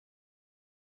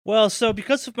Well, so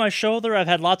because of my shoulder, I've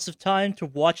had lots of time to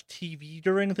watch TV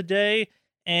during the day,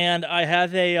 and I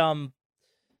have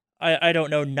I don't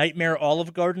know, Nightmare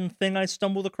Olive Garden thing I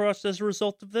stumbled across as a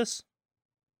result of this.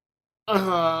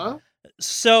 Uh-huh.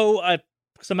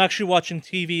 Because I'm actually watching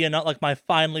TV and not like my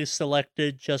finally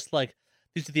selected, just like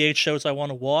these are the 8 shows I want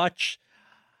to watch.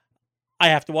 I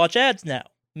have to watch ads now,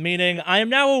 meaning I am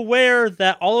now aware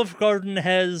that Olive Garden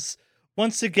has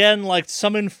once again like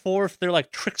summoned forth their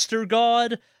like trickster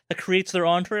god that creates their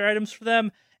entree items for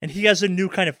them, and he has a new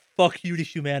kind of fuck you to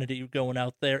humanity going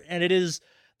out there, and it is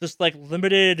this like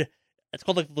limited. It's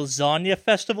called like lasagna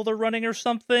festival they're running or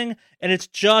something, and it's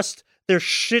just their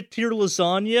shit tier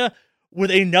lasagna with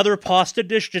another pasta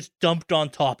dish just dumped on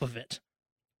top of it.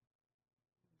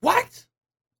 What?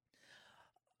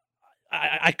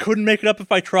 I couldn't make it up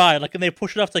if I tried. Like, and they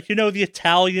push it off. It's like, the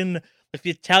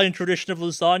Italian tradition of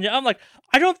lasagna. I'm like,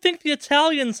 I don't think the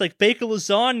Italians like bake a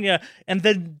lasagna and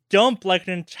then dump like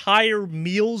an entire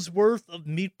meal's worth of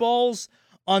meatballs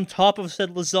on top of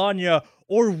said lasagna,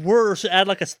 or worse, add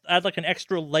like an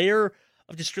extra layer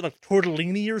of just like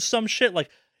tortellini or some shit.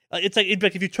 It's like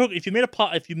if you made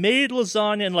if you made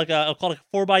lasagna in like I'll call it like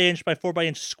a 4x inch by 4x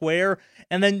inch square,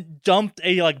 and then dumped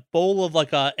a like bowl of like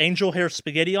angel hair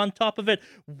spaghetti on top of it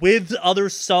with other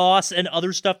sauce and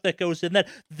other stuff that goes in that.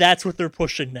 That's what they're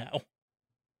pushing now.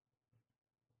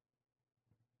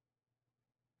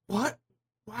 What?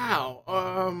 Wow.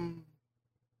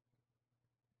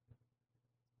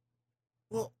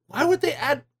 Well, why would they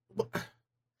add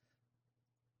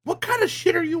what kind of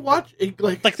shit are you watching?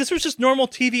 Like, this was just normal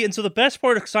TV, and so the best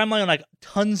part, because I'm on like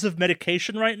tons of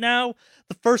medication right now,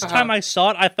 the first uh time I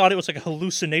saw it, I thought it was like a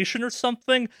hallucination or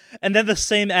something, and then the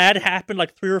same ad happened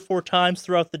like 3 or 4 times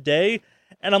throughout the day,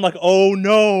 and I'm like, oh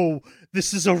no,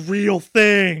 this is a real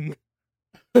thing.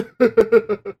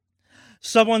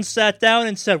 Someone sat down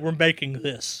and said, we're making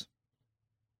this.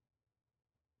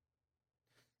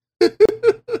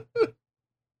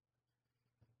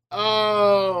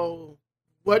 Oh,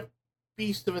 what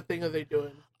beast of a thing are they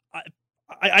doing?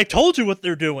 I told you what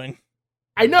they're doing.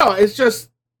 I know, it's just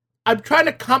I'm trying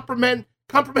to comprehend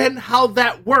how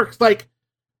that works. Like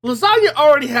lasagna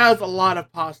already has a lot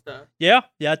of pasta. Yeah,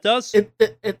 it does. It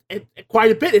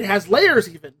quite a bit. It has layers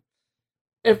even.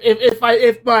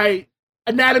 If my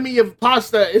anatomy of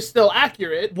pasta is still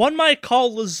accurate. One might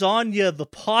call lasagna the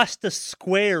pasta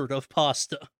squared of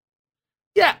pasta.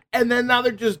 Yeah, and then now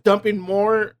they're just dumping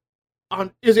more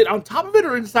on. Is it on top of it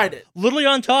or inside it? Literally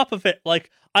on top of it.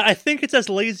 Like, I think it's as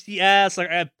lazy as like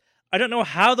I don't know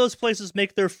how those places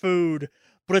make their food,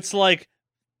 but it's like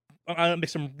I make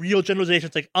some real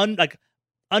generalizations. Like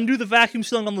undo the vacuum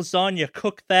sealing on lasagna,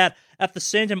 cook that at the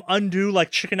same time, undo like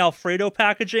chicken Alfredo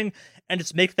packaging, and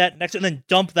just make that next, and then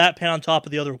dump that pan on top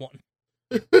of the other one.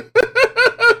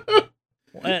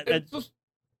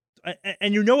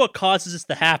 And you know what causes this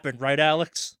to happen, right,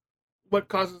 Alex? What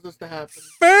causes this to happen?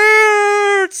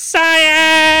 Food science!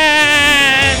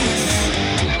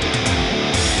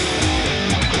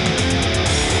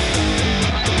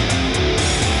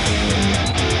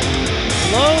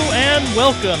 Hello and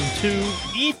welcome to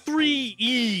E3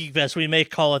 Eve, as we may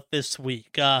call it this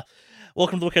week.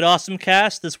 Welcome to Look at Awesome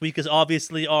Cast. This week is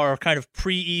obviously our kind of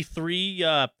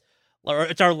pre-E3.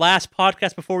 It's our last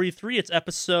podcast before E3. It's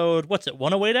episode, what's it,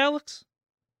 108, Alex?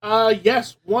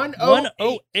 Yes, 108.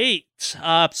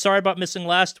 108. Sorry about missing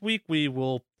last week. I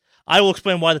will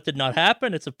explain why that did not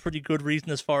happen. It's a pretty good reason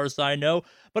as far as I know.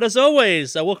 But as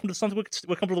always, welcome to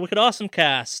the Wicked Awesome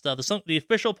Cast, the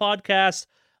official podcast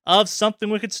of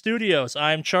Something Wicked Studios.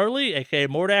 I'm Charlie, aka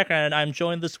Mordak, and I'm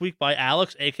joined this week by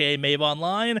Alex, aka Mave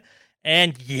Online.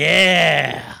 And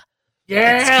let's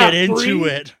get into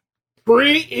it.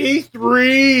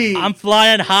 Pre-E3. I'm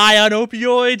flying high on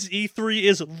opioids. E3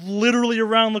 is literally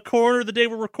around the corner the day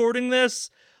we're recording this.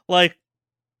 Like,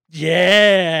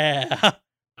 yeah.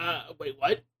 Wait,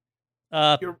 what?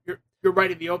 You're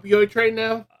riding the opioid train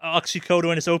now? Oxycodone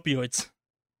and its opioids.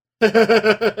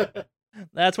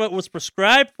 That's what was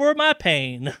prescribed for my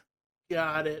pain.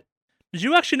 Got it. Did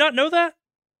you actually not know that?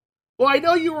 Well, I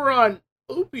know you were on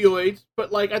opioids, but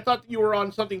like I thought you were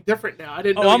on something different now. I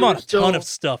didn't know. I'm on a ton of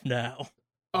stuff now.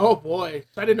 Oh boy,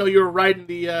 I didn't know you were riding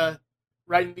the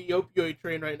opioid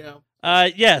train right now.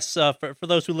 Yes. For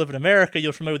those who live in America,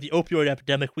 you're familiar with the opioid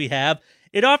epidemic we have.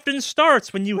 It often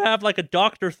starts when you have like a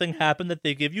doctor thing happen that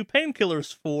they give you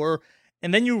painkillers for,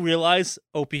 and then you realize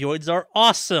opioids are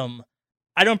awesome.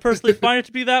 I don't personally find it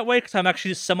to be that way because I'm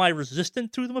actually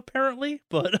semi-resistant to them, apparently,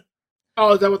 but...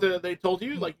 Oh, is that what they told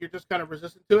you? Like, you're just kind of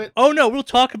resistant to it? Oh, no, we'll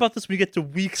talk about this when we get to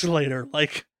weeks later.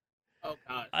 Like, oh,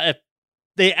 God.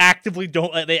 They actively have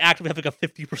like a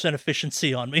 50%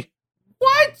 efficiency on me.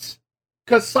 What?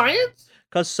 Cause science?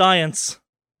 Cause science.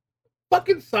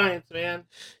 Fucking science, man.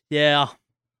 Yeah.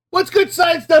 What's good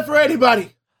science done for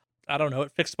anybody? I don't know.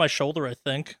 It fixed my shoulder, I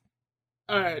think.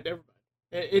 Alright, never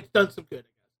mind. It's done some good.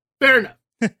 Fair enough.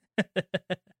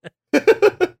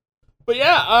 But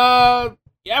yeah,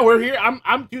 we're here.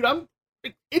 I'm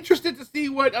interested to see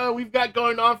what we've got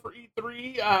going on for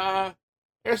E3.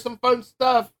 There's some fun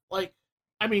stuff. Like,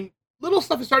 I mean, little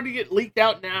stuff is starting to get leaked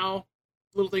out now.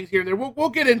 Little things here and there. We'll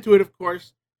get into it, of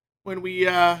course, when we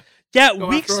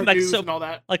weeks back so and all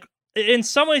that. Like, in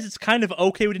some ways, it's kind of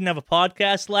okay we didn't have a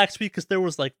podcast last week because there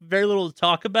was like very little to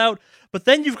talk about. But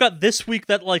then you've got this week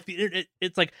that like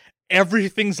it's like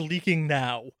everything's leaking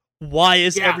now. Why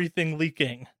is everything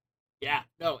leaking? Yeah,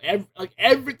 no,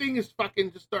 everything is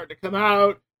fucking just starting to come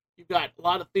out. You've got a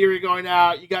lot of theory going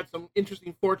out. You got some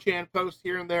interesting 4chan posts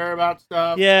here and there about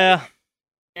stuff. Yeah,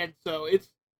 and so it's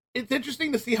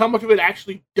interesting to see how much of it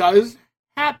actually does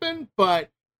happen. But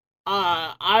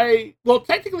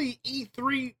technically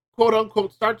E3 quote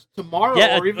unquote starts tomorrow,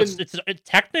 or even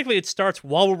technically it starts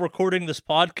while we're recording this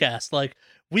podcast. Like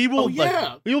we will,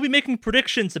 we will be making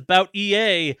predictions about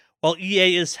EA while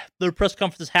their press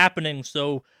conference is happening.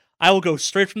 So I will go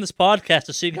straight from this podcast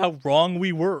to seeing how wrong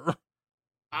we were.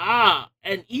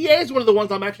 And EA is one of the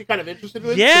ones I'm actually kind of interested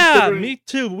in. Yeah, me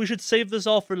too. But we should save this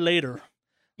all for later.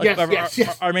 Like,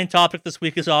 yes. Our main topic this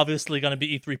week is obviously going to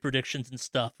be E3 predictions and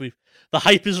stuff. The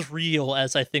hype is real,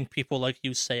 as I think people like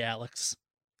you say, Alex.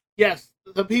 Yes,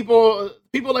 the people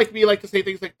like me like to say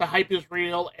things like the hype is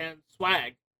real and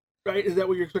swag. Right? Is that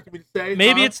what you're expecting me to say?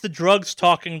 Maybe it's the drugs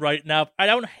talking right now. I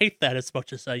don't hate that as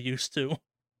much as I used to.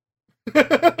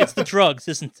 It's the drugs,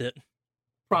 isn't it?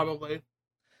 Probably.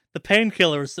 The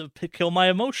painkillers that kill my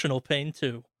emotional pain,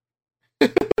 too.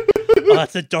 Oh,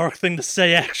 that's a dark thing to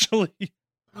say, actually.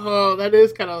 Oh, that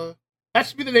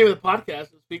should be the name of the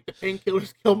podcast this week. The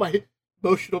painkillers kill my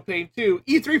emotional pain, too.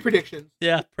 E3 predictions.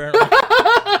 Yeah, apparently.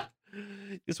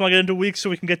 You just want to get into weeks so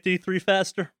we can get to E3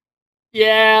 faster?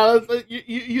 Yeah,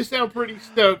 you sound pretty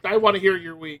stoked. I want to hear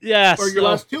your week. Yeah, or your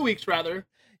last 2 weeks, rather.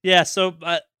 Yeah, so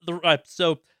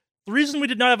the reason we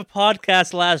did not have a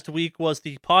podcast last week was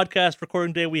the podcast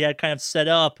recording day we had kind of set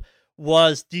up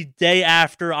was the day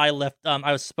after I left.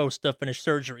 I was supposed to finish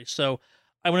surgery, so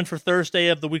I went in for Thursday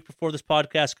of the week before this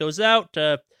podcast goes out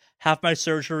to have my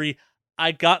surgery.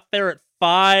 I got there at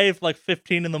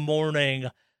 5:15 in the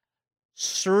morning.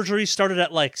 Surgery started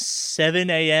at 7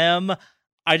 a.m.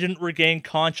 I didn't regain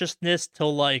consciousness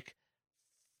till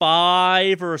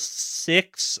 5 or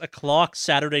 6 o'clock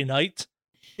Saturday night.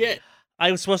 Shit.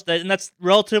 I was supposed to, and that's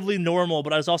relatively normal,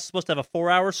 but I was also supposed to have a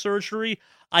 4-hour surgery.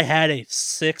 I had a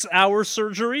 6-hour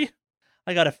surgery.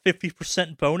 I got a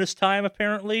 50% bonus time,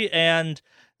 apparently. And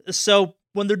so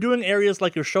when they're doing areas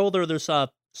like your shoulder, there's I'm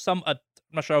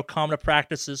not sure how common a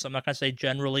practice is. I'm not going to say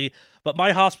generally, but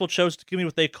my hospital chose to give me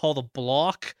what they call the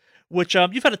block, which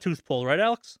you've had a tooth pull, right,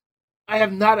 Alex? I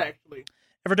have not actually.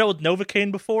 Ever dealt with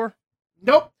Novocaine before?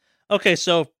 Nope. Okay,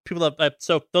 so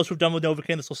those who've done with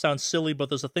Novocaine, this will sound silly, but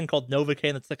there's a thing called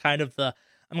Novocaine that's I'm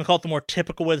gonna call it the more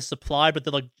typical way to supply, but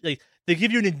they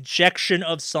give you an injection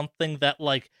of something that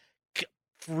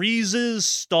freezes,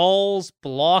 stalls,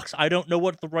 blocks. I don't know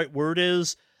what the right word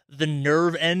is. The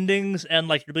nerve endings and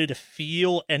your ability to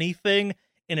feel anything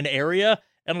in an area.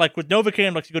 And with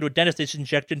Novocaine, you go to a dentist, they just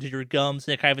inject into your gums,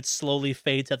 and it slowly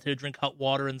fades. You have to drink hot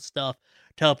water and stuff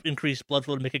to help increase blood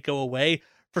flow to make it go away.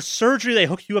 For surgery, they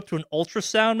hook you up to an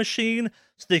ultrasound machine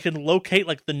so they can locate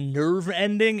the nerve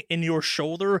ending in your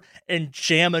shoulder and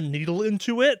jam a needle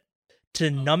into it to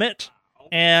numb it.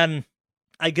 And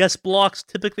I guess blocks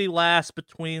typically last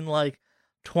between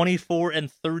 24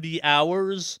 and 30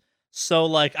 hours.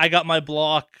 So I got my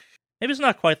block. Maybe it's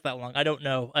not quite that long. I don't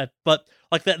know. But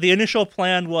the initial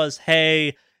plan was,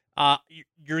 hey,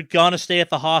 you're gonna stay at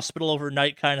the hospital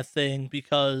overnight, kind of thing,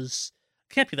 because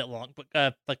it can't be that long. But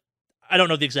I don't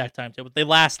know the exact timetable. But they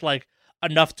last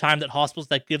enough time that hospitals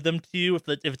that give them to you, if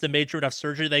it's a major enough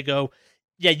surgery, they go,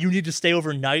 yeah, you need to stay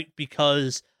overnight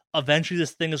because eventually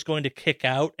this thing is going to kick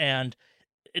out, and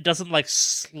it doesn't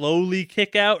slowly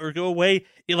kick out or go away.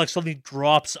 It suddenly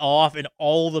drops off, and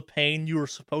all the pain you were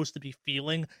supposed to be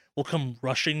feeling will come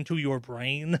rushing to your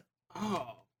brain.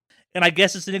 Oh. And I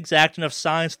guess it's an exact enough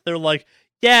science. They're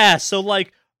yeah, so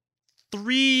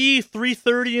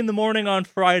 3:30 in the morning on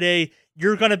Friday,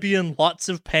 you're gonna be in lots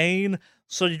of pain.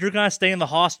 So you're gonna stay in the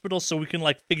hospital so we can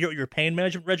figure out what your pain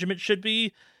management regimen should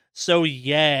be. So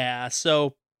yeah,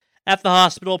 so at the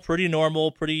hospital, pretty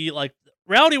normal, pretty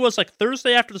reality was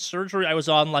Thursday after the surgery, I was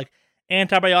on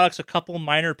antibiotics, a couple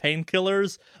minor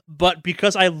painkillers, but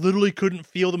because I literally couldn't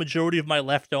feel the majority of my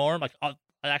left arm,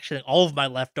 actually all of my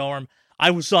left arm,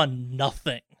 I was on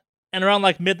nothing. And around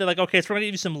like mid, they're like, okay, so we're gonna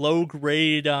give you some low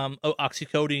grade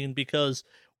oxycodone because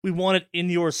we want it in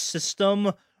your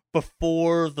system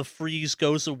before the freeze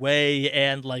goes away,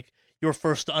 and like you're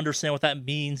first to understand what that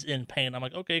means in pain. I'm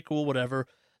like, okay, cool, whatever.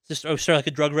 Just start like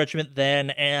a drug regimen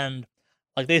then, and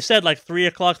like they said, like 3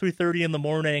 o'clock, 3:30 in the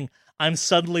morning, I'm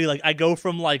suddenly like I go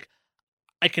from like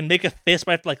I can make a fist,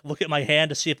 but I have to like look at my hand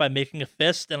to see if I'm making a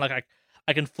fist, and like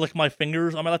I can flick my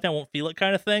fingers on my left hand, I won't feel it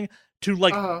kind of thing, to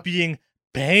like being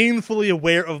painfully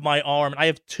aware of my arm. I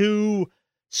have 2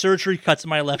 surgery cuts in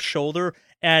my left shoulder,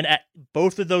 and at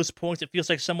both of those points, it feels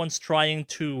like someone's trying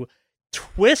to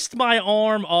twist my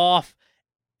arm off,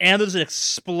 and there's an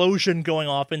explosion going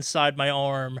off inside my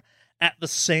arm at the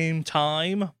same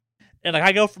time. And like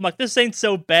I go from like, this ain't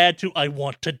so bad to I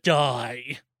want to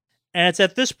die. And it's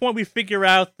at this point we figure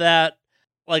out that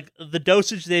like the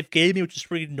dosage they've gave me, which is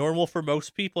pretty normal for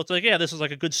most people, it's like, yeah, this is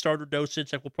like a good starter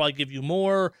dosage. Like we'll probably give you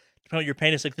more depending on your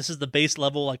pain. It's like this is the base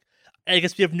level. Like I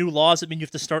guess if you have new laws that mean you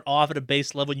have to start off at a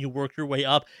base level and you work your way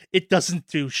up. It doesn't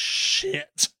do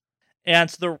shit. And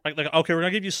so they're like okay, we're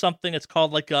gonna give you something. It's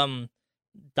called like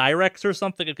Direx or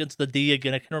something against the D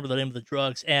again. I can't remember the name of the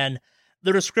drugs. And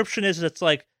the description is it's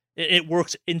like it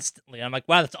works instantly. I'm like,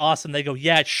 wow, that's awesome. They go,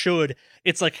 yeah, it should.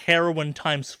 It's like heroin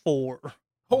times 4.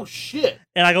 Oh shit.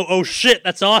 And I go, oh shit,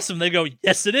 that's awesome. They go,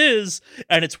 yes, it is.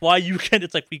 And it's why you can.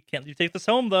 It's like, we can't let you take this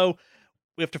home though.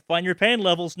 We have to find your pain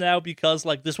levels now because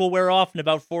like this will wear off in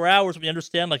about 4 hours. We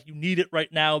understand like you need it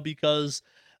right now because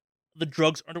the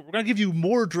drugs are. We're gonna give you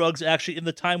more drugs actually in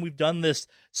the time we've done this.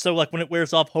 So like when it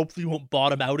wears off, hopefully you won't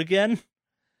bottom out again.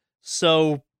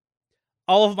 So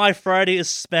all of my Friday is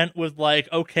spent with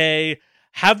like, okay,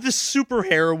 have this super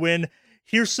heroin.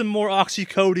 Here's some more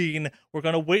oxycodone. We're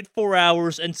gonna wait 4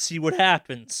 hours and see what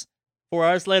happens. 4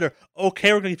 hours later,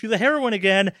 okay, we're gonna give you the heroin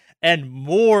again and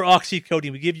more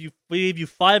oxycodone. We gave you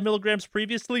 5 milligrams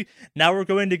previously. Now we're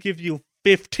going to give you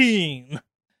 15,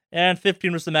 and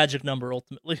 15 was the magic number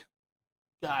ultimately.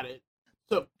 Got it.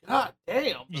 So, god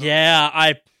damn. Bro.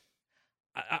 Yeah,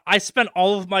 I spent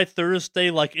all of my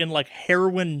Thursday like in like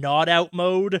heroin not out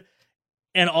mode,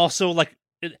 and also like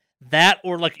that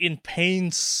or like in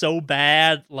pain so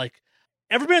bad, like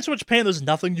ever been in so much pain there's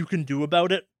nothing you can do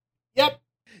about it. Yep.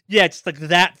 Yeah, it's like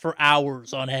that for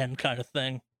hours on end kind of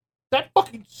thing. That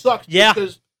fucking sucks. Yeah,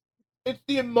 because it's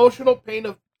the emotional pain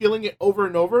of feeling it over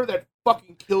and over that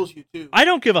fucking kills you too. I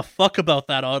don't give a fuck about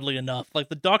that, oddly enough. Like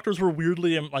the doctors were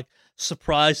weirdly like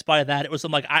surprised by that. It was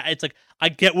I'm like it's like I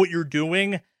get what you're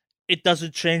doing. It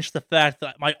doesn't change the fact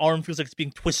that my arm feels like it's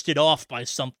being twisted off by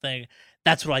something.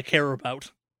 That's what I care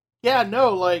about. Yeah,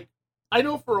 no, like I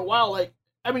know for a while, like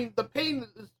I mean the pain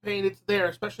is pain, it's there,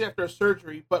 especially after a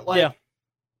surgery, but like yeah.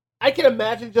 I can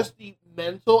imagine just the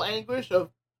mental anguish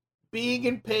of being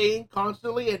in pain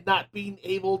constantly and not being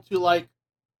able to like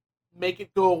make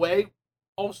it go away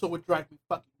also would drive me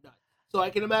fucking nuts. So I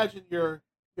can imagine your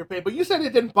pain. But you said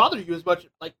it didn't bother you as much,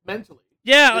 like mentally.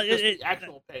 Yeah, the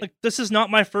actual pain. Like this is not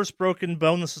my first broken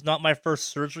bone. This is not my first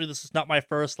surgery. This is not my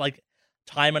first like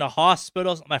time in a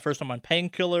hospital. It's not my first time on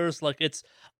painkillers. Like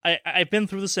I've been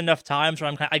through this enough times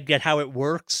where I get how it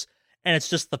works, and it's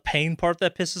just the pain part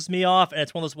that pisses me off. And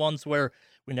it's one of those ones where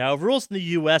we now have rules in the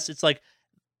U.S. It's like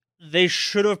they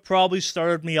should have probably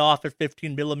started me off at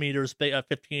 15 millimeters,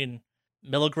 15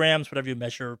 milligrams, whatever you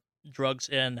measure drugs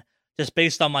in, just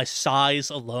based on my size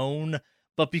alone.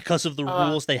 But because of the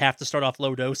rules, they have to start off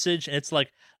low dosage. And it's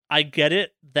like, I get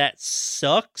it. That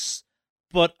sucks.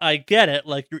 But I get it.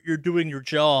 Like, you're doing your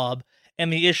job.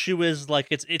 And the issue is, like,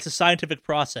 it's a scientific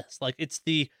process. Like,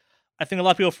 I think a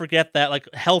lot of people forget that, like,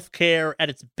 healthcare at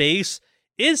its base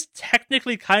is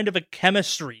technically kind of a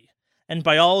chemistry and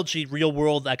biology real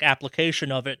world like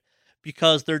application of it,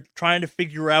 because they're trying to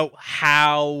figure out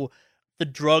how the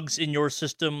drugs in your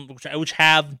system, which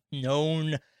have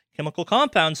known chemical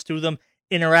compounds to them,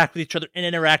 interact with each other and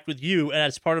interact with you. And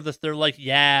as part of this, they're like,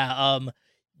 yeah,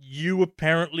 you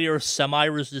apparently are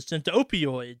semi-resistant to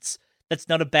opioids. That's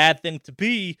not a bad thing to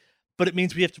be, but it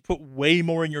means we have to put way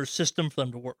more in your system for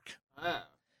them to work.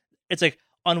 It's like,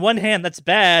 on one hand, that's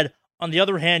bad. On the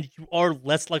other hand, you are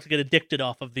less likely to get addicted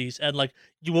off of these, and like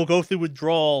you will go through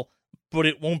withdrawal, but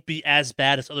it won't be as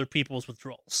bad as other people's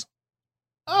withdrawals.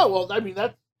 Oh, well, I mean,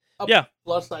 that's a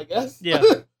plus, I guess. Yeah.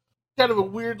 Kind of a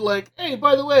weird, like, hey,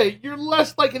 by the way, you're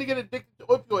less likely to get addicted to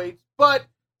opioids, but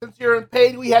since you're in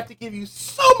pain, we have to give you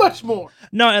so much more.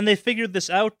 No, and they figured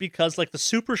this out because, like, the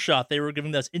super shot they were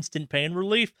giving us instant pain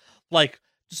relief, like,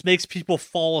 just makes people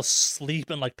fall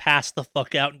asleep and, like, pass the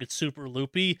fuck out and get super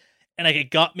loopy. And like,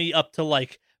 it got me up to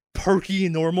like perky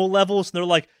normal levels. And they're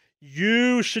like,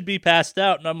 you should be passed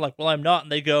out. And I'm like, well, I'm not.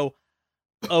 And they go,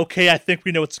 okay, I think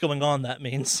we know what's going on. That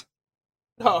means.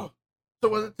 Oh, so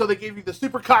was it? So they gave you the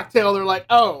super cocktail? They're like,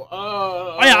 oh,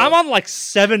 Oh yeah, I'm on like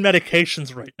 7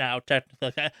 medications right now.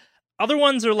 Technically, other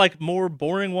ones are like more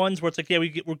boring ones where it's like, yeah,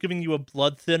 we're giving you a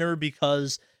blood thinner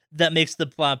because that makes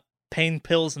the pain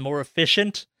pills more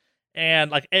efficient,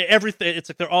 and like everything. It's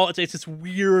like they're all. It's this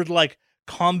weird like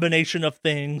combination of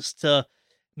things to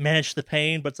manage the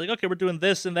pain. But it's like, okay, we're doing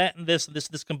this and that and this and this.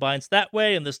 This combines that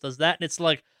way and this does that, and it's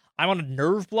like I'm on a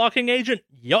nerve blocking agent.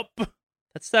 Yup,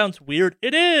 that sounds weird.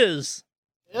 It is.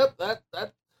 yep, that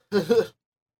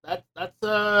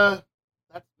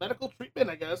that's medical treatment,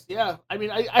 I guess. Yeah, I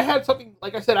mean, I had something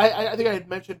like I said. I think I had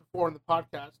mentioned before in the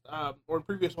podcast, or in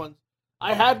previous ones.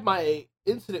 I had my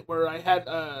incident where I had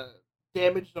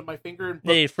damage on my finger and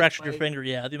Yeah, you fractured your finger.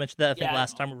 Yeah, you mentioned that I think yeah,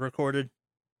 last time we recorded.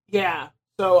 yeah.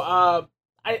 So I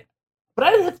but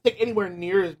I didn't have to take anywhere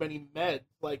near as many meds.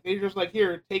 Like they just like,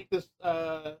 here, take this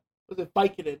was it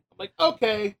Vicodin? I'm like,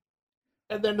 okay.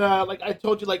 And then like I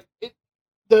told you, like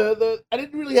the I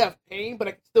didn't really have pain, but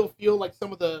I could still feel like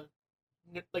some of the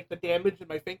like the damage in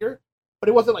my finger, but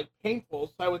it wasn't like painful.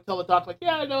 So I would tell the doc like,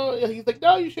 yeah, I know. He's like,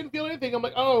 no, you shouldn't feel anything. I'm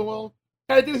like, oh well,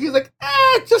 can I do? He's like,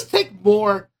 just take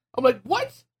more. I'm like,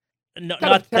 what? No,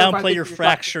 Kind not of terrifying downplay thing your for your doctor to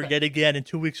fracture say. yet again in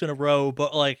 2 weeks in a row,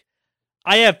 but like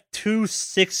I have 2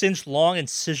 6-inch long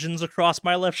incisions across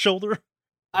my left shoulder.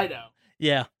 I know.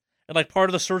 Yeah, and like part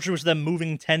of the surgery was them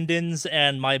moving tendons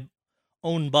and my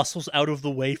own muscles out of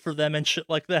the way for them and shit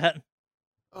like that.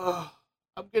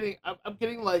 I'm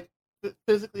getting like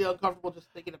physically uncomfortable just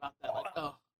thinking about that. Like,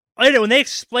 oh. I know when they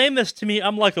explain this to me,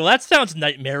 I'm like, well, that sounds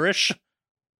nightmarish.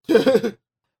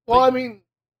 Well, I mean,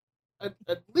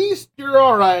 at least you're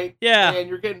all right. Yeah. And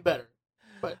you're getting better.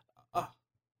 But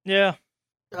Yeah.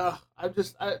 I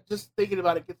just thinking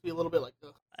about it gets me a little bit like,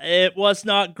 ugh. It was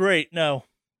not great, no.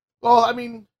 Well, I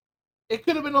mean, it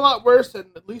could have been a lot worse, and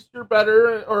at least you're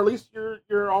better, or at least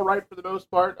you're all right for the most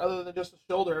part, other than just a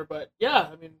shoulder. But yeah,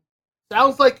 I mean,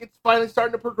 sounds like it's finally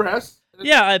starting to progress.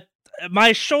 Yeah,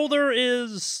 my shoulder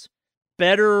is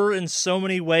better in so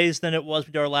many ways than it was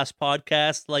with our last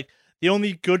podcast. Like, the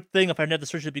only good thing, if I had the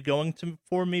surgery to be going to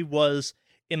for me, was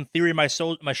in theory my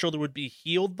shoulder would be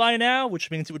healed by now,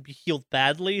 which means it would be healed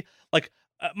badly. Like,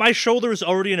 my shoulder is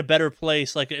already in a better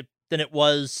place, like than it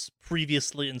was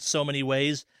previously in so many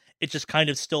ways. It just kind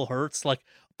of still hurts. Like,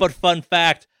 but fun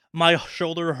fact, my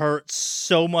shoulder hurts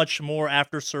so much more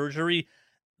after surgery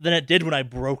than it did when I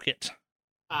broke it.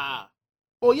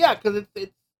 Well, yeah, because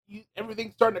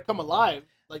everything's starting to come alive.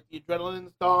 Like the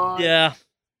adrenaline's gone. Yeah.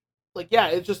 Like, yeah,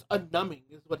 it's just a numbing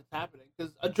is what's happening.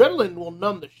 Because adrenaline will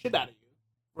numb the shit out of you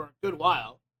for a good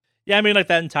while. Yeah, I mean, like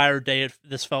that entire day,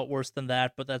 this felt worse than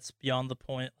that, but that's beyond the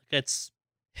point. Like, it's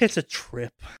a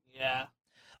trip. Yeah.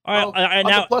 All right, well,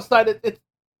 on the plus side, it's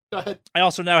go ahead. I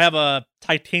also now have a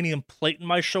titanium plate in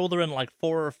my shoulder and like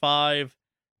 4 or 5,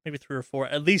 maybe 3 or 4,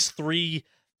 at least 3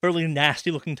 fairly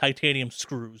nasty looking titanium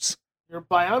screws. You're a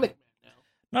bionic man now.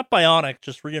 Not bionic,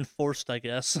 just reinforced, I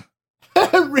guess.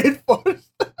 Reinforced.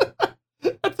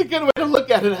 That's a good way to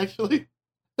look at it, actually.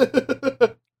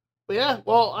 But yeah,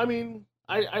 well, I mean,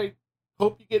 I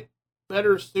hope you get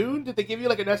better soon. Did they give you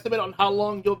like an estimate on how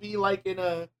long you'll be like in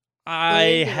a?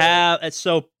 I have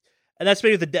and that's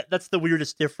maybe that's the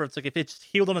weirdest difference. Like if it's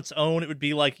healed on its own, it would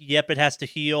be like, yep, it has to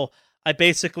heal. I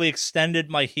basically extended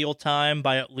my heal time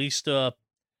by at least a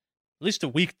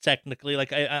week technically.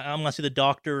 Like I'm gonna see the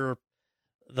doctor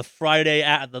the Friday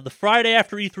the Friday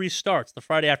after E3 starts, the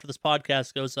Friday after this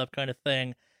podcast goes up, kind of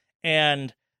thing,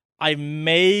 and I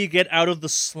may get out of the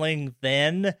sling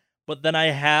then, but then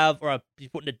I have, or I'll be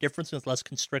put in a difference, it's less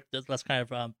constricted, less kind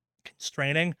of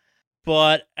constraining.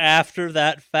 But after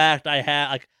that fact,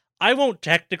 I won't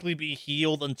technically be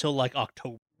healed until like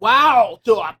October. Wow,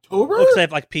 till October? Because I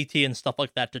have like PT and stuff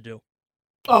like that to do.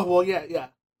 Oh well, yeah,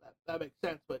 that makes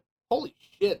sense. But holy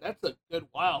shit, that's a good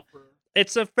while for.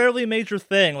 It's a fairly major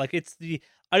thing. Like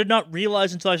I did not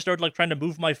realize until I started like trying to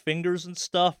move my fingers and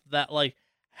stuff that like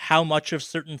how much of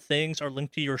certain things are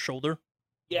linked to your shoulder.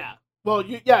 Yeah. Well,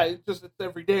 it's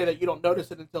every day that you don't notice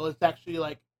it until it's actually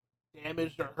like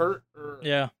damaged or hurt or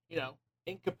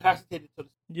incapacitated.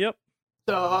 Yep.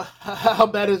 So how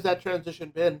bad has that transition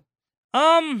been?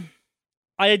 I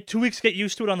had 2 weeks to get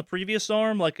used to it on the previous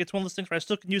arm. Like it's one of those things where I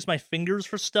still can use my fingers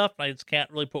for stuff, and I just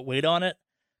can't really put weight on it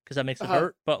because that makes it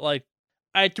hurt. But like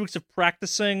I had 2 weeks of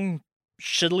practicing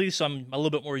shittily, so I'm a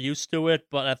little bit more used to it.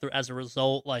 But as a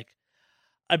result, like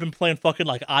I've been playing fucking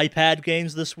like iPad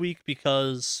games this week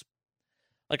because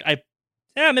like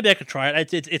maybe I could try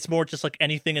it. It's more just like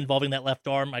anything involving that left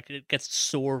arm. Like it gets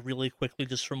sore really quickly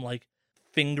just from like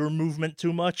finger movement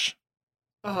too much.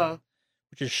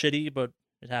 Which is shitty, but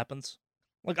it happens.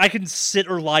 Like, I can sit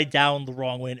or lie down the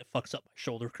wrong way and it fucks up my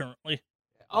shoulder currently.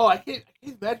 Oh, I can't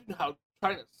imagine how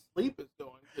trying to sleep is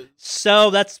going. 'Cause... So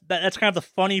that's kind of the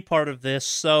funny part of this.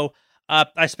 So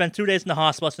I spent 2 days in the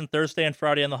hospital. I spent Thursday and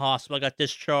Friday in the hospital. I got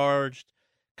discharged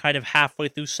kind of halfway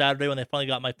through Saturday when they finally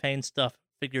got my pain stuff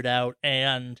figured out.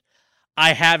 And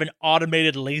I have an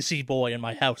automated lazy boy in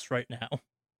my house right now.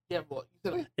 Yeah, well,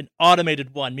 An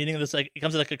automated one, meaning this like it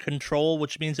comes with like a control,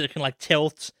 which means that it can like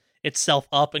tilt itself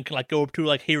up and can like go up to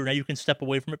like here now you can step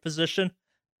away from it position.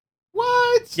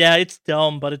 what? Yeah, it's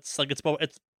dumb, but it's like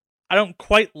it's I don't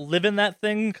quite live in that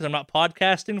thing because I'm not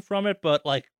podcasting from it, but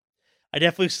like I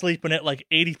definitely sleep in it. Like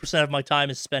 80% of my time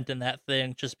is spent in that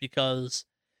thing just because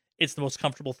it's the most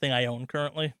comfortable thing I own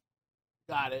currently.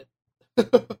 Got it.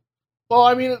 Well,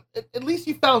 I mean, at least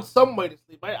you found some way to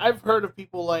sleep. I've heard of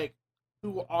people like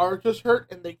who are just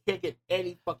hurt and they can't get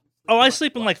any fucking sleep. Oh, I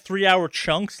sleep in like 3-hour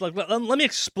chunks. Like, let me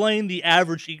explain the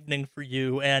average evening for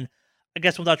you, and I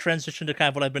guess without transition to kind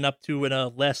of what I've been up to in a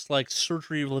less like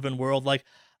surgery-living world. Like,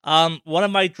 one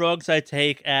of my drugs I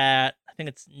take at I think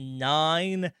it's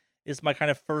 9 is my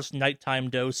kind of first nighttime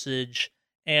dosage,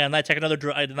 and I take another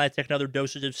I take another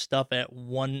dosage of stuff at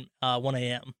 1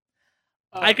 a.m.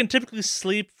 I can typically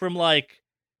sleep from like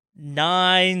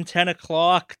 9, 10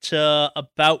 o'clock to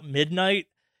about midnight,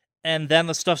 and then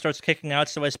the stuff starts kicking out.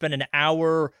 So I spend an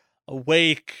hour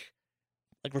awake,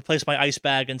 like replace my ice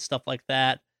bag and stuff like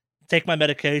that, take my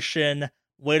medication,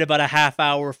 wait about a half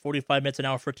hour, 45 minutes, an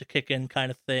hour for it to kick in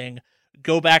kind of thing,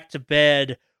 go back to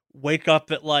bed, wake up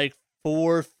at like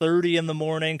 4:30 in the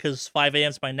morning because 5 a.m.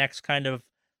 is my next kind of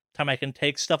time I can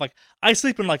take stuff. Like, I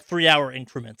sleep in like 3-hour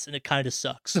increments, and it kind of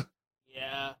sucks.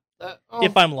 Yeah.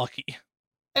 If I'm lucky.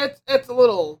 It's a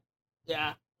little,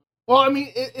 yeah. Well, I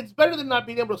mean, it's better than not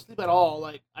being able to sleep at all.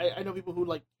 Like, I know people who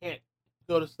like can't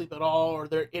go to sleep at all, or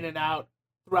they're in and out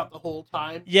throughout the whole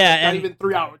time. Yeah, like, not and even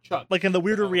 3-hour chunks. like, and the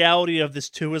weirder reality of this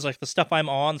too is like the stuff I'm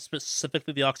on,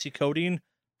 specifically the oxycodone,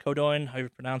 however you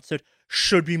pronounce it,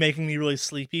 should be making me really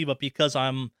sleepy, but because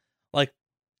I'm like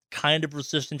kind of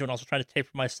resistant to it, and also trying to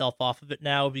taper myself off of it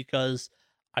now because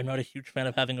I'm not a huge fan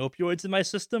of having opioids in my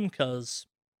system because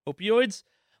opioids,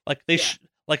 like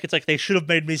like it's like they should have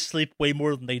made me sleep way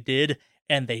more than they did,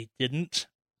 and they didn't.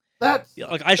 That's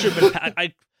Like I should have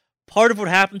been. Part of what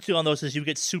happens to you on those is you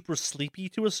get super sleepy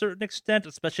to a certain extent,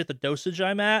 especially at the dosage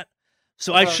I'm at.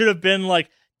 So I should have been like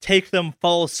take them,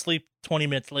 fall asleep 20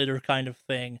 minutes later kind of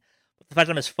thing. But the fact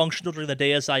that I'm as functional during the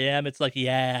day as I am, it's like,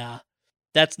 yeah,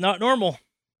 that's not normal.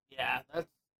 Yeah,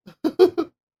 that's.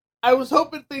 I was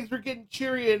hoping things were getting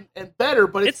cheery and better,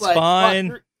 but it's like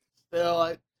fine.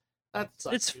 Still, that's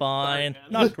it's fine. Sorry,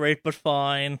 not great, but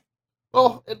fine.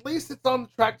 Well, at least it's on the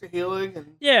track to healing,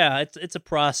 and yeah, it's a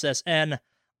process, and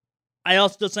I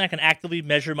also don't think I can actively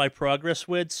measure my progress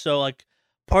with. So like,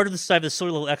 part of this I have this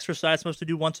silly little exercise I'm supposed to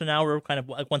do once an hour, kind of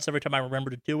like once every time I remember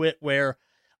to do it, where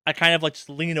I kind of like just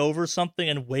lean over something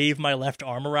and wave my left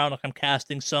arm around like I'm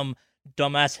casting some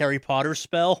dumbass Harry Potter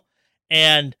spell,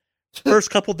 and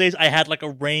first couple days I had like a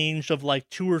range of like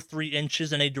 2 or 3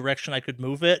 inches in a direction I could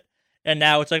move it, and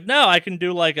now it's like no, I can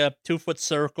do like a 2-foot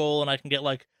circle, and I can get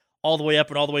like all the way up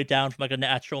and all the way down from like a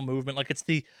natural movement. Like, it's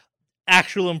the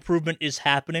actual improvement is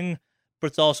happening, but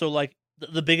it's also like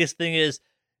the biggest thing is,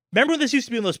 remember when this used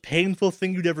to be the most painful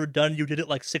thing you'd ever done? You did it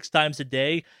like 6 times a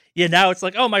day. Yeah, now it's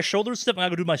like, oh, my shoulder's stiff, I'm gonna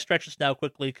go do my stretches now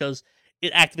quickly because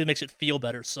it actively makes it feel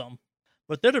better some.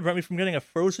 But that prevent me from getting a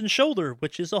frozen shoulder,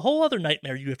 which is a whole other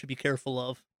nightmare you have to be careful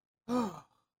of.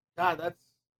 God, that's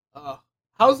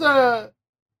how's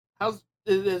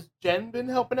has Jen been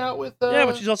helping out with? Yeah,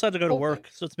 but she's also had to go to work,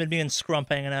 so it's been me and Scrump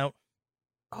hanging out.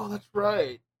 Oh, that's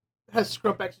right. Has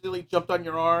Scrump accidentally jumped on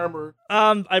your arm, or?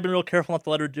 I've been real careful not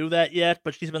to let her do that yet,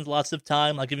 but she spends lots of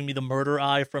time like giving me the murder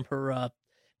eye from her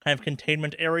kind of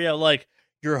containment area. Like,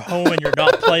 you're home and you're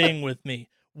not playing with me.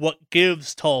 What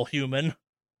gives, tall human?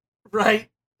 Right.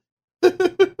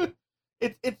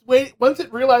 it's wait. Once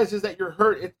it realizes that you're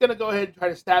hurt, it's gonna go ahead and try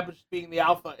to establish being the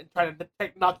alpha and try to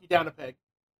knock you down a peg.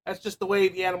 That's just the way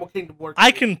the animal kingdom works.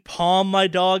 I can palm my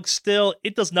dog still.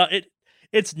 It does not.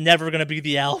 It's never gonna be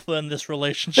the alpha in this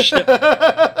relationship.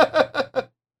 Well,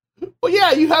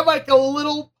 yeah, you have like a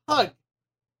little pug.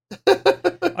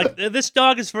 Like, this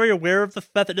dog is very aware of the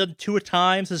fact that it 2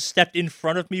 times has stepped in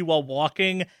front of me while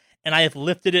walking, and I have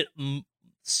lifted it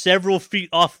several feet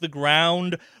off the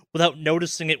ground without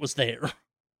noticing it was there.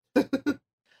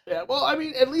 Yeah, well, I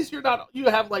mean, at least you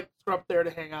have like Scrump there to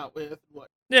hang out with. What?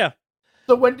 Yeah.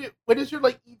 So when is your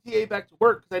like ETA back to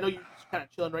work? Because I know you're just kind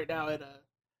of chilling right now at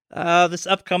this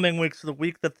upcoming week, so the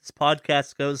week that this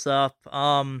podcast goes up.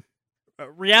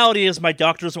 Reality is my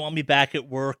doctor doesn't want me back at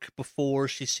work before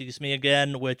she sees me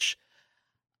again, which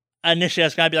initially I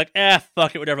was gonna be like,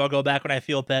 fuck it, whatever, I'll go back when I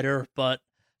feel better. But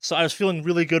so I was feeling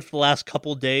really good for the last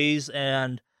couple days,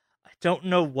 and I don't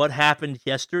know what happened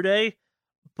yesterday,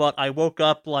 but I woke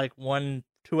up like 2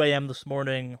 a.m. this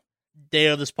morning, day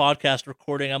of this podcast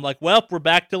recording. I'm like, well, we're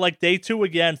back to like day 2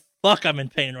 again. Fuck, I'm in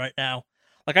pain right now.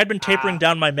 Like, I'd been tapering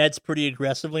down my meds pretty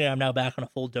aggressively, and I'm now back on a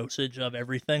full dosage of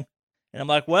everything. And I'm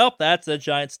like, well, that's a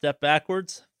giant step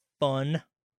backwards. Fun.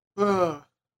 So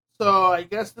I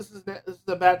guess this is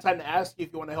a bad time to ask you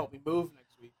if you want to help me move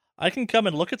next week. I can come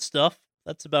and look at stuff.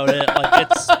 That's about it. Like,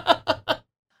 it's...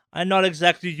 I'm not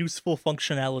exactly useful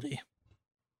functionality.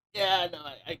 Yeah, no,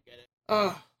 I get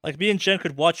it. Like, me and Jen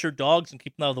could watch your dogs and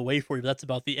keep them out of the way for you, but that's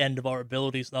about the end of our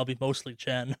abilities, and I'll be mostly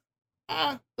Jen.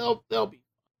 They'll be.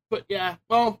 But yeah,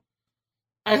 well,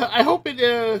 I hope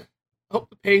it. Hope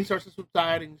the pain starts to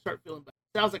subside and you start feeling better.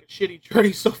 Sounds like a shitty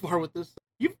journey so far with this.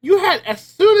 You had, as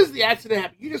soon as the accident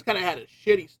happened, you just kind of had a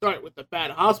shitty start with the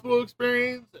bad hospital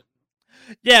experience.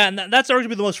 Yeah, and that's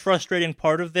arguably the most frustrating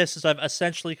part of this, is I've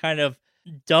essentially kind of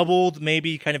doubled,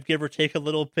 maybe kind of give or take a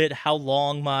little bit, how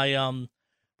long my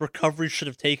recovery should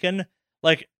have taken.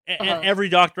 Like, and every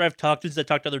doctor I've talked to, as I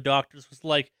talked to other doctors, was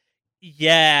like,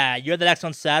 yeah, you had that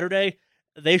accident on Saturday.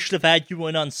 They should have had you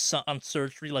in on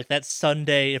surgery like that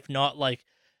Sunday, if not like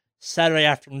Saturday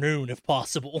afternoon, if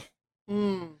possible.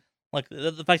 Like,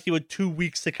 the fact you had 2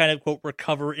 weeks to kind of, quote,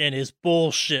 recover in is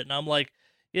bullshit. And I'm like,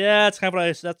 yeah, that's kind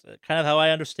of how I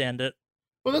understand it.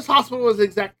 Well, this hospital was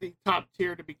exactly top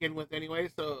tier to begin with anyway,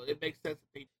 so it makes sense.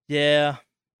 Yeah.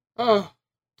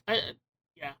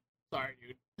 Yeah, sorry,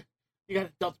 dude. You got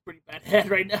a dealt a pretty bad hand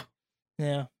right now.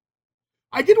 Yeah.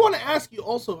 I did want to ask you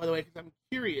also, by the way, because I'm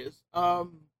curious.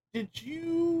 Do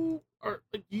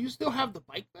you still have the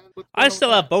bike then? I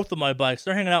still have both of my bikes.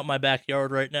 They're hanging out in my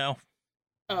backyard right now.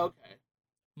 Oh, okay.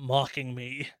 Mocking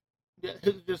me. Yeah,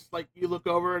 it's just like you look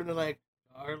over and they're like,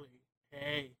 Charlie,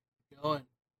 hey, going.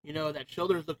 You know, that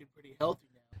shoulder's looking pretty healthy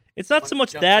now. It's not so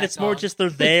much that, it's more just they're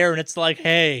there and it's like,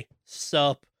 hey,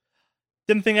 sup.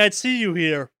 Didn't think I'd see you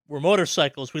here. We're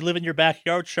motorcycles. We live in your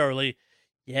backyard, Charlie.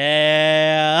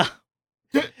 Yeah.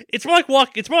 It's more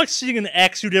like seeing an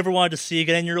ex you'd ever wanted to see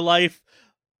again in your life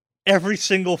every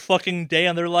single fucking day,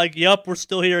 and they're like, yup, we're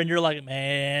still here, and you're like,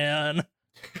 man.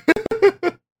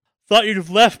 Thought you'd have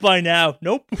left by now.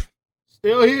 Nope.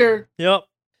 Still here. Yep.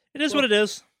 It is what it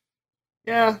is.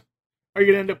 Yeah. Are you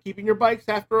going to end up keeping your bikes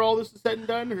after all this is said and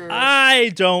done? Or? I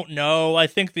don't know. I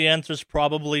think the answer's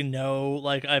probably no.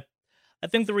 Like, I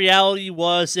think the reality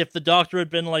was, if the doctor had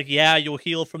been like, yeah, you'll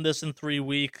heal from this in 3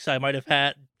 weeks, I'd have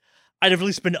at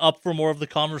least been up for more of the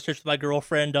conversation with my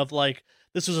girlfriend of like,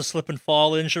 this was a slip and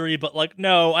fall injury, but like,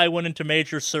 no, I went into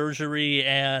major surgery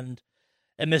and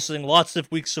missing lots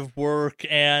of weeks of work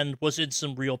and was in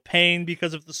some real pain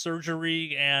because of the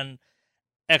surgery and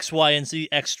X, Y, and Z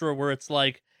extra, where it's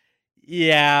like,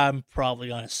 yeah, I'm probably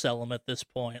gonna sell them at this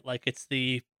point. Like, it's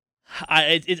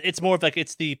more of like,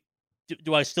 it's the,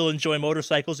 do I still enjoy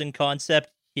motorcycles in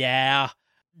concept? Yeah.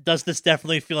 Does this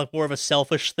definitely feel like more of a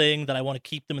selfish thing that I want to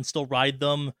keep them and still ride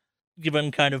them,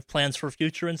 given kind of plans for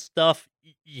future and stuff?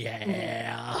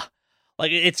 Yeah.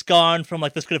 Like, it's gone from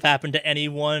like, this could have happened to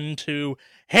anyone to,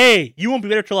 hey, you won't be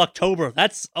better till October.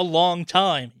 That's a long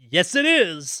time. Yes, it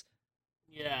is.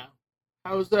 Yeah.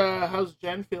 How's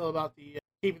Jen feel about the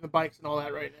keeping the bikes and all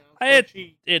that right now?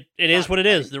 It is what it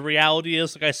is. The reality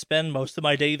is, like, I spend most of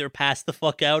my day either passed the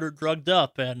fuck out or drugged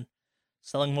up, and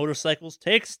selling motorcycles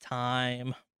takes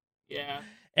time. Yeah.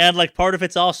 And, like, part of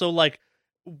it's also, like,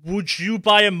 would you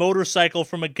buy a motorcycle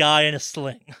from a guy in a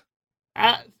sling?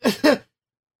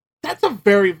 That's a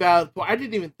very valid point. I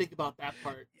didn't even think about that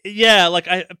part. Yeah, like,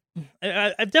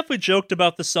 I've definitely joked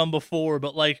about this some before,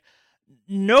 but, like,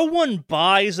 no one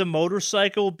buys a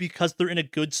motorcycle because they're in a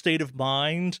good state of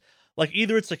mind. Like,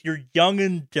 either it's like you're young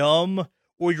and dumb,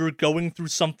 or you're going through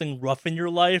something rough in your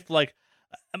life. Like,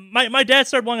 my dad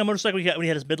started wanting a motorcycle when he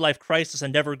had his midlife crisis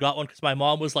and never got one because my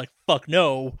mom was like, fuck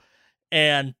no.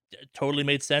 And it totally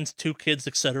made sense. 2 kids,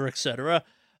 etc., etc.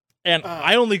 And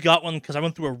I only got one because I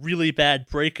went through a really bad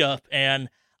breakup and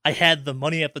I had the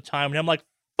money at the time. And I'm like,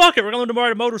 fuck it, we're going to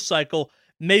ride a motorcycle.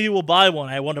 Maybe we'll buy one.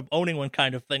 I wound up owning one,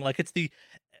 kind of thing. Like, it's the...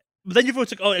 But then you're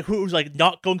like, oh, who's like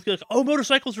not going through, like, oh,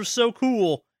 motorcycles are so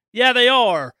cool. Yeah, they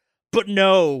are. But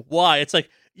no, why? It's like,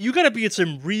 you gotta be at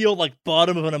some real, like,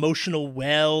 bottom of an emotional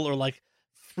well, or, like,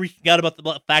 freaking out about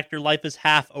the fact your life is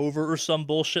half over or some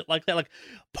bullshit like that. Like,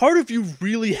 part of you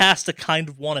really has to kind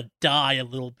of want to die a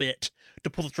little bit to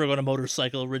pull the trigger on a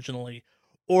motorcycle originally.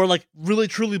 Or, like, really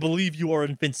truly believe you are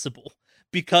invincible.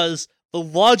 Because the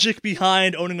logic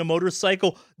behind owning a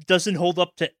motorcycle doesn't hold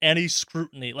up to any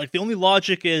scrutiny. Like, the only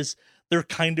logic is they're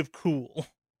kind of cool.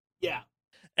 Yeah.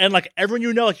 And like everyone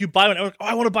you know, like you buy one, like, oh,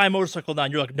 I want to buy a motorcycle now.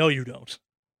 And you're like, no, you don't.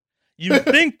 You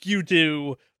think you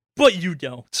do, but you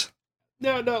don't.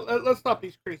 No, let's stop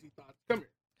these crazy thoughts. Come here.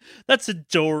 That's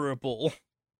adorable.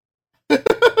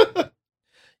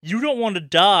 You don't want to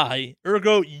die,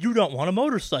 ergo, you don't want a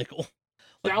motorcycle.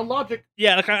 Sound logic.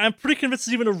 Yeah, like I'm pretty convinced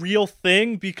it's even a real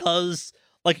thing because,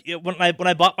 like, when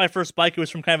I bought my first bike, it was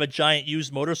from kind of a giant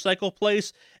used motorcycle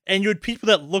place, and you had people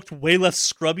that looked way less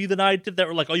scrubby than I did that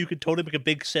were like, oh, you could totally make a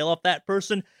big sale off that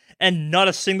person, and not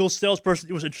a single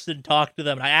salesperson was interested in talking to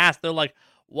them. And I asked, they're like,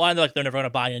 why? And they're like, they're never going to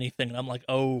buy anything. And I'm like,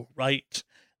 oh, right.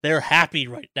 They're happy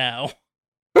right now.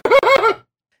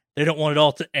 They don't want it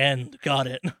all to end. Got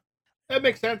it. That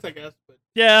makes sense, I guess. But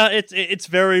yeah, it's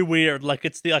very weird. Like I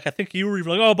think you were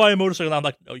even like, oh, I'll buy a motorcycle. And I'm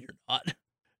like, no, you're not.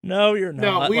 No, you're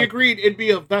not. No, we agreed it'd be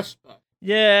a Vespa.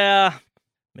 Yeah,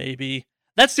 maybe.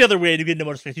 That's the other way to get into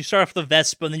motorcycles. You start off with the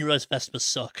Vespa, and then you realize Vespas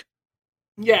suck.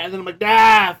 Yeah, and then I'm like,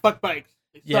 nah, fuck bikes.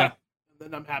 They suck. Yeah. And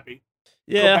then I'm happy.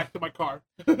 Yeah. Go back to my car.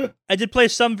 I did play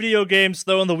some video games,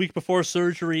 though, in the week before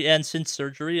surgery and since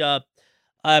surgery.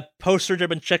 Post-surgery, I've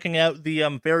been checking out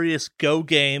the various Go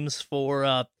games for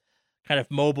kind of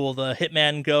mobile, the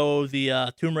Hitman Go,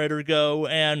 the Tomb Raider Go,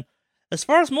 and as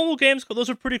far as mobile games go, those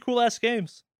are pretty cool-ass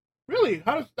games. Really?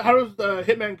 How does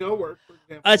Hitman Go work, for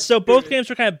example? So both games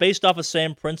are kind of based off the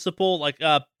same principle. Like,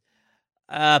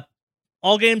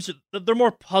 all games, they're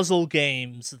more puzzle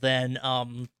games than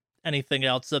anything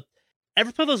else.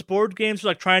 Ever play those board games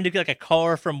where, like, trying to get like a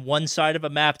car from one side of a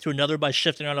map to another by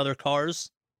shifting on other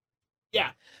cars?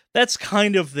 Yeah. That's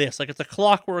kind of this. Like, it's a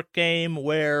clockwork game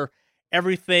where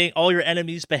all your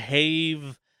enemies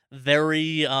behave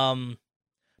very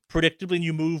predictably, and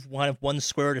you move one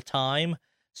square at a time.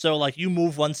 So, like, you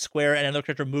move one square, and another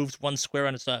character moves one square,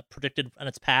 and it's predicted on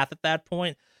its path at that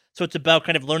point. So it's about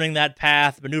kind of learning that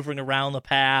path, maneuvering around the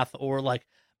path, or, like,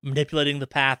 manipulating the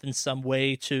path in some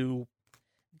way to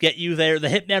get you there. The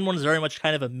Hitman one is very much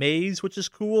kind of a maze, which is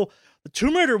cool. The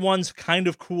Tomb Raider one's kind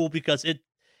of cool because it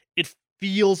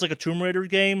feels like a Tomb Raider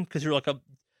game, because you're like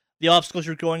the obstacles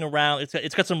you're going around.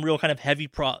 It's got some real kind of heavy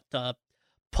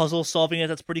puzzle solving it.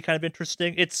 That's pretty kind of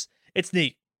interesting. It's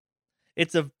neat.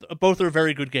 Both are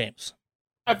very good games.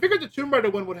 I figured the Tomb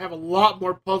Raider one would have a lot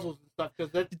more puzzles and stuff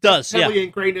because it does, heavily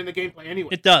ingrained in the gameplay anyway.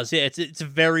 It does, yeah. It's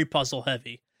very puzzle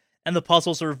heavy, and the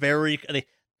puzzles are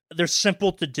they're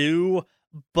simple to do,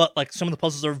 but like some of the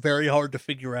puzzles are very hard to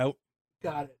figure out.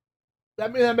 Got it.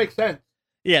 That makes sense.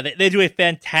 Yeah, they do a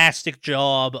fantastic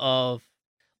job of,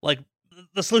 like,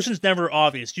 the solution's never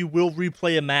obvious. You will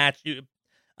replay a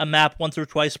map once or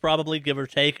twice, probably, give or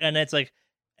take, and it's like,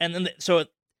 and then so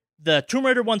the Tomb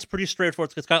Raider one's pretty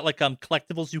straightforward. It's got like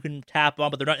collectibles you can tap on,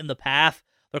 but they're not in the path.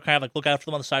 They're kind of like look out for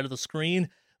them on the side of the screen.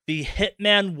 The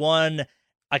Hitman one,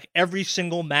 like every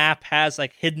single map has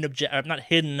like not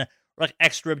hidden, or like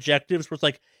extra objectives where it's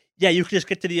like, yeah, you can just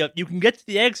get to you can get to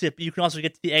the exit, but you can also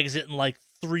get to the exit in like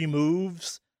 3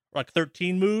 moves, or like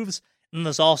 13 moves. And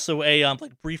there's also a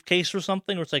like briefcase or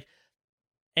something, where it's like,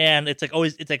 and it's like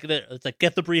always it's like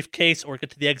get the briefcase or get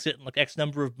to the exit in like X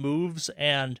number of moves,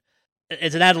 and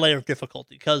it's an added layer of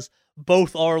difficulty because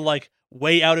both are like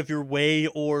way out of your way,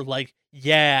 or like,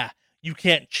 yeah, you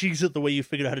can't cheese it the way you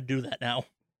figured out how to do that now.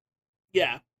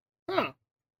 Yeah. Huh.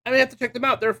 I may have to check them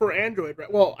out. They're for Android,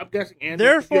 right? Well, I'm guessing Android.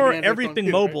 They're for everything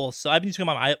too, mobile, right? so I've been using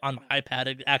them on my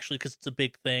iPad actually because it's a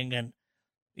big thing and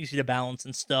easy to balance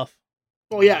and stuff.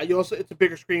 Well, yeah, it's a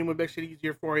bigger screen, which makes it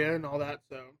easier for you and all that.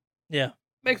 So yeah,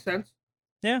 makes sense.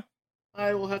 Yeah,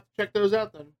 I will have to check those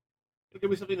out then. It'll give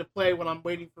me something to play when I'm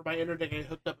waiting for my internet to get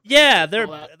hooked up. Yeah, they're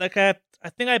like I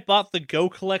think I bought the Go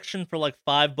collection for like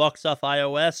 $5 off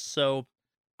iOS, so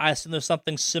I assume there's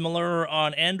something similar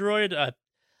on Android. I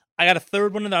got a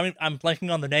third one, and I'm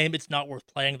blanking on the name. It's not worth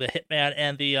playing. The Hitman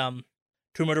and the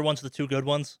Tomb Raider ones are the 2 good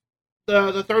ones.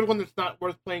 The third one that's not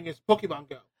worth playing is Pokemon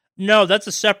Go. No, that's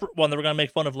a separate one that we're gonna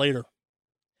make fun of later.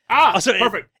 So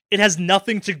perfect. It has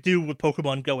nothing to do with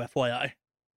Pokemon Go, FYI.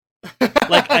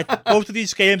 Like, both of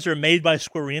these games are made by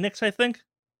Square Enix, I think.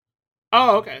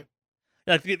 Oh, okay.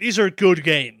 Like, these are good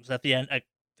games at the end. Like,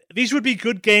 these would be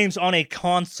good games on a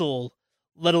console,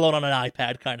 let alone on an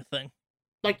iPad kind of thing.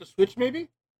 Like the Switch, maybe?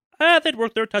 They'd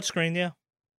work their touchscreen, yeah.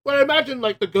 Well, I imagine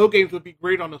like the Go games would be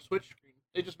great on a Switch screen.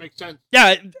 It just makes sense.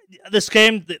 Yeah, these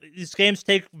games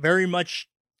take very much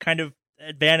kind of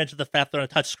advantage of the fact they're on a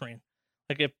touchscreen.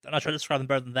 Like, I'm not sure to describe them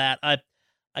better than that.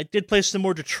 I did play some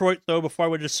more Detroit, though, before I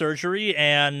went to surgery,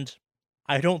 and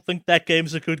I don't think that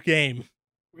game's a good game.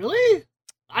 Really?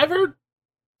 I've heard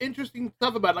interesting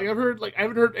stuff about it. Like, I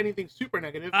haven't heard anything super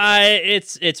negative.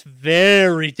 It's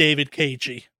very David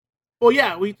Cagey. Well,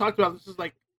 yeah, we talked about this is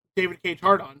like David Cage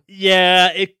hard on.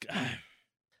 Yeah,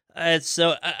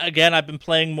 Again, I've been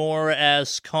playing more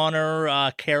as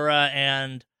Connor, Kara,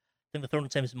 and I think the third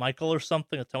one's name is Michael or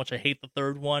something. That's how much I hate the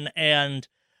third one. And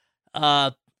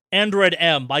uh, Android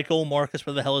M, Michael Marcus,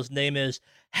 whatever the hell his name is,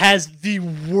 has the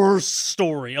worst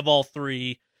story of all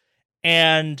three.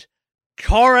 And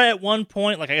Kara at one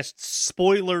point, like I guess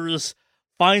spoilers,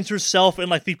 finds herself in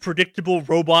like the predictable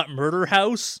robot murder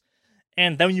house.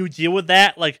 And then when you deal with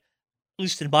that, like at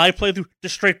least in my playthrough,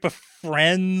 just straight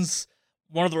befriends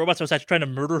one of the robots that was actually trying to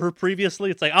murder her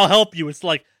previously. It's like, I'll help you. It's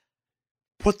like,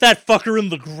 put that fucker in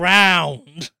the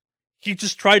ground. He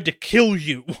just tried to kill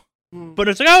you. But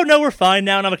it's like, oh no, we're fine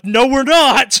now. And I'm like, no, we're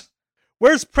not.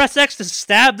 Where's press X to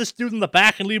stab this dude in the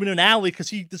back and leave him in an alley because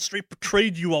he just straight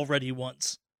betrayed you already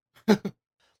once?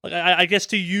 Like, I guess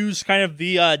to use kind of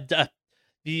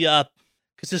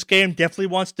because this game definitely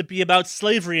wants to be about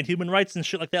slavery and human rights and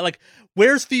shit like that. Like,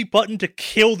 where's the button to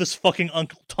kill this fucking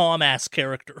Uncle Tom ass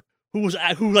character who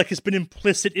like has been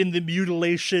implicit in the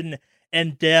mutilation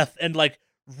and death and like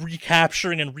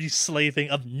recapturing and reslaving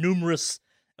of numerous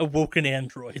awoken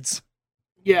androids?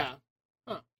 Yeah.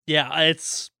 Yeah,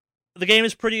 the game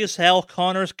is pretty as hell.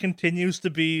 Connors continues to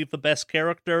be the best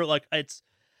character. Like,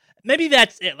 maybe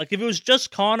that's it. Like, if it was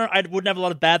just Connor, I wouldn't have a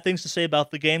lot of bad things to say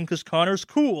about the game because Connor's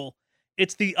cool.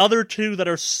 It's the other two that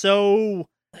are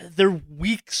they're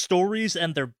weak stories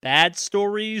and they're bad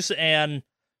stories, and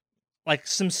like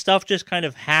some stuff just kind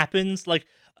of happens. Like,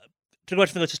 to go back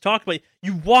to let's just talk about it,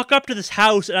 you walk up to this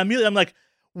house and immediately I'm like,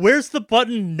 where's the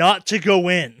button not to go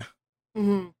in?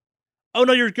 Mm-hmm. Oh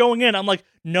no, you're going in. I'm like,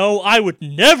 no, I would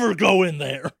never go in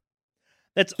there.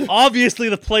 That's obviously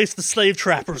the place the slave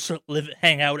trappers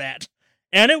hang out at.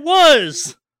 And it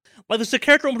was! Like, there's a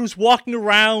character who's walking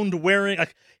around wearing,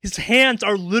 like, his hands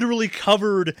are literally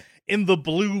covered in the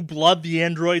blue blood the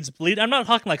androids bleed. I'm not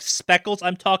talking, like, speckles.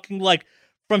 I'm talking, like,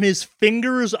 from his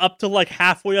fingers up to, like,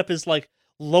 halfway up his, like,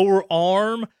 lower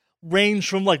arm, range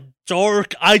from, like,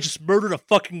 dark, I just murdered a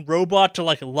fucking robot, to,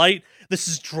 like, light, this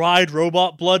is dried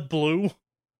robot blood blue.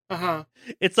 Uh-huh.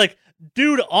 It's like,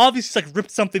 dude obviously like ripped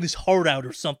something's heart out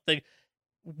or something.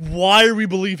 Why are we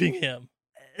believing him?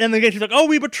 And then she's like, oh,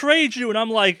 we betrayed you. And I'm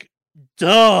like,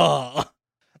 duh.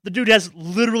 The dude has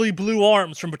literally blue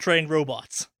arms from betraying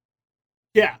robots.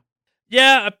 Yeah.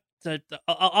 Yeah,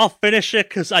 I'll finish it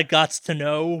because I got to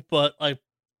know, but like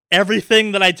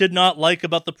everything that I did not like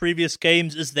about the previous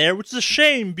games is there, which is a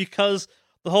shame because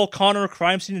the whole Connor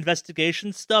crime scene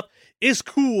investigation stuff is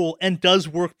cool and does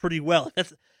work pretty well.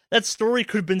 That story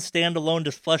could have been standalone,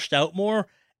 just fleshed out more,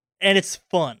 and it's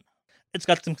fun. It's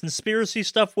got some conspiracy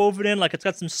stuff woven in, like it's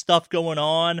got some stuff going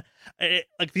on.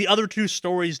 Like the other two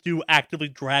stories do actively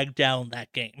drag down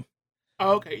that game.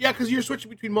 Oh, okay. Yeah, because you're switching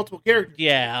between multiple characters.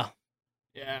 Yeah.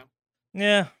 Yeah.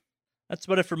 Yeah. That's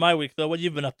about it for my week, though. What have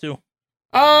you been up to?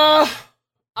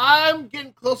 I'm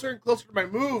getting closer and closer to my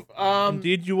move.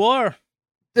 Indeed you are.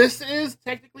 This is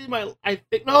technically I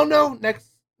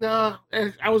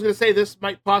was going to say this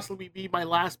might possibly be my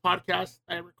last podcast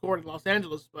I record in Los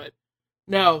Angeles, but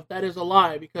no, that is a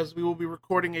lie because we will be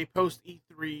recording a post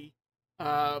E3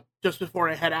 just before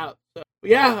I head out. So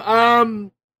yeah,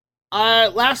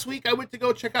 last week I went to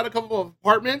go check out a couple of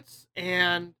apartments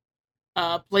and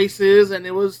places, and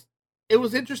it was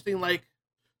interesting. Like,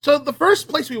 so the first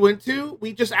place we went to,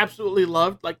 we just absolutely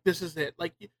loved. Like, this is it.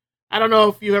 Like, I don't know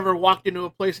if you ever walked into a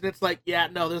place and it's like, yeah,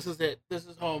 no, this is it. This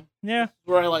is home. Yeah. This is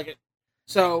where I like it.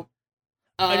 So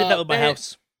I did that with my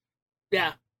house.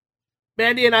 Yeah.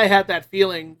 Mandy and I had that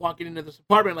feeling walking into this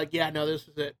apartment, like, yeah, no, this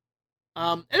is it.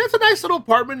 And it's a nice little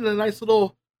apartment in a nice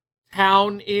little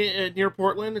town near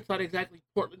Portland. It's not exactly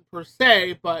Portland per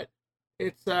se, but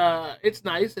it's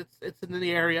nice. It's in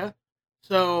the area.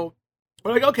 So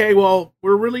we're like, okay, well,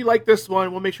 we're really like this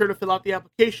one. We'll make sure to fill out the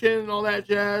application and all that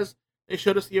jazz. They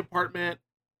showed us the apartment.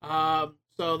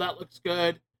 So that looks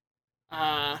good.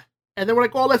 And then we're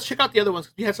like, well, let's check out the other ones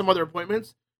because we had some other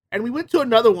appointments. And we went to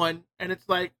another one, and it's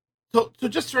like, so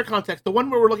just for context, the one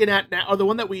where we're looking at now, or the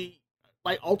one that we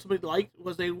like ultimately liked,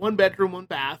 was a 1-bedroom,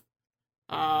 1-bath.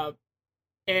 And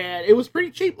it was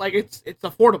pretty cheap. Like, it's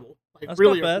affordable. Like, that's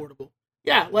really affordable.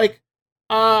 Yeah, like,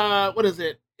 what is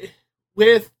it?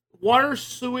 With water,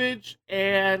 sewage,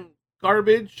 and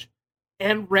garbage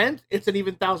and rent, it's an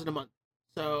even $1,000 a month.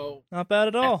 So not bad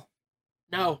at all.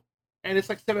 No. And it's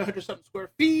like 700 something square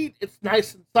feet. It's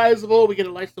nice and sizable. We get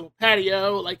a nice little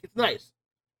patio. Like, it's nice.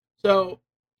 So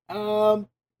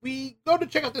we go to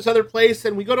check out this other place,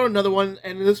 and we go to another one,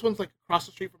 and this one's like across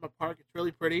the street from a park. It's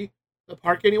really pretty. The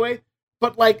park anyway.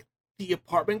 But like the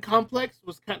apartment complex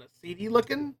was kind of seedy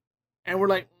looking. And we're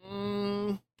like,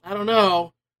 I don't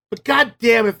know. But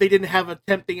goddamn if they didn't have a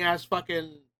tempting ass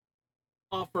fucking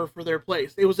offer for their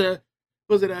place. It was a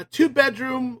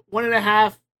 2-bedroom,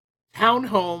 1.5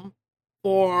 townhome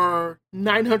for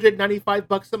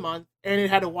 $995 a month, and it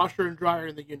had a washer and dryer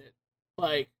in the unit.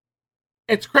 Like,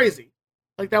 it's crazy.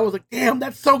 Like, that was like, damn,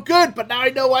 that's so good. But now I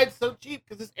know why it's so cheap,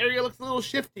 because this area looks a little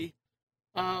shifty.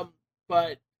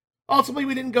 But ultimately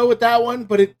we didn't go with that one.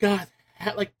 But it got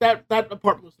like that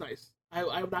apartment was nice. I'm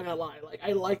not gonna lie. Like,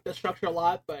 I like the structure a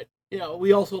lot, but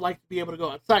we also like to be able to go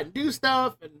outside and do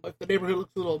stuff. And if the neighborhood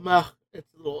looks a little meh, it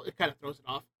kind of throws it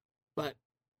off. But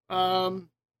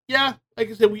yeah, like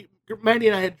I said, Mandy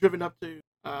and I had driven up to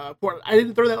Portland. I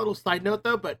didn't throw that little side note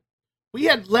though, but we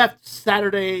had left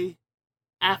Saturday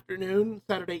afternoon,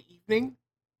 Saturday evening,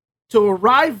 to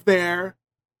arrive there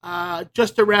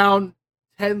just around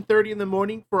 10:30 in the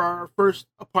morning for our first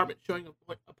apartment showing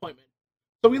appointment.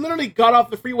 So we literally got off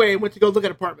the freeway and went to go look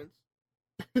at apartments.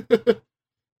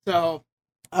 So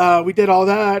we did all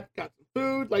that, got some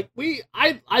food. Like,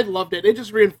 I loved it. It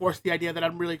just reinforced the idea that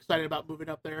I'm really excited about moving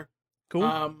up there.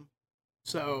 Cool.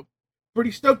 So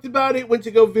pretty stoked about it. Went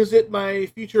to go visit my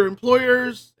future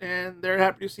employers, and they're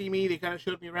happy to see me. They kind of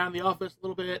showed me around the office a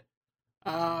little bit.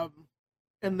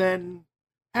 And then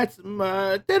had some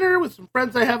dinner with some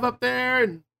friends I have up there,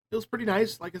 and it was pretty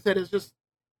nice. Like I said, it's just,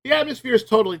 the atmosphere is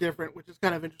totally different, which is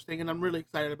kind of interesting, and I'm really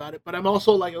excited about it. But I'm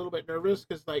also like a little bit nervous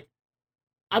because like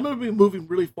I'm going to be moving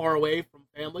really far away from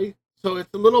family, so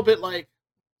it's a little bit like,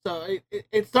 so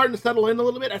it's starting to settle in a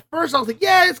little bit. At first I was like,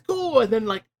 yeah, it's cool, and then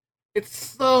like it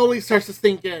slowly starts to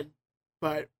sink in.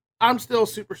 But I'm still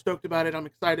super stoked about it. I'm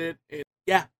excited, and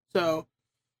yeah, so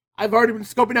I've already been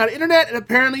scoping out internet, and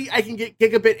apparently I can get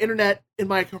gigabit internet in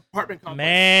my apartment complex.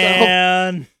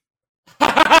 Man. So.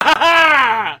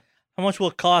 How much will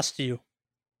it cost you?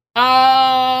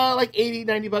 Like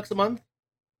 $80-$90 a month.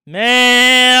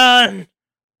 Man.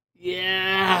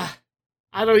 Yeah.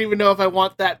 I don't even know if I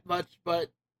want that much,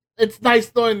 but it's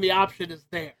nice knowing the option is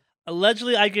there.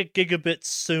 Allegedly, I get gigabit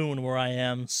soon where I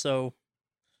am, so...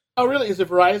 Oh, really? Is it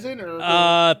Verizon?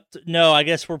 Or no, I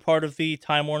guess we're part of the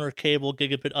Time Warner Cable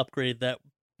gigabit upgrade that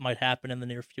might happen in the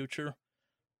near future.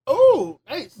 Oh,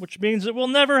 nice. Which means it will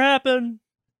never happen.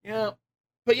 Yeah.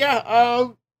 But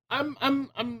yeah,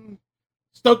 I'm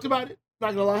stoked about it,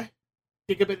 not gonna lie.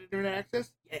 Gigabit internet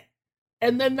access? Yeah.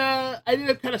 And then I ended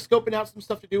up kind of scoping out some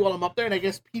stuff to do while I'm up there, and I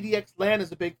guess PDX LAN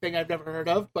is a big thing I've never heard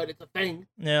of, but it's a thing.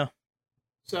 Yeah.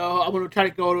 So I'm going to try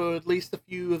to go to at least a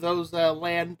few of those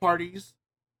LAN parties,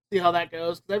 see how that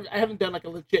goes. 'Cause I haven't done like a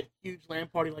legit huge LAN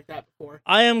party like that before.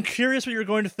 I am curious what you're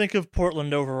going to think of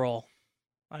Portland overall.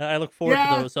 I look forward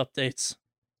to those updates.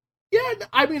 Yeah,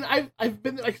 I mean, I've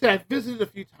been, like I said, I've visited a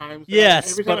few times.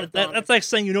 Yes, but that's like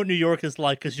saying you know what New York is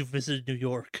like because you visited New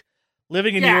York.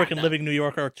 Living in New York and living in New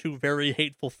York are two very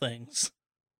hateful things.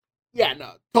 Yeah,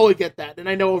 no, totally get that, and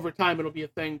I know over time it'll be a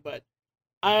thing, but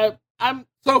I'm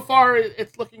so far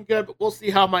it's looking good, but we'll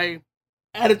see how my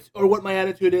attitude or what my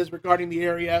attitude is regarding the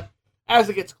area as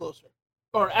it gets closer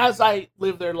or as I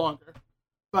live there longer.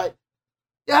 But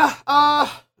yeah,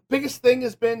 biggest thing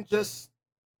has been just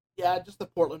the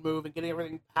Portland move and getting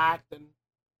everything packed and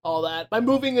all that. My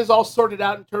moving is all sorted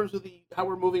out in terms of how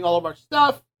we're moving all of our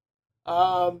stuff.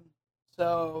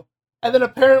 So, and then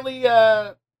apparently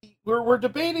we're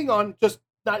debating on just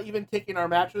not even taking our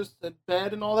mattress and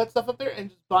bed and all that stuff up there and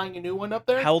just buying a new one up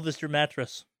there. How old is your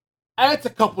mattress? It's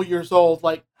a couple years old.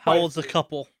 Like, how old's the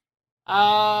couple?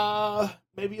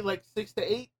 Maybe like 6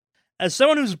 to 8. As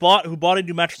someone who bought a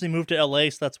new mattress and moved to LA,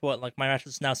 so that's what, like, my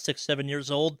mattress is now 6-7 years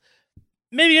old.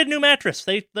 Maybe get a new mattress.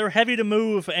 They're heavy to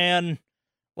move, and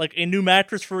like a new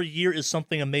mattress for a year is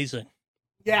something amazing.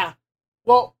 Yeah.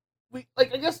 Well, I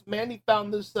guess Mandy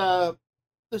found this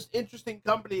this interesting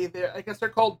company there. I guess they're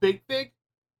called Big Fig,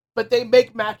 but they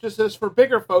make mattresses for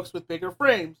bigger folks with bigger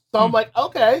frames. So I'm like,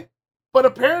 okay. But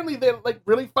apparently they're like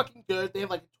really fucking good. They have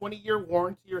like a 20-year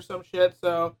warranty or some shit.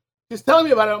 So she's telling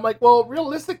me about it. I'm like, well,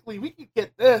 realistically, we could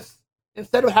get this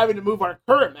instead of having to move our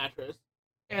current mattress.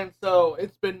 And so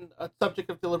it's been a subject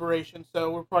of deliberation.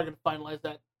 So we're probably going to finalize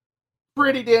that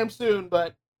pretty damn soon.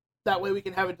 But that way we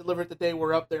can have it delivered the day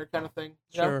we're up there, kind of thing.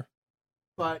 Sure. Know?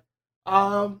 But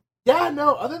yeah,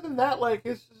 no. Other than that, like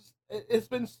it's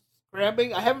been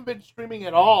scrambling. I haven't been streaming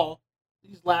at all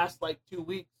these last like 2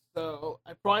 weeks. So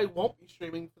I probably won't be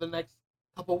streaming for the next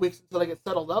couple of weeks until I get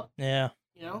settled up. Yeah.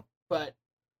 But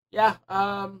yeah.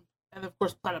 And of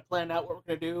course, plan out what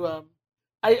we're gonna do.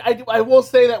 I will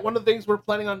say that one of the things we're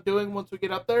planning on doing once we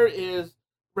get up there is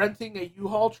renting a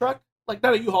U-Haul truck, like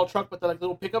not a U-Haul truck, but the like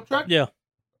little pickup truck. Yeah.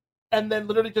 And then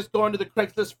literally just going to the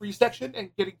Craigslist free section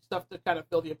and getting stuff to kind of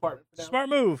fill the apartment for now. Smart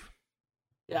move.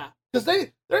 Yeah, because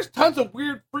there's tons of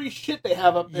weird free shit they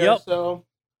have up there. Yep. So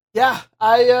yeah,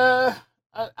 I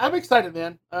I'm excited,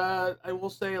 man. I will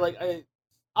say, like,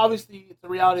 obviously it's a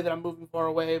reality that I'm moving far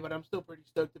away, but I'm still pretty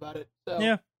stoked about it. So,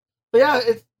 Yeah. but yeah,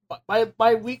 it's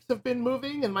my weeks have been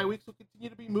moving, and my weeks will continue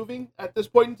to be moving at this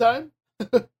point in time.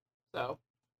 So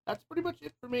that's pretty much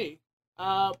it for me.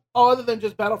 Other than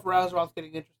just Battle for Azeroth's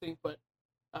getting interesting, but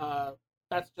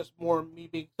that's just more me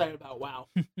being excited about WoW.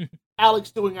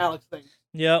 Alex doing Alex things.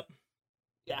 Yep.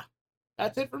 Yeah,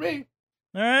 that's it for me.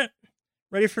 All right.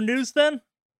 Ready for news then?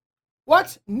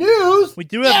 What news? We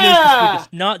do have news this week.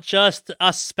 It's not just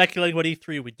us speculating about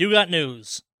E3. We do got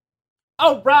news.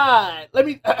 All right. Let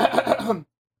me.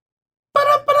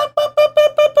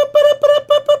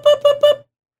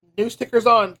 News stickers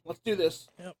on. Let's do this.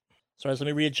 Yep. Sorry, let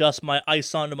me readjust my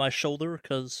ice onto my shoulder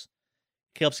because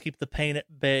it helps keep the pain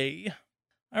at bay.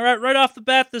 All right, right off the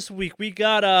bat this week, we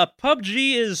got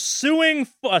PUBG is suing.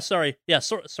 Sorry, I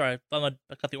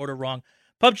got the order wrong.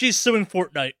 PUBG's suing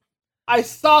Fortnite. I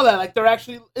saw that. Like, they're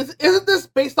actually isn't this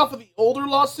based off of the older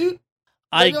lawsuit?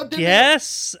 I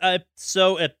guess.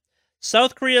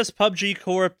 South Korea's PUBG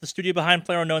Corp, the studio behind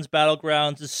PlayerUnknown's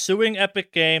Battlegrounds, is suing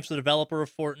Epic Games, the developer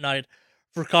of Fortnite,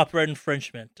 for copyright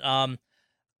infringement.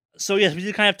 So yes, we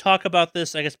did kind of talk about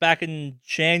this, I guess, back in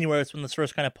January. It's when this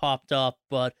first kind of popped up,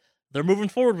 but they're moving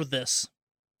forward with this.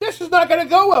 This is not going to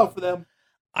go well for them.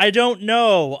 I don't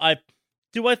know.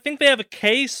 Do I think they have a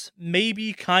case?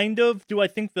 Maybe, kind of. Do I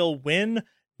think they'll win?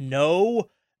 No.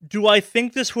 Do I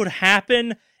think this would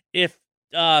happen if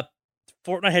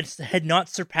Fortnite had not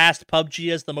surpassed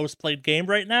PUBG as the most played game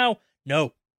right now?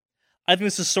 No. I think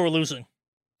this is sore losing.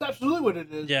 That's absolutely what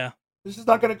it is. Yeah. This is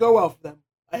not going to go well for them.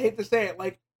 I hate to say it.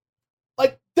 Like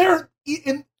they're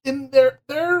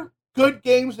they're good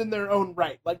games in their own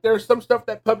right. Like, there's some stuff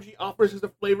that PUBG offers as a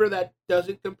flavor that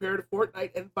doesn't compare to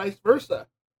Fortnite, and vice versa.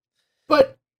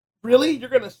 But really, you're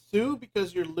gonna sue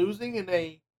because you're losing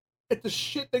it's a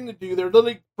shit thing to do. They're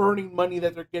literally burning money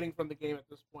that they're getting from the game at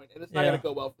this point, and it's not gonna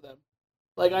go well for them.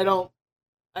 Like, I don't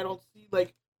see,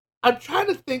 like, I'm trying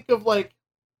to think of, like,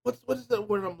 what is the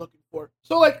word I'm looking for?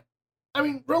 So, like, I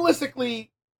mean,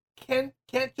 realistically, can't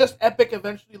just Epic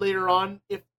eventually later on,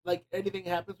 if like anything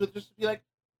happens with, just be like,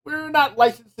 we're not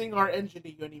licensing our engine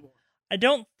to you anymore? I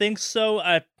don't think so.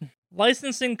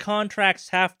 Licensing contracts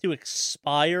have to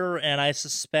expire, and I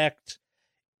suspect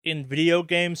in video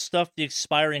game stuff, the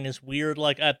expiring is weird.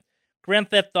 Like,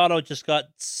 Grand Theft Auto just got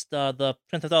the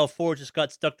Grand Theft Auto 4 just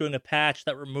got stuck doing a patch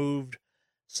that removed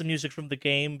some music from the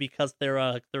game because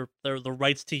their the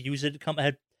rights to use it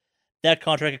that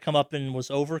contract had come up and was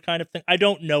over, kind of thing. I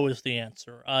don't know is the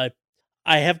answer.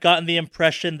 I have gotten the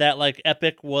impression that, like,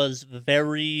 Epic was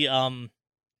very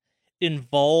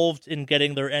involved in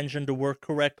getting their engine to work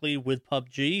correctly with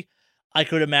PUBG. I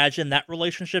could imagine that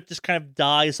relationship just kind of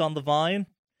dies on the vine.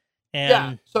 And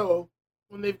yeah, so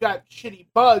when they've got shitty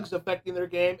bugs affecting their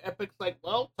game, Epic's like,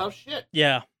 well, tough shit.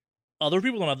 Yeah. Other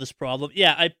people don't have this problem.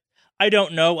 Yeah, I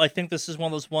don't know. I think this is one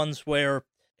of those ones where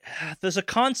there's a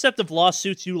concept of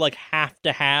lawsuits you, like, have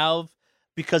to have,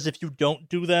 because if you don't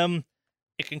do them,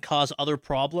 it can cause other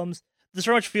problems. This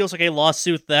very much feels like a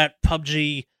lawsuit that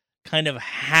PUBG kind of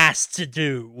has to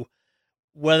do,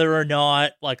 whether or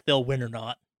not, like, they'll win or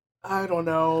not. I don't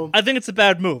know. I think it's a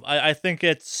bad move. I think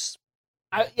it's...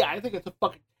 I think it's a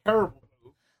fucking terrible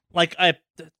move. Like, I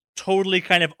totally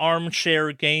kind of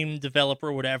armchair game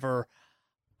developer, whatever.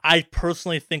 I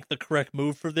personally think the correct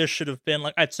move for this should have been,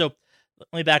 like... So,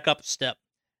 let me back up a step.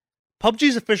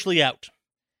 PUBG's officially out.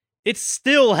 It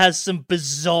still has some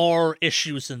bizarre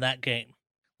issues in that game.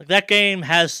 Like, that game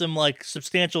has some, like,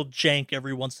 substantial jank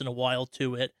every once in a while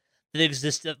to it that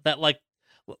exists that, like,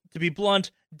 to be blunt,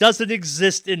 doesn't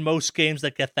exist in most games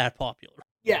that get that popular.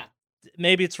 Yeah.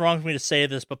 Maybe it's wrong for me to say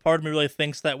this, but part of me really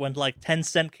thinks that when, like,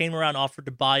 Tencent came around and offered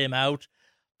to buy him out,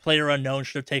 PlayerUnknown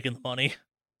should have taken the money.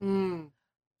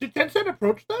 Did Tencent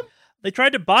approach them? They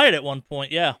tried to buy it at one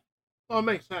point, yeah. Oh, it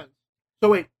makes sense. So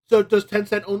wait, so does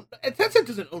Tencent own... Tencent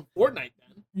doesn't own Fortnite,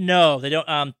 then? No, they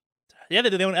don't, yeah,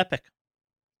 they own Epic.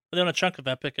 They own a chunk of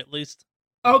Epic, at least.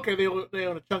 Okay, they own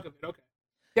a chunk of it, okay.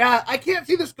 Yeah, I can't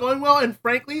see this going well, and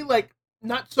frankly, like,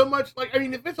 not so much, like, I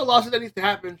mean, if it's a lawsuit that needs to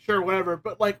happen, sure, whatever,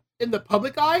 but, like, in the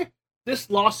public eye, this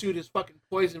lawsuit is fucking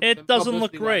poison. It doesn't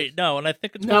look great, no, and I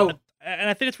think it's one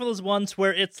of those ones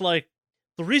where it's like,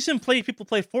 the reason people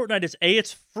play Fortnite is A,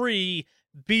 it's free,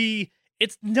 B,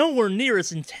 it's nowhere near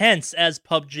as intense as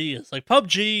PUBG is. Like,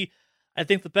 PUBG, I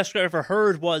think the best I ever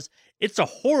heard was, it's a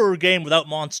horror game without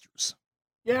monsters.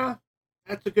 Yeah,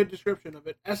 that's a good description of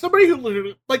it. As somebody who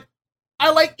literally, like,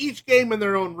 I like each game in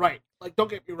their own right. Like, don't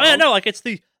get me wrong. Yeah, no, like,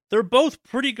 they're both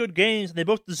pretty good games, and they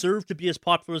both deserve to be as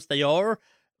popular as they are,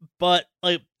 but,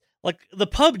 like the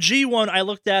PUBG one, I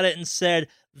looked at it and said,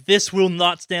 this will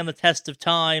not stand the test of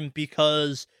time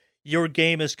because your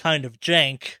game is kind of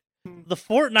jank. The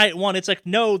Fortnite one, it's like,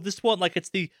 no, this one, like, this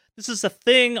is a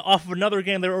thing off of another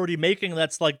game they're already making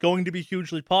that's, like, going to be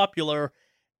hugely popular,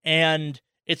 and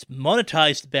it's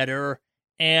monetized better,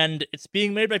 and it's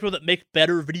being made by people that make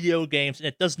better video games, and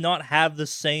it does not have the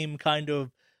same kind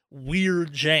of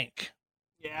weird jank.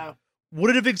 Yeah.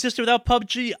 Would it have existed without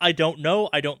PUBG? I don't know.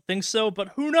 I don't think so, but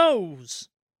who knows?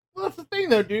 Well, that's the thing,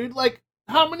 though, dude. Like,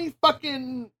 how many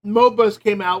fucking MOBAs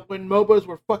came out when MOBAs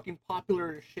were fucking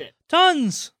popular as shit?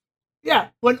 Tons! Yeah,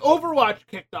 when Overwatch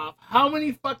kicked off, how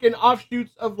many fucking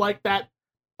offshoots of like that,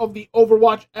 of the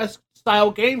Overwatch-esque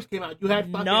style games came out? You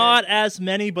had fucking... Not as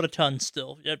many, but a ton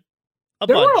still. There bunch.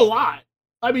 Were a lot.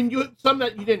 I mean, some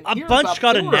that you didn't hear about. A bunch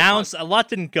got announced, a lot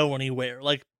didn't go anywhere.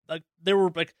 Like, they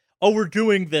were like, oh, we're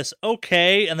doing this,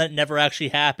 okay, and then it never actually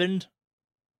happened.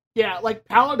 Yeah, like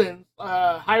Paladins,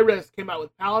 Hi-Res came out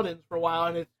with Paladins for a while,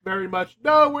 and it's very much,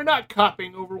 no, we're not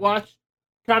copying Overwatch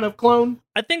kind of clone.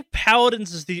 I think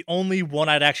Paladins is the only one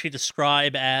I'd actually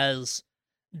describe as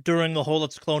during the whole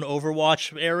Let's Clone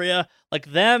Overwatch area.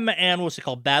 Like them and what's it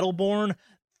called, Battleborn.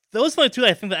 Those are the two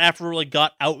I think that after really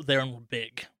got out there and were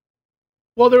big.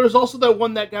 Well, there was also that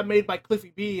one that got made by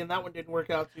Cliffy B, and that one didn't work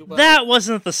out too well. That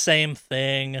wasn't the same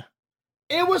thing.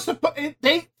 It was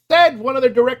they said one of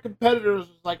their direct competitors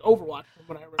was like Overwatch, from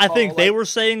what I recall. I think they were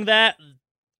saying that.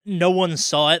 No one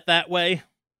saw it that way.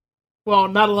 Well,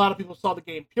 not a lot of people saw the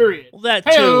game, period. Well, that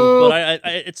too, but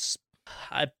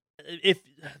if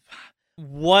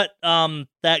what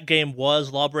that game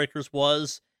was, Lawbreakers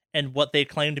was, and what they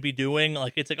claim to be doing,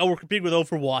 like, it's like, oh, we're competing with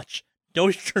Overwatch. No,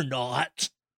 you're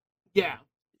not. Yeah.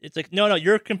 It's like, no,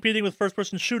 you're competing with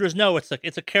first-person shooters. No, it's like,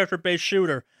 it's a character-based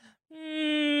shooter.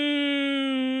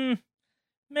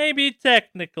 Maybe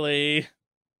technically.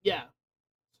 Yeah.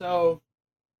 So,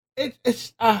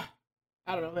 it's I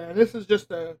don't know, man. This is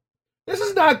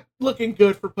not looking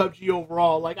good for PUBG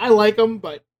overall. Like, I like them,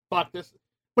 but fuck this.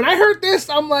 When I heard this,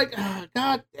 I'm like, oh,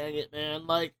 god dang it, man.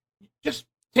 Like, just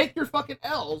take your fucking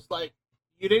L's. Like,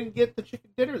 you didn't get the chicken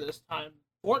dinner this time.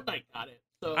 Fortnite got it.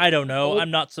 So I don't know. I'm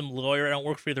not some lawyer. I don't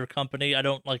work for either company. I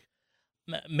don't, like,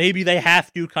 maybe they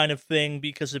have to kind of thing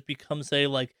because it becomes a,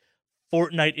 like,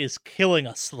 Fortnite is killing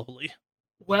us slowly.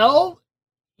 Well,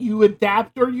 you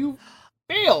adapt or you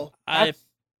fail. That's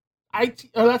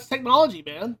technology,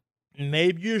 man.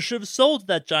 Maybe you should have sold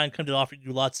that giant company and offered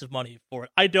you lots of money for it.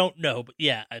 I don't know, but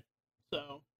yeah.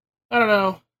 So, I don't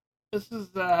know. This is,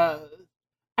 I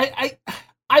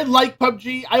like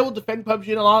PUBG. I will defend PUBG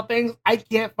in a lot of things. I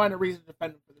can't find a reason to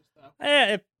defend it for this stuff.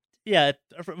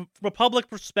 From a public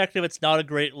perspective, it's not a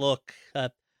great look.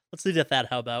 Let's leave it at that.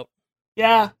 How about?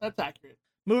 Yeah, that's accurate.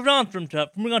 Moving on to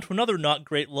another not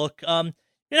great look. You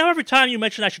know, every time you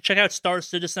mention I should check out Star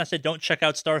Citizen, I say don't check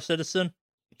out Star Citizen.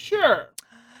 Sure.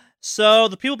 So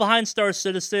the people behind Star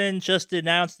Citizen just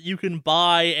announced that you can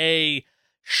buy a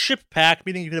ship pack,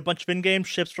 meaning you get a bunch of in-game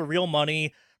ships for real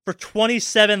money for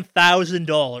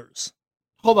 $27,000.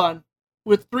 Hold on.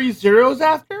 With 3 zeros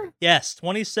after? Yes,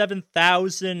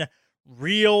 27,000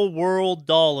 real-world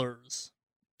dollars.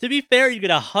 To be fair, you get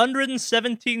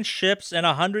 117 ships and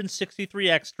 163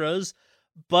 extras,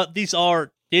 but these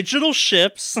are digital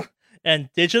ships and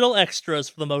digital extras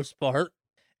for the most part.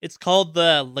 It's called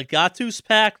the Legatus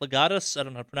pack. Legatus, I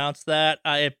don't know how to pronounce that.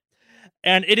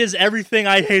 And it is everything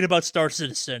I hate about Star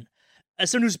Citizen. As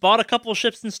someone who's bought a couple of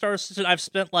ships in Star Citizen, I've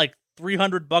spent like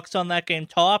 $300 on that game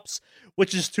tops,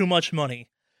 which is too much money.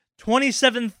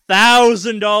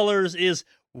 $27,000 is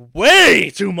way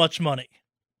too much money.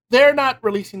 They're not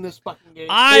releasing this fucking game.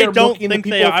 I don't think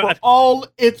they are. For all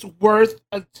it's worth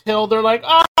until they're like,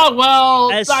 oh, well,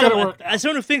 it's not going to work out. As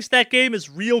someone who thinks that game is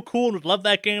real cool and would love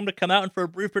that game to come out and for a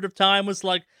brief period of time was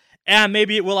like,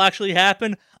 maybe it will actually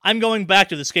happen, I'm going back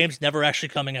to this game's never actually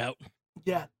coming out.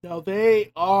 Yeah, no,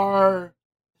 they are...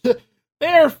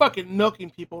 They're fucking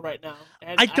milking people right now.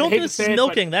 And I don't think this is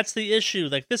milking. That's the issue.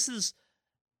 Like, this is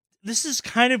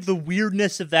kind of the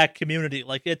weirdness of that community.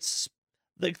 Like, it's...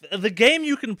 The game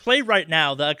you can play right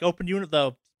now, the open unit,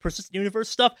 the persistent universe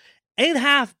stuff, ain't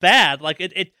half bad. Like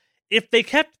if they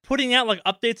kept putting out like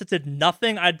updates that did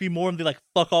nothing, I'd be more in the like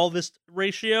fuck all this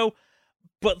ratio.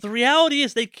 But the reality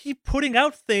is they keep putting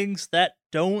out things that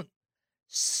don't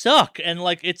suck, and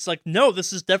like it's like no,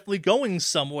 this is definitely going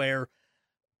somewhere.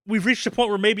 We've reached a point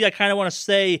where maybe I kind of want to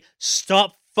say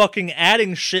stop fucking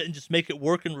adding shit and just make it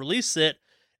work and release it,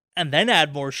 and then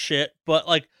add more shit. But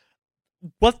like.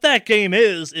 What that game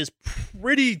is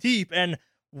pretty deep and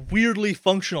weirdly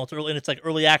functional in its like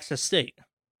early access state.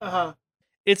 Uh-huh.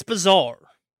 It's bizarre.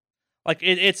 Like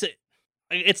it's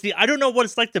I don't know what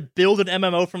it's like to build an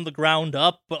MMO from the ground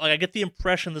up, but like I get the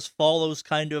impression this follows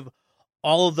kind of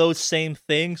all of those same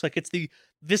things. Like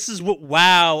this is what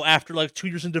WoW after like 2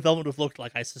 years in development would have looked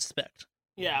like, I suspect.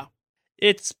 Yeah.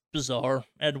 It's bizarre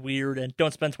and weird, and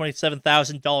don't spend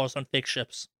 $27,000 on fake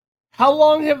ships. How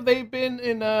long have they been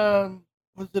in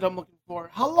what's it I'm looking for?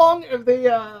 How long have they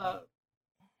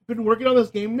been working on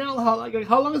this game now? How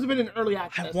long has it been in early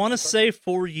access? I want to say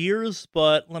 4 years,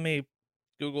 but let me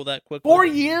Google that quickly. 4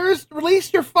 years?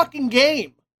 Release your fucking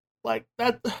game. Like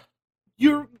that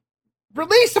you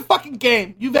release a fucking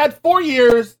game. You've had 4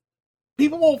 years.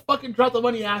 People will fucking drop the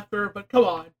money after, but come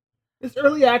on. It's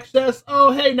early access.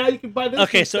 Oh, hey, now you can buy this.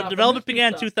 Okay, so development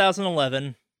began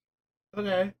 2011.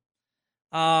 Okay.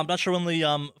 I'm not sure when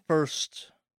the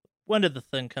when did the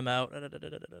thing come out? And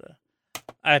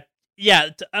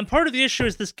part of the issue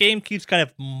is this game keeps kind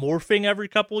of morphing every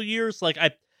couple of years. Like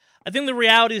I think the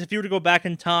reality is if you were to go back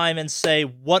in time and say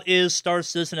what is Star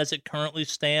Citizen as it currently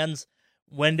stands,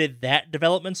 when did that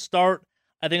development start?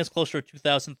 I think it's closer to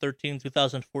 2013,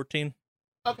 2014.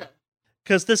 Okay.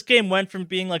 Because this game went from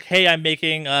being like, hey, I'm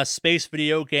making a space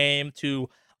video game to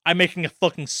I'm making a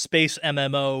fucking space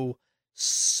MMO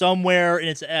somewhere in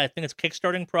its, I think it's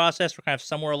kickstarting process or kind of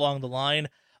somewhere along the line.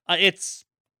 They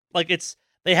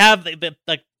have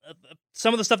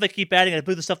some of the stuff they keep adding. I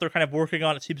believe the stuff they're kind of working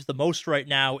on, it seems the most right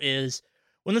now, is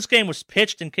when this game was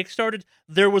pitched and kickstarted,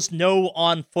 there was no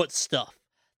on foot stuff.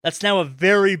 That's now a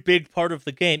very big part of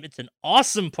the game. It's an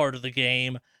awesome part of the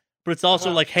game, but it's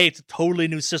also like, hey, it's a totally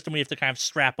new system we have to kind of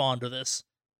strap onto this.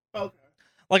 Okay.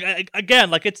 Like,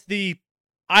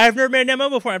 I've never made an MMO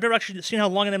before. I've never actually seen how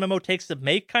long an MMO takes to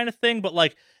make kind of thing, but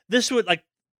like,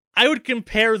 I would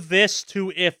compare this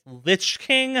to if Lich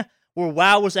King, where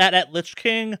WoW was at Lich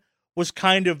King, was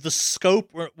kind of the scope,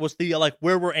 or was the, like,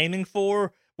 where we're aiming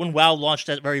for when WoW launched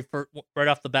at right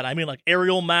off the bat. I mean, like,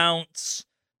 aerial mounts,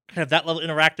 kind of that level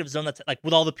interactive zone that's like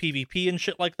with all the PvP and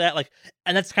shit like that. Like,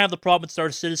 and that's kind of the problem with Star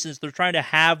Citizen. They're trying to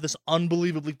have this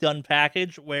unbelievably done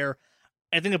package where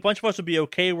I think a bunch of us would be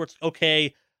okay where it's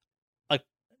okay, like,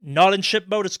 not in ship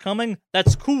mode is coming.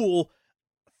 That's cool.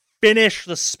 Finish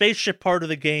the spaceship part of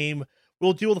the game.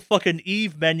 We'll deal with the fucking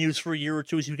Eve menus for a year or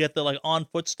two as you get the like on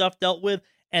foot stuff dealt with,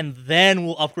 and then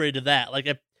we'll upgrade to that.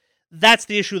 Like, that's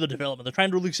the issue of the development. They're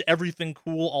trying to release everything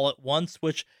cool all at once,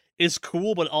 which is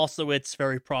cool, but also it's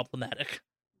very problematic.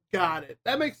 Got it.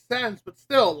 That makes sense, but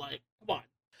still, like, come on.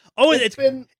 Oh,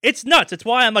 it's nuts. It's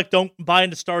why I'm like, don't buy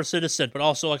into Star Citizen, but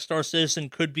also like Star Citizen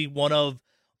could be one of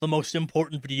the most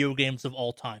important video games of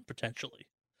all time, potentially.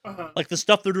 Like the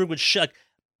stuff they're doing with shit. Like,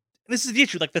 this is the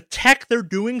issue. Like the tech they're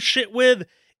doing shit with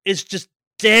is just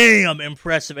damn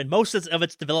impressive, and most of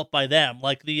it's developed by them.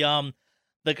 Like the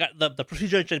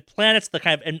procedure-generated planets, the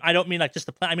kind of, and I don't mean like just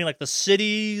the planet. I mean like the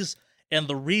cities and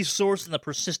the resource and the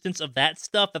persistence of that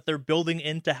stuff that they're building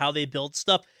into how they build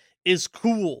stuff is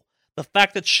cool. The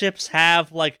fact that ships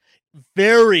have like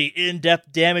very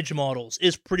in-depth damage models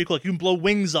is pretty cool. Like, you can blow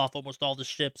wings off almost all the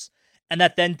ships, and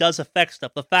that then does affect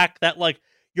stuff. The fact that like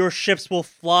your ships will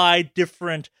fly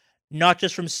different, not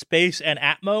just from space and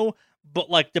atmo, but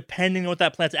like depending on what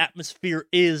that planet's atmosphere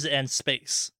is and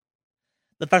space.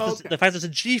 The fact that there's a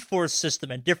G-force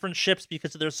system and different ships,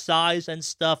 because of their size and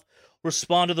stuff,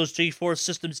 respond to those G-force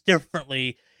systems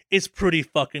differently is pretty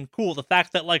fucking cool. The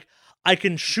fact that like I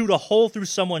can shoot a hole through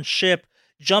someone's ship,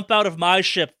 jump out of my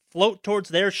ship, float towards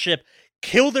their ship,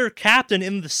 kill their captain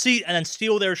in the seat, and then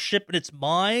steal their ship and it's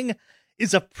mine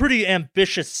is a pretty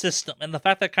ambitious system. And the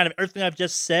fact that kind of everything I've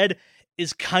just said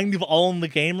is kind of all in the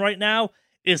game right now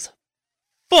is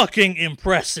fucking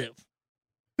impressive.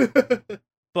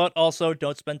 But also,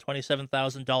 don't spend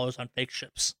 $27,000 on fake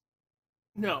ships.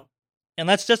 No. And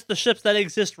that's just the ships that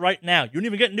exist right now. You don't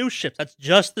even get new ships. That's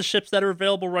just the ships that are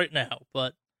available right now.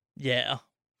 But, yeah.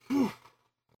 On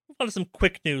to some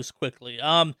quick news quickly.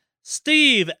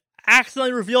 Steve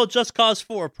accidentally revealed Just Cause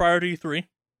 4 prior to E3.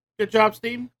 Good job,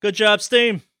 Steam. Good job,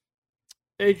 Steam.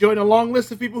 They joined a long list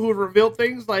of people who have revealed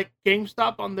things like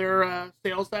GameStop on their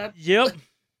sales ad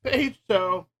page.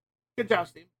 So, good job,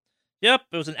 Steam. Yep,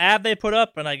 it was an ad they put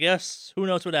up, and I guess who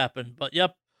knows what happened. But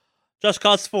yep, Just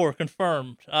Cause 4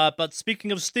 confirmed. But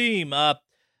speaking of Steam,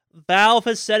 Valve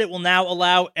has said it will now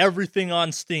allow everything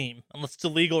on Steam, unless it's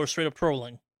illegal or straight up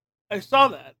trolling. I saw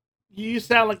that. You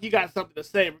sound like you got something to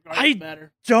say regarding the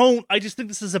matter. Don't. I just think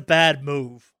this is a bad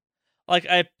move.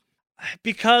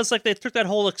 Because like they took that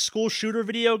whole like school shooter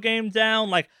video game down.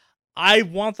 Like, I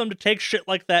want them to take shit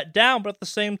like that down, but at the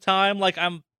same time, like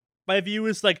my view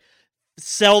is like,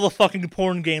 sell the fucking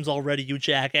porn games already, you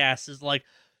jackasses. Like,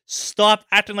 stop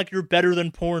acting like you're better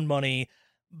than porn money.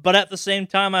 But at the same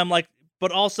time, I'm like,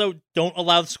 but also don't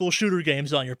allow school shooter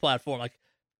games on your platform. Like,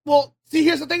 well, see,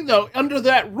 here's the thing, though. Under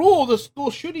that rule, the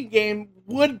school shooting game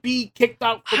would be kicked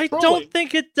out for I trolling. don't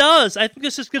think it does. I think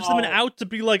this just gives them an out to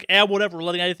be like, whatever,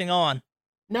 letting anything on.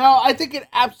 No, I think it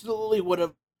absolutely would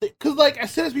have. Because, like,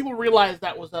 as soon as people realized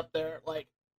that was up there, like,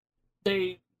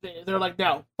 they're like,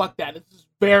 no, fuck that. This is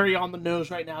very on the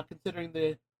nose right now, considering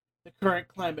the current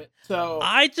climate. So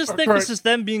I just think this is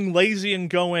them being lazy and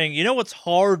going, you know what's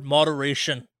hard?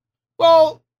 Moderation.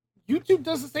 Well, YouTube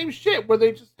does the same shit where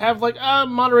they just have like,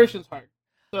 moderation's hard.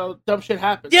 So dumb shit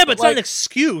happens. Yeah, but it's not an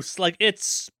excuse. Like,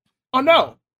 it's... Oh,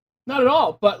 no. Not at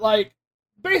all. But, like,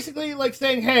 basically, like,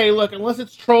 saying, hey, look, unless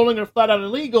it's trolling or flat out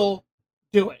illegal,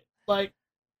 do it. Like,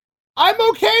 I'm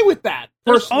okay with that.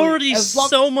 There's already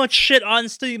so much shit on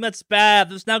Steam that's bad.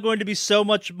 There's now going to be so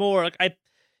much more. Like, I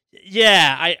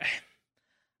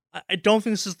don't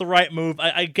think this is the right move.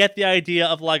 I get the idea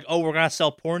of, like, oh, we're gonna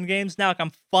sell porn games now. Like,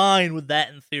 I'm fine with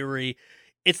that in theory.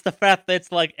 It's the fact that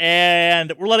it's like,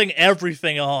 and we're letting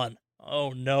everything on.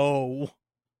 Oh, no.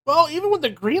 Well, even with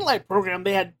the Greenlight program,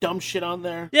 they had dumb shit on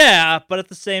there. Yeah, but at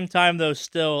the same time, though,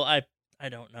 still, I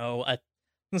don't know.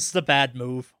 This is a bad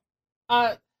move.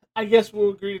 I guess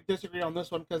we'll agree to disagree on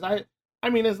this one, because I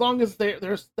mean, as long as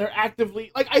they're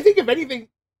actively, like, I think if anything,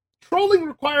 trolling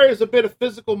requires a bit of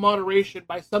physical moderation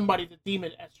by somebody to deem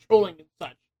it as trolling and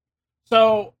such.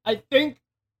 So I think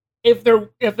if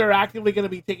they're actively going to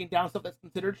be taking down stuff that's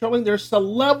considered trolling, there's a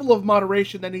level of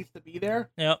moderation that needs to be there,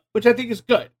 which I think is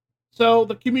good. So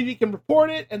the community can report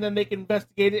it, and then they can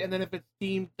investigate it, and then if it's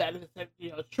deemed that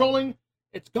it's trolling,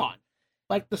 it's gone.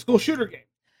 Like the school shooter game.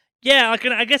 Yeah, like,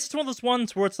 I guess it's one of those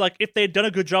ones where it's like, if they'd done a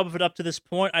good job of it up to this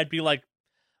point, I'd be like,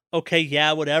 okay,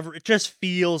 yeah, whatever. It just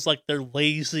feels like they're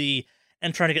lazy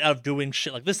and trying to get out of doing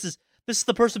shit. Like, this is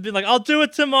the person being like, I'll do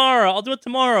it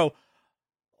tomorrow.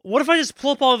 What if I just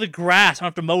pull up all the grass? I don't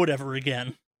have to mow it ever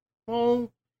again.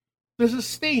 Well, this is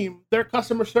Steam. Their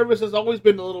customer service has always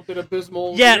been a little bit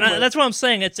abysmal. Yeah, that's what I'm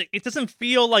saying. It doesn't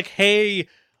feel like, hey,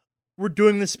 we're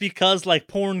doing this because, like,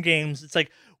 porn games. It's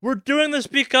like, we're doing this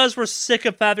because we're sick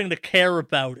of having to care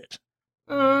about it.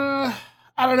 I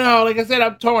don't know. Like I said,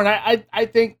 I'm torn. I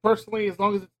think, personally, as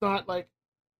long as it's not, like,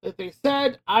 that they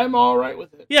said, I'm all right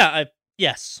with it. Yeah,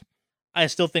 yes. I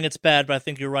still think it's bad, but I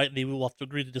think you're right, and we will have to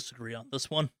agree to disagree on this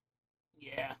one.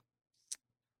 Yeah.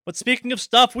 But speaking of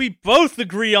stuff we both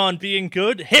agree on being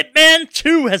good, Hitman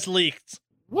 2 has leaked.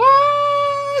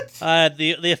 What?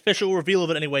 The official reveal of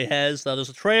it anyway has. There's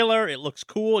a trailer, it looks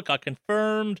cool, it got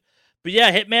confirmed. But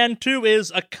yeah, Hitman 2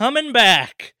 is a coming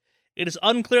back. It is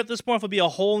unclear at this point if it'll be a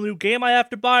whole new game I have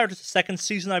to buy or just a second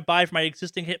season I buy for my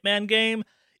existing Hitman game.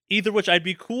 Either which I'd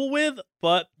be cool with,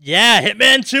 but yeah,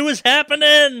 Hitman 2 is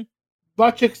happening!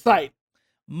 Much excite.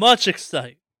 Much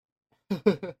excite.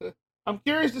 I'm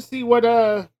curious to see what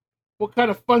kind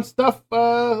of fun stuff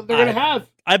they're gonna have.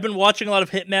 I've been watching a lot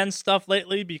of Hitman stuff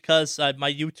lately because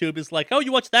my YouTube is like, oh,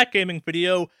 you watched that gaming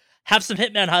video, have some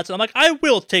Hitman highlights. And I'm like, I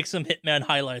will take some Hitman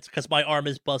highlights because my arm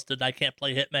is busted and I can't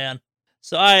play Hitman.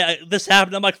 So this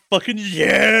happened, I'm like, fucking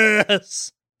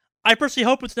yes! I personally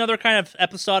hope it's another kind of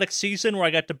episodic season where I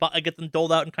get them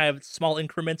doled out in kind of small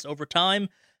increments over time,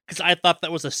 because I thought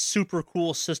that was a super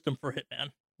cool system for Hitman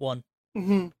 1.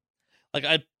 Mm-hmm.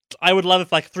 Like, I would love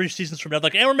if, like, 3 seasons from now,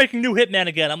 like, hey, we're making new Hitman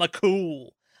again. I'm like,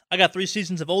 cool. I got 3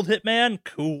 seasons of old Hitman?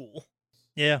 Cool.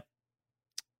 Yeah.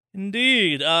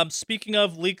 Indeed. Speaking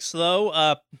of leaks, though,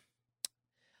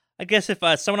 I guess if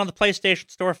someone on the PlayStation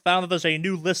Store found that there's a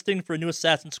new listing for a new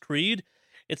Assassin's Creed,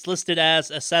 it's listed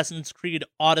as Assassin's Creed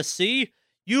Odyssey.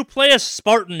 You play as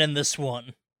Spartan in this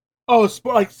one. Oh,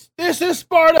 like, this is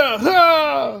Sparta!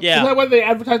 Ah! Yeah. Is that why they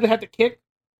advertised they had to kick?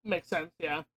 Makes sense,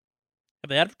 yeah. Have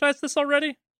they advertised this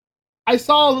already? I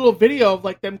saw a little video of,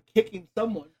 like, them kicking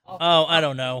someone. Oh, I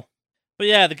don't know. But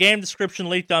yeah, the game description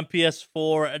leaked on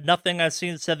PS4. Nothing I've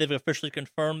seen said they've officially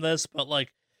confirmed this, but,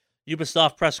 like,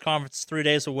 Ubisoft press conference is 3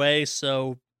 days away,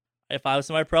 so if I was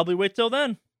them, I'd probably wait till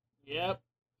then. Yep.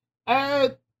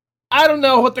 I don't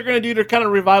know what they're gonna do to kind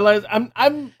of revitalize. I'm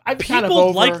kind of People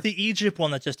over. like the Egypt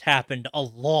one that just happened a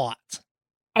lot.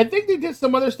 I think they did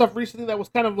some other stuff recently that was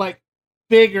kind of like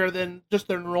bigger than just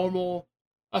their normal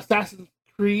Assassin's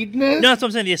Creed-ness. No, that's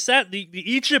what I'm saying. The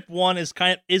Egypt one is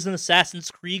an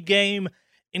Assassin's Creed game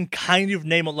in kind of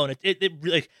name alone. It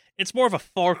really, it's more of a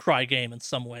Far Cry game in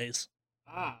some ways.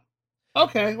 Ah.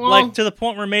 Okay. Well, like to the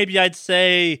point where maybe I'd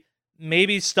say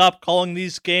maybe stop calling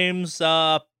these games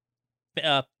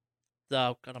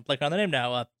God, I'm blanking on the name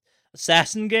now.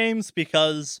 Assassin games,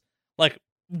 because, like,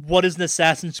 what is an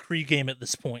Assassin's Creed game at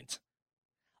this point?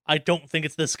 I don't think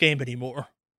it's this game anymore.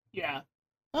 Yeah.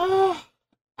 I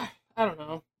don't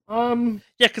know.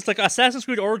 Yeah, because like Assassin's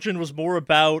Creed Origin was more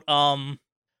about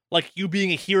like you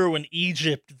being a hero in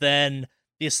Egypt than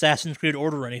the Assassin's Creed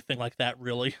Order or anything like that,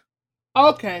 really.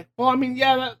 Okay. Well, I mean,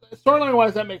 yeah, storyline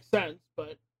wise, that makes sense,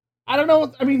 but I don't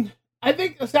know. I mean, I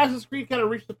think Assassin's Creed kind of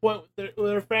reached the point with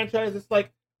their franchise. It's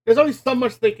like there's only so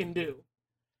much they can do.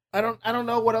 I don't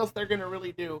know what else they're gonna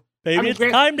really do. Maybe I mean, it's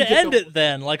time to end it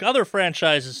then, like other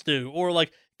franchises do, or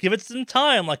like give it some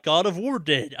time, like God of War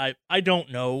did. I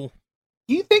don't know.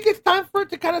 Do you think it's time for it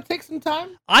to kind of take some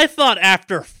time? I thought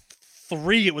after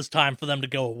 3, it was time for them to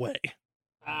go away.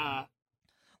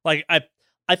 Like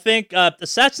I think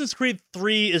Assassin's Creed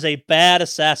 3 is a bad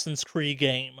Assassin's Creed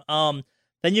game.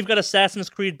 Then you've got Assassin's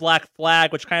Creed Black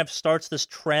Flag, which kind of starts this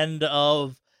trend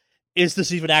of, is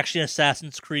this even actually an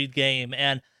Assassin's Creed game?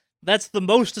 And that's the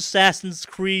most Assassin's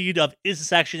Creed of, is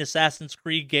this actually an Assassin's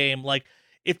Creed game? Like,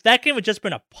 if that game had just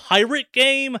been a pirate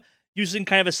game, using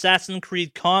kind of Assassin's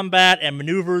Creed combat and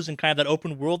maneuvers and kind of that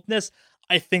open worldness,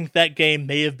 I think that game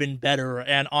may have been better.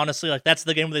 And honestly, like, that's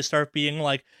the game where they start being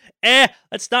like,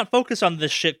 let's not focus on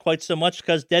this shit quite so much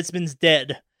because Desmond's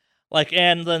dead. Like,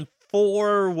 and then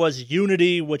 4 was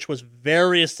Unity, which was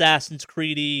very Assassin's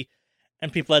Creedy,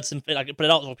 and people had some, like, but it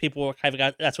also people were kind of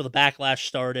got, that's where the backlash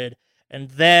started. And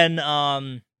then,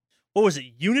 what was it?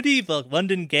 Unity, the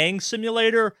London Gang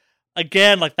Simulator.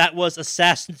 Again, like, that was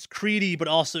Assassin's Creedy, but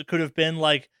also it could have been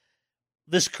like,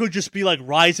 this could just be like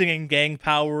rising in gang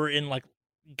power in like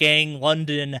gang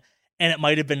London, and it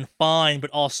might have been fine, but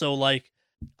also like,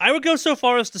 I would go so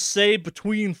far as to say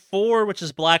between 4, which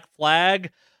is Black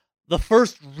Flag, the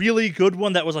first really good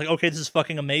one that was like, okay, this is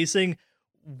fucking amazing,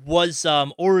 was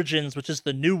Origins, which is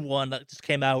the new one that just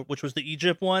came out, which was the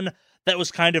Egypt one, that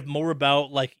was kind of more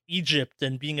about like Egypt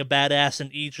and being a badass in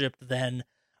Egypt than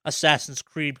Assassin's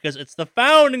Creed, because it's the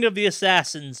founding of the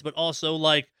Assassins, but also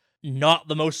like not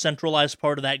the most centralized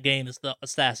part of that game is the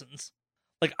Assassins.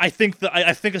 Like, I think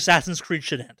Assassin's Creed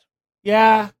should end.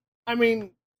 Yeah, I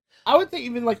mean, I would say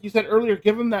even like you said earlier,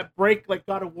 give them that break like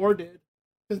God of War did,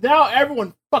 because now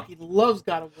everyone fucking loves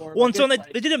God of War. Well, and so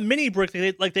they did a mini break.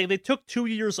 They took 2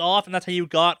 years off, and that's how you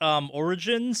got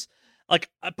Origins. Like,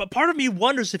 but part of me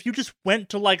wonders if you just went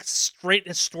to like straight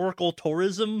historical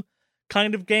tourism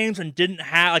kind of games and didn't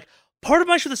have like, part of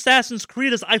my issue with Assassin's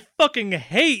Creed is I fucking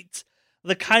hate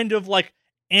the kind of like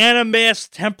animus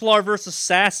Templar versus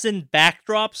Assassin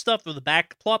backdrop stuff, or the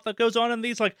backplot that goes on in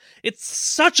these. Like, it's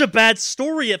such a bad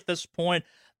story at this point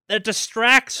that it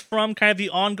distracts from kind of the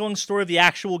ongoing story of the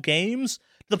actual games, to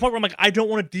the point where I'm like, I don't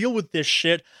want to deal with this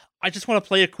shit. I just want to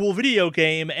play a cool video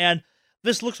game, and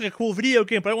this looks like a cool video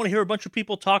game, but I want to hear a bunch of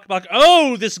people talk about,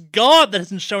 oh, this god that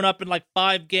hasn't shown up in like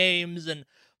 5 games, and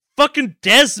fucking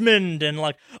Desmond, and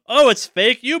like, oh, it's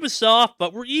fake Ubisoft,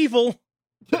 but we're evil.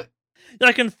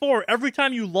 Like in 4, every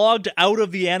time you logged out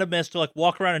of the Animus to like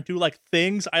walk around and do like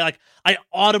things, I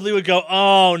audibly would go,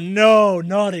 oh no,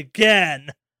 not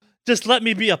again. Just let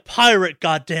me be a pirate,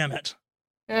 goddammit.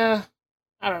 Yeah,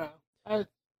 I don't know.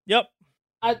 Yep.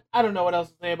 I don't know what else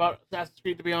to say about Assassin's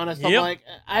Creed, to be honest. Yep. I'm like,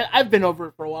 I've been over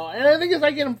it for a while. And I think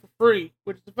I get them for free,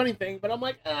 which is a funny thing, but I'm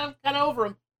like, I'm kind of over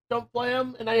them. Don't play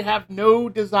them, and I have no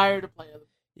desire to play them.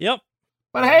 Yep.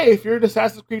 But hey, if you're an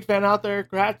Assassin's Creed fan out there,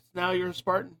 congrats, now you're a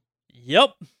Spartan.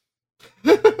 Yep.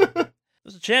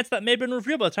 There's a chance that may have been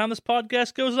revealed by the time this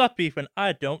podcast goes up, even.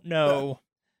 I don't know.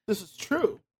 This is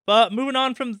true. But moving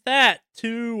on from that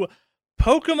to the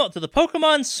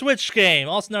Pokemon Switch game,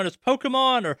 also known as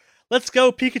Pokemon or Let's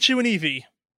Go Pikachu and Eevee.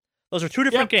 Those are 2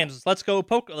 different games.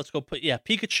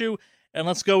 Pikachu and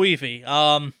Let's Go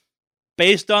Eevee.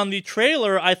 Based on the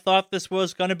trailer, I thought this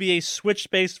was going to be a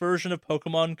Switch-based version of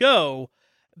Pokemon Go.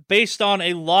 Based on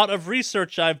a lot of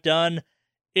research I've done,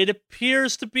 it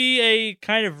appears to be a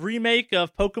kind of remake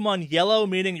of Pokemon Yellow,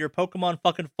 meaning your Pokemon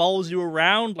fucking follows you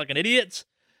around like an idiot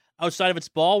outside of its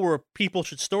ball, where people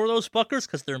should store those fuckers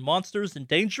because they're monsters and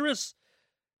dangerous.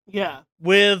 Yeah.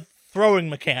 With throwing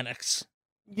mechanics.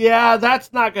 Yeah,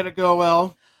 that's not going to go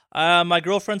well. My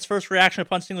girlfriend's first reaction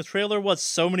upon seeing the trailer was,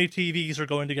 so many TVs are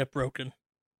going to get broken.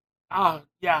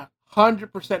 Yeah,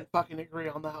 100% fucking agree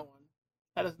on that one.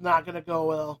 That is not going to go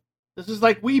well. This is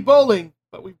like Wii Bowling,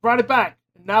 but we brought it back,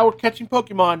 and now we're catching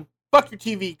Pokemon. Fuck your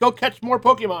TV, go catch more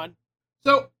Pokemon.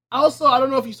 So, also, I don't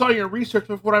know if you saw your research,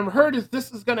 but what I've heard is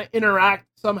this is going to interact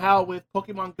somehow with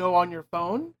Pokemon Go on your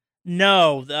phone.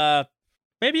 No,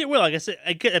 maybe it will. I guess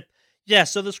I get it. Yeah,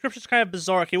 so the description's kind of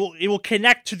bizarre. It will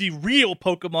connect to the real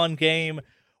Pokemon game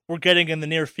we're getting in the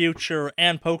near future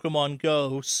and Pokemon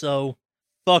Go, so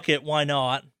fuck it, why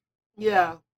not?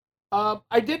 Yeah.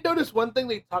 I did notice one thing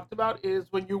they talked about is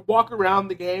when you walk around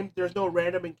the game, there's no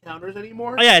random encounters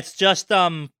anymore. Oh yeah, it's just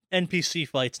NPC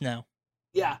fights now.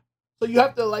 Yeah. So you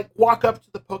have to like walk up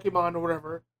to the Pokemon or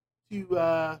whatever to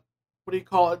what do you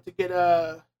call it, to get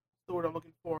the word I'm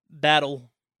looking for. Battle.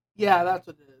 Yeah, that's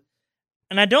what it is.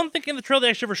 And I don't think in the trailer they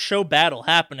actually ever show battle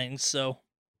happening, so...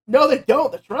 No, they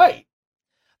don't. That's right.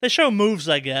 They show moves,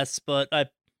 I guess, but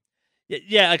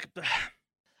yeah, like,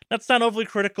 that's not overly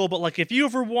critical, but like, if you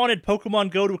ever wanted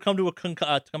Pokemon Go to come to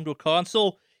a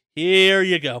console, here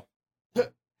you go.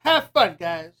 Have fun,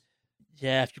 guys.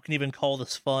 Yeah, if you can even call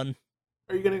this fun.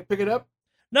 Are you gonna pick it up?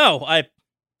 No,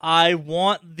 I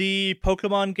want the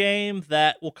Pokemon game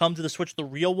that will come to the Switch, the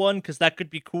real one, because that could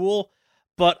be cool.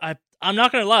 But I'm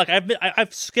not gonna lie, like,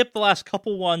 I've skipped the last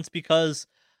couple ones because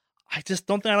I just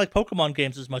don't think I like Pokemon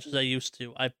games as much as I used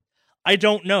to. I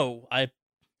don't know. I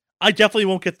definitely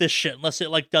won't get this shit unless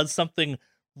it like does something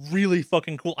really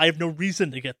fucking cool. I have no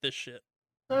reason to get this shit.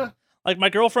 Huh. Like my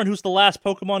girlfriend, who's the last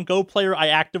Pokemon Go player I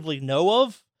actively know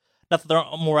of, not that there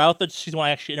aren't more out there, she's the one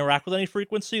I actually interact with any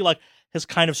frequency, like, has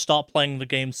kind of stopped playing the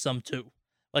game some too.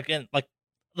 Like, and like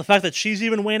the fact that she's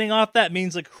even waning off that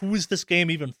means like, who is this game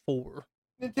even for?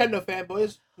 Nintendo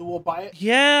fanboys who will buy it.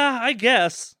 Yeah, I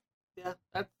guess. Yeah,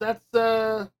 that's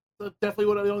definitely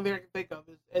the only thing I can think of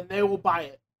is, and they will buy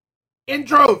it in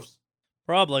droves.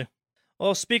 Probably.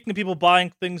 Well, speaking of people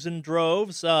buying things in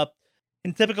droves,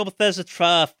 in typical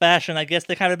Bethesda fashion, I guess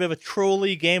they kind of a bit of a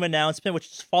trolly game announcement,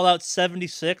 which is Fallout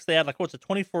 76. They had like, what's a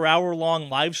 24-hour long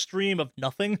live stream of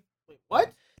nothing. Wait,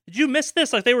 what? Did you miss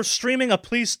this? Like, they were streaming a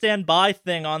Please Stand By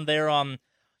thing on their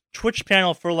Twitch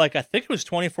panel for like, I think it was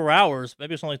 24 hours.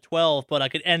 Maybe it was only 12, but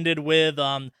like it ended with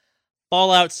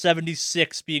Fallout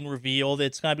 76 being revealed.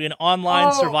 It's going to be an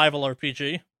online survival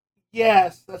RPG.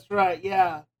 Yes, that's right.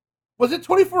 Yeah. Was it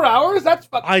 24 hours? That's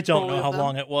fucking I don't know how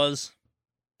long it was.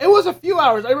 It was a few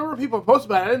hours. I remember people posting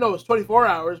about it. I didn't know it was 24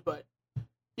 hours, but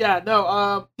yeah,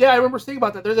 no. Yeah, I remember seeing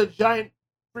about that. There's a giant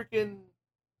freaking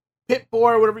pit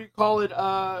boar, whatever you call it,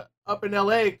 up in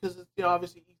LA because it's, you know,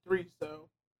 obviously E3. So,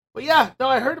 but yeah, no,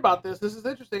 I heard about this. This is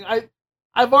interesting.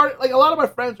 I've already, like, a lot of my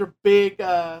friends are big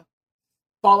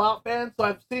Fallout fans, so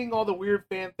I'm seeing all the weird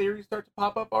fan theories start to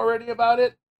pop up already about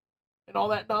it and all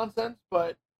that nonsense.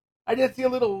 But I did see a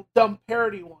little dumb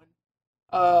parody one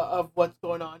of what's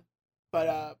going on.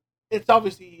 But it's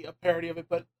obviously a parody of it.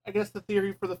 But I guess the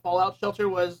theory for the Fallout shelter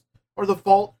was, or the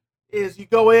vault, is you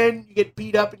go in, you get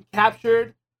beat up and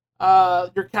captured.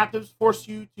 Your captives force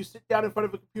you to sit down in front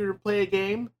of a computer and play a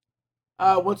game.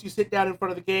 Once you sit down in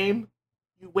front of the game,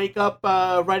 you wake up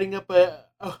riding up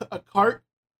a cart,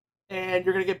 and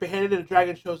you're going to get beheaded and a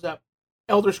dragon shows up.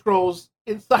 Elder Scrolls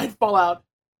inside Fallout.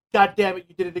 God damn it,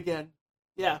 you did it again.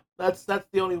 Yeah, that's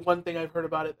the only one thing I've heard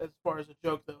about it as far as a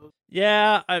joke goes.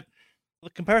 Yeah, the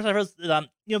comparison I've heard,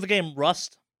 you know the game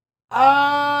Rust?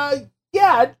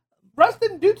 Yeah, Rust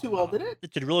didn't do too well, did it?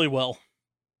 It did really well.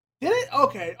 Did it?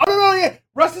 Okay. Oh, no, yeah.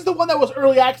 Rust is the one that was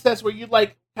early access where you'd,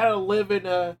 like, kind of live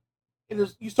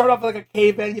you start off like a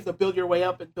cave in, you have to build your way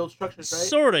up and build structures, right?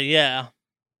 Sorta, yeah.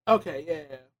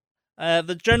 Okay, yeah.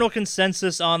 The general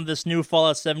consensus on this new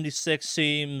Fallout 76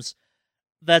 seems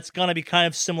that's gonna be kind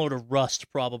of similar to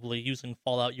Rust, probably, using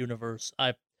Fallout universe.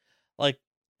 I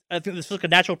think this feels like a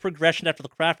natural progression after the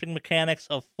crafting mechanics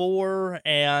of 4,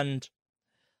 and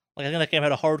like I think that game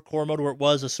had a hardcore mode where it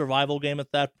was a survival game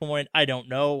at that point. I don't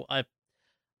know.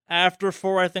 After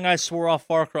 4, I think I swore off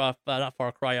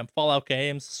Fallout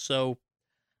games, so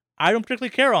I don't particularly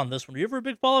care on this one. Are you ever a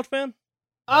big Fallout fan?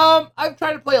 I've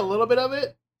tried to play a little bit of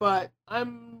it, but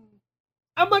I'm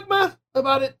like meh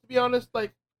about it, to be honest.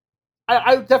 Like,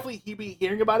 I would definitely be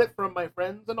hearing about it from my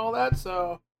friends and all that,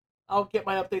 so I'll get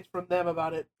my updates from them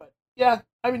about it. But yeah,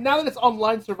 I mean, now that it's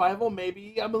online survival,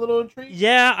 maybe I'm a little intrigued.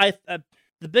 Yeah,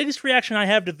 the biggest reaction I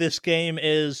have to this game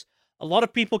is a lot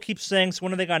of people keep saying, so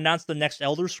when are they going to announce the next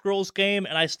Elder Scrolls game?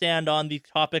 And I stand on the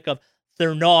topic of,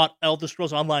 they're not. Elder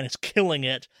Scrolls Online is killing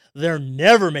it. They're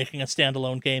never making a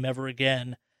standalone game ever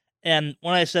again. And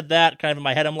when I said that, kind of in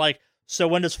my head, I'm like, so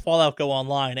when does Fallout go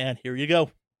online? And here you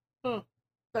go. Huh.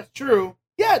 That's true.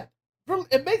 Yeah,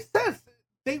 it makes sense.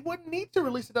 They wouldn't need to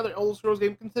release another Elder Scrolls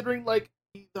game, considering, like,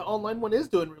 the online one is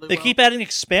doing really well. They keep adding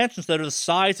expansions that are the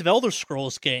size of Elder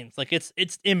Scrolls games. Like,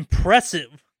 it's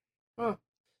impressive. Huh.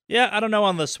 Yeah, I don't know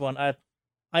on this one. I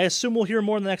assume we'll hear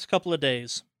more in the next couple of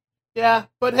days. Yeah,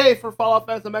 but hey, for Fallout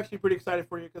fans, I'm actually pretty excited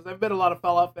for you, because I've met a lot of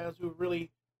Fallout fans who are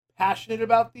really passionate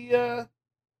about the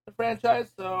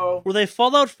franchise, so... Were they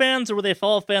Fallout fans, or were they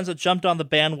Fallout fans that jumped on the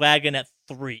bandwagon at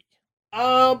 3?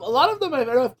 A lot of them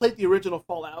I've played the original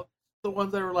Fallout. The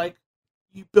ones that are like,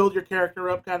 you build your character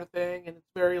up kind of thing, and it's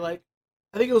very like,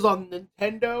 I think it was on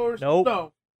Nintendo or something. Nope.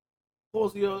 No. What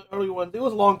was the early one? It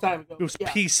was a long time ago. It was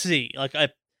PC.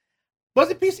 Was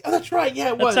it PC? Oh, that's right. Yeah,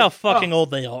 it was. That's how fucking old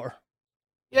they are.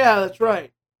 Yeah, that's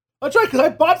right. That's right, because I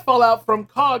bought Fallout from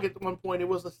COG at one point. It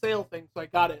was a sale thing, so I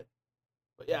got it.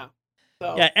 But yeah.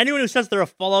 So Yeah, anyone who says they're a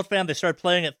Fallout fan, they start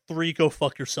playing at 3, go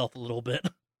fuck yourself a little bit.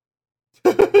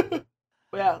 but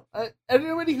yeah,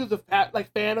 anybody who's a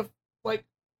fan of like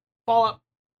Fallout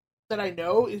that I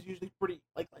know is usually pretty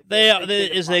There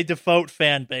is a devout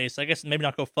fan base. I guess maybe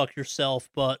not go fuck yourself,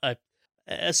 but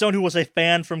as someone who was a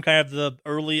fan from kind of the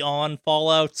early on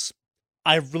Fallouts,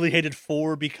 I really hated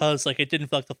 4 because it didn't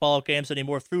feel like the Fallout games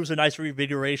anymore. 3 was a nice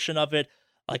revigoration of it.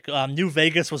 New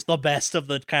Vegas was the best of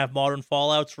the kind of modern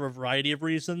Fallouts for a variety of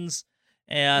reasons,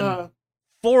 and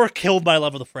 4 killed my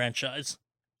love of the franchise.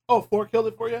 Oh, 4 killed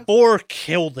it for you? 4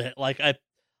 killed it.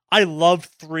 I loved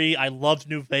 3. I loved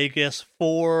New Vegas.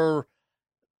 4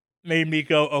 made me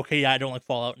go, okay, yeah, I don't like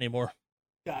Fallout anymore.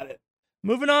 Got it.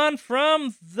 Moving on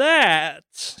from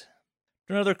that,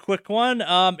 another quick one.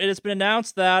 It has been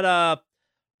announced that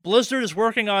Blizzard is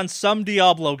working on some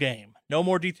Diablo game. No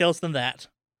more details than that.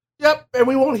 Yep, and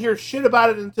we won't hear shit about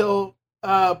it until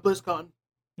BlizzCon.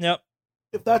 Yep.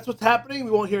 If that's what's happening,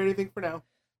 we won't hear anything for now.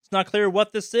 It's not clear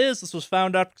what this is. This was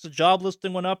found out because a job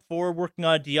listing went up for working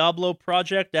on a Diablo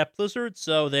project at Blizzard,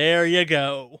 so there you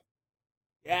go.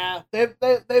 Yeah, they've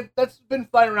that's been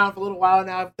flying around for a little while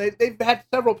now. They've had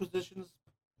several positions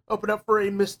open up for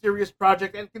a mysterious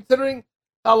project, and considering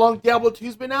how long Diablo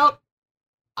 2's been out,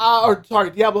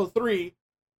 Diablo 3,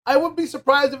 I wouldn't be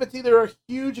surprised if it's either a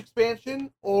huge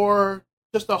expansion or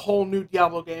just a whole new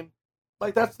Diablo game.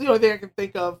 That's the only thing I can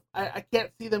think of. I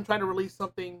can't see them trying to release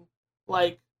something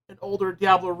like an older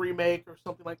Diablo remake or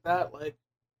something like that.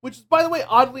 Which is, by the way,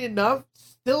 oddly enough,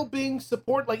 still being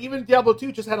supported. Even Diablo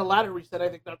 2 just had a ladder reset, I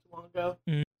think, not too long ago.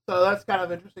 Mm. So that's kind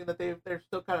of interesting that they're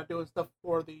still kind of doing stuff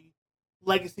for the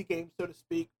legacy game, so to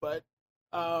speak. But,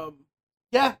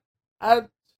 yeah, I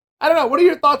don't know. What are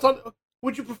your thoughts on...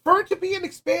 Would you prefer it to be an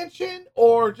expansion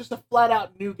or just a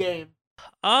flat-out new game?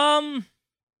 I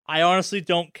honestly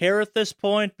don't care at this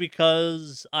point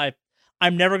because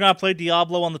I'm never going to play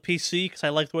Diablo on the PC because I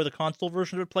like the way the console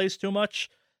version of it plays too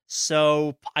much.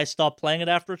 So I stopped playing it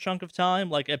after a chunk of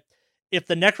time. If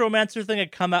the Necromancer thing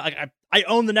had come out, I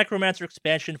owned the Necromancer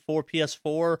expansion for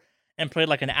PS4 and played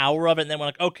an hour of it, and then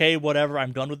went okay, whatever,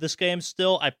 I'm done with this game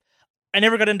still. I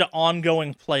never got into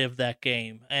ongoing play of that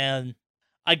game, and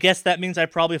I guess that means I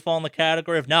probably fall in the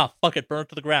category of, nah, fuck it, burn it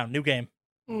to the ground, new game.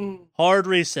 Hard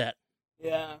reset.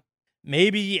 Yeah.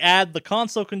 Maybe add the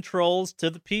console controls to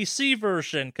the PC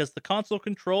version, because the console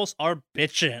controls are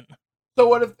bitchin'. So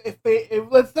what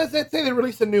let's say they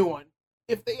release a new one.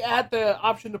 If they add the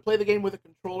option to play the game with a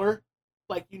controller,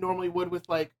 like you normally would with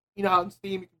how on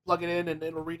Steam you can plug it in and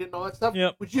it'll read it and all that stuff.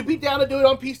 Yep. Would you be down to do it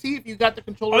on PC if you got the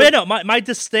controller? Oh yeah, no. My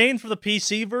disdain for the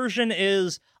PC version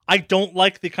is I don't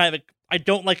like games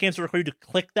that require you to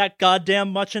click that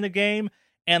goddamn much in a game,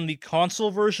 and the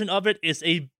console version of it is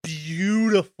a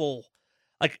beautiful,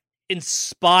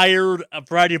 inspired a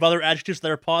variety of other adjectives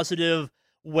that are positive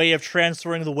way of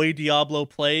transferring the way Diablo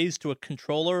plays to a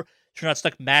controller. So you're not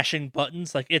stuck mashing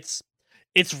buttons. It's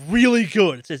really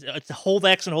good. It's a hold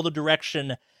X and hold the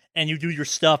direction, and you do your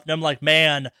stuff. And I'm like,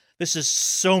 man, this is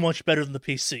so much better than the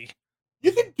PC.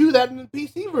 You can do that in the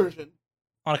PC version.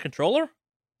 On a controller?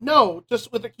 No,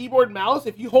 just with a keyboard and mouse.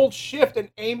 If you hold shift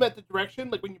and aim at the direction,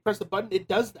 when you press the button, it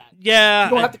does that. Yeah.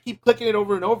 You don't have to keep clicking it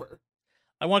over and over.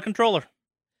 I want a controller.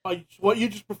 You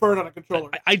just prefer it on a controller?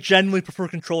 I generally prefer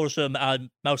controllers to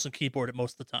mouse and keyboard at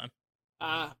most of the time.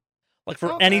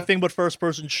 For anything but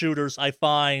first-person shooters, I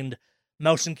find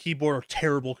mouse and keyboard are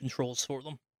terrible controls for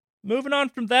them. Moving on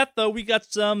from that, though, we got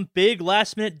some big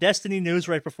last-minute Destiny news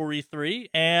right before E3,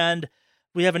 and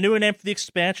we have a new name for the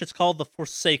expansion. It's called The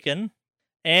Forsaken,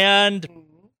 and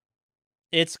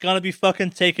it's gonna be fucking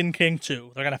Taken King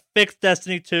 2. They're gonna fix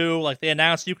Destiny 2. They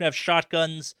announced you can have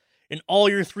shotguns in all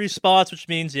your 3 spots, which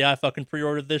means, yeah, I fucking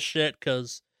pre-ordered this shit,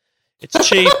 because it's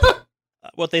cheap.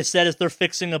 What they said is they're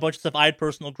fixing a bunch of stuff I had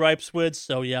personal gripes with,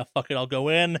 so yeah, fuck it, I'll go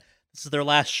in. This is their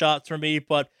last shot for me,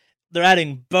 but they're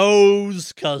adding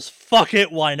bows, because fuck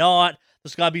it, why not?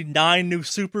 There's gotta be 9 new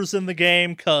supers in the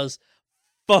game, because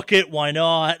fuck it, why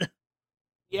not?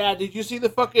 Yeah, did you see the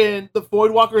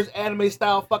Voidwalkers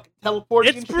anime-style fucking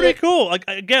teleporting? It's pretty cool.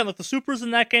 Again, the supers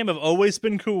in that game have always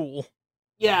been cool.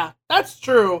 Yeah, that's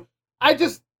true.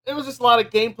 It was just a lot of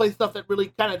gameplay stuff that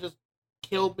really kind of just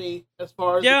killed me as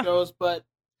far as it goes, but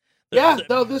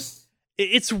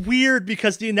it's weird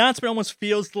because the announcement almost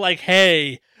feels like,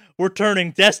 hey, we're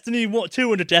turning Destiny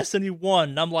 2 into Destiny 1.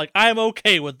 And I'm like, I'm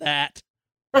okay with that.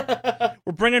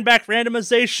 We're bringing back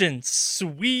randomization.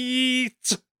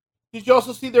 Sweet. Did you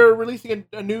also see they're releasing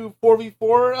a new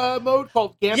 4v4 mode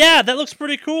called Gambit? Yeah, that looks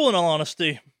pretty cool in all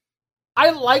honesty.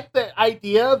 I like the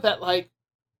idea that like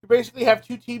you basically have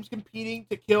two teams competing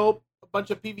to kill a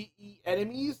bunch of PvE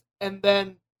enemies, and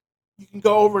then you can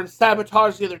go over and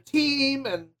sabotage the other team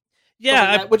and stuff like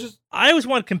Yeah, that, which is I always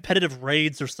wanted competitive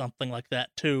raids or something like that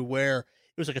too, where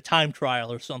it was like a time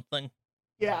trial or something.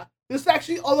 yeah. This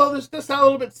actually, although this does sound a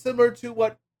little bit similar to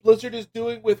what Blizzard is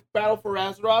doing with Battle for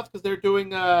Azeroth, because they're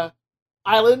doing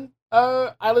island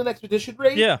expedition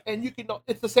raid, Yeah. and you can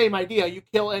it's the same idea. You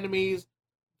kill enemies,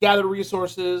 gather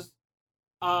resources,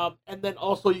 and then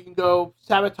also you can go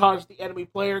sabotage the enemy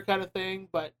player kind of thing.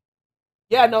 But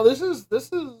yeah, no, this is.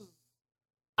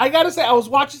 I gotta say, I was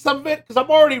watching some of it because I'm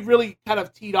already really kind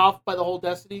of teed off by the whole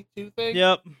Destiny 2 thing.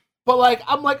 Yep. But like,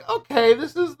 I'm like, okay,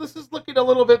 this is looking a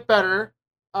little bit better.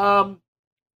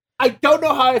 I don't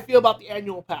know how I feel about the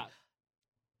annual pass.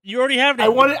 You already have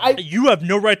it. You have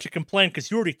no right to complain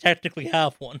because you already technically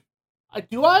have one.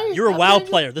 Do I? You're a WoW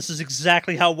player. This is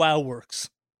exactly how WoW works.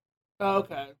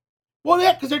 Okay. Well,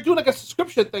 yeah, because they're doing like a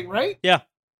subscription thing, right? Yeah.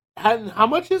 And how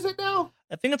much is it now?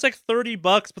 I think it's like $30,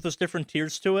 but there's different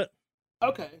tiers to it.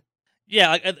 Okay.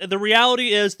 Yeah, like, the reality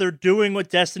is they're doing what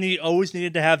Destiny always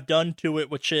needed to have done to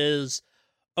it, which is,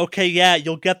 okay, yeah,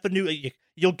 you'll get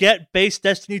you'll get base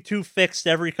Destiny 2 fixed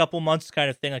every couple months kind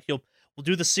of thing. Like we'll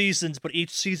do the seasons, but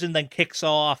each season then kicks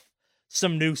off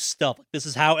some new stuff. Like, this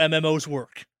is how MMOs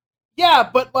work. Yeah,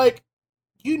 but like,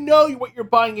 you know what you're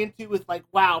buying into with like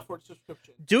WoW for a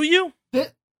subscription. Do you?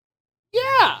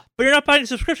 Yeah. But you're not buying a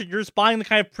subscription. You're just buying the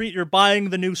kind of you're buying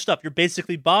the new stuff. You're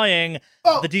basically buying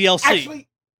the DLC. Actually,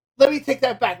 let me take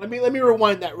that back. Let me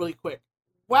rewind that really quick.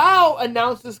 WoW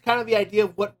announces kind of the idea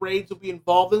of what raids will be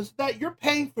involved in, so that you're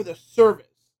paying for the service.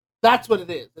 That's what it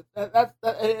is. That's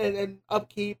and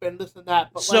upkeep and this and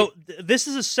that. But so this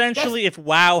is essentially if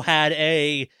WoW had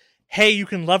a, hey, you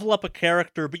can level up a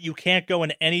character, but you can't go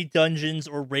in any dungeons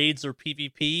or raids or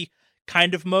PvP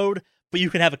kind of mode, but you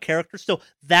can have a character still.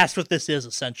 That's what this is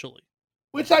essentially.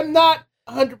 Which I'm not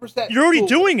 100%. You're already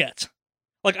doing it.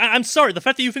 Like, I'm sorry, the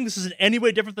fact that you think this is in any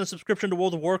way different than a subscription to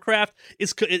World of Warcraft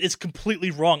is completely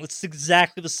wrong. It's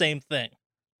exactly the same thing.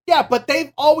 Yeah, but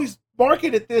they've always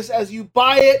marketed this as you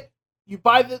buy it, you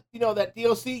buy the that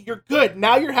DLC, you're good.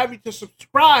 Now you're having to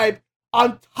subscribe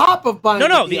on top of buying.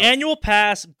 No, the annual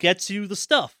pass gets you the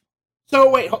stuff. So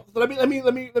wait, let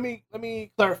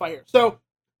me clarify here. So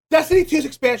Destiny 2's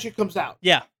expansion comes out.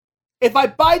 Yeah. If I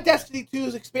buy Destiny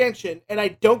 2's expansion and I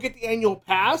don't get the annual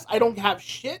pass, I don't have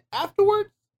shit afterwards?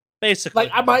 Basically.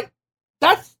 Like,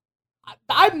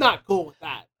 I'm not cool with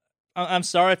that. I'm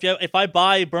sorry, if I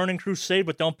buy Burning Crusade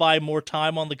but don't buy more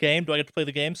time on the game, do I get to play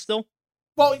the game still?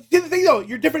 Well, the thing though,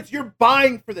 you're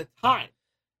buying for the time.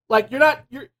 Like,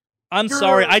 I'm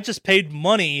sorry, I just paid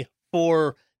money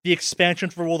for the expansion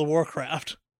for World of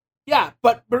Warcraft. Yeah,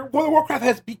 but World of Warcraft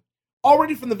has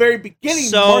already from the very beginning.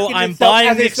 So I'm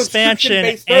buying the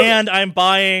expansion and I'm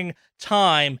buying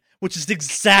time, which is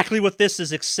exactly what this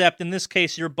is, except in this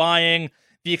case you're buying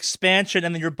the expansion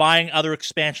and then you're buying other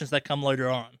expansions that come later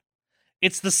on.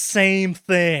 It's the same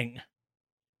thing.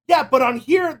 Yeah, but on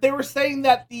here they were saying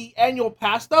that the annual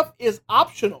pass stuff is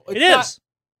optional. It is.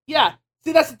 Yeah.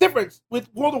 See, that's the difference.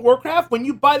 With World of Warcraft, when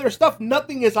you buy their stuff,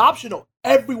 nothing is optional.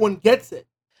 Everyone gets it.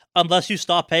 Unless you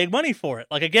stop paying money for it.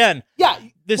 Like, again, yeah,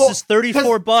 this is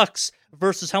 $34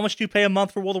 versus how much do you pay a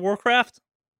month for World of Warcraft?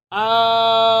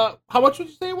 How much would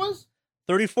you say it was?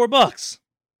 $34.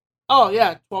 Oh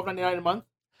yeah, $12.99 a month.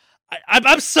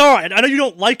 I'm sorry. I know you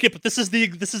don't like it, but this is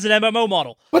an MMO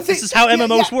model. But see, this is how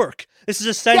MMOs work. This is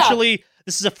essentially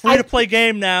this is a free to play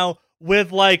game now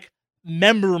with like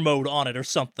member mode on it or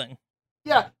something.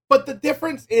 Yeah, but the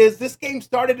difference is this game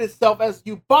started itself as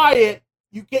you buy it,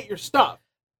 you get your stuff.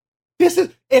 This is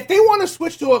if they want to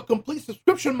switch to a complete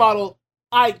subscription model,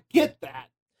 I get that.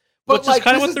 But like,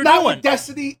 kind of what they're not doing. What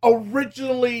Destiny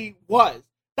originally was.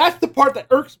 That's the part that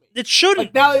irks me. It shouldn't.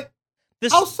 Like now,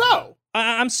 how so?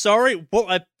 I'm sorry.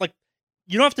 Well,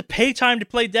 you don't have to pay time to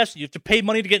play Destiny. You have to pay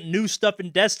money to get new stuff in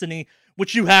Destiny,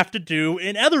 which you have to do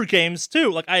in other games too.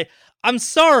 Like I'm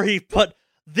sorry, but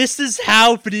this is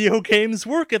how video games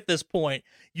work at this point.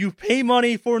 You pay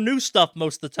money for new stuff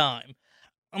most of the time.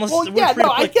 Unless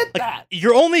I get that.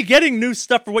 You're only getting new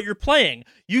stuff for what you're playing.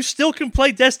 You still can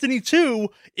play Destiny 2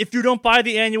 if you don't buy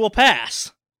the annual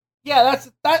pass. Yeah,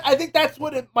 I think that's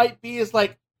what it might be. Is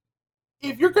like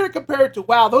if you're going to compare it to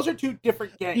WoW, those are two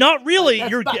different games. Not really.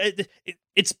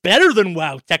 It's better than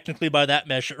WoW technically by that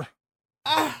measure.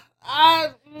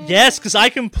 Yes, because I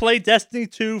can play Destiny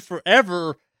 2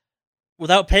 forever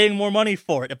without paying more money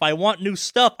for it. If I want new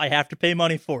stuff, I have to pay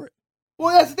money for it.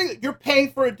 Well, that's the thing. You're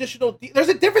paying for additional. There's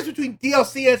a difference between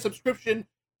DLC and subscription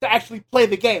to actually play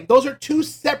the game. Those are two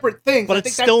separate things. But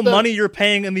it's still money you're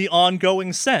paying in the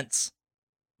ongoing sense.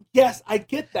 Yes, I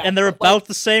get that. And they're about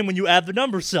the same when you add the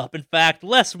numbers up. In fact,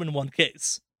 less in one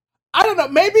case. I don't know.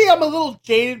 Maybe I'm a little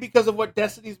jaded because of what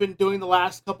Destiny's been doing the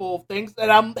last couple of things,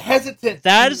 and I'm hesitant.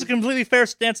 That is a completely fair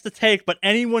stance to take, but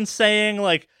anyone saying,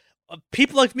 like,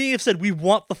 people like me have said, we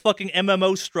want the fucking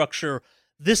MMO structure.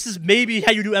 This is maybe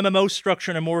how you do MMO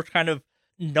structure in a more kind of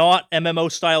not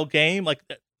MMO-style game. Like,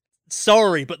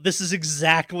 sorry, but this is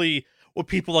exactly what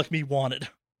people like me wanted.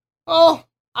 Oh,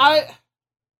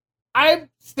 I'm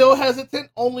still hesitant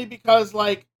only because,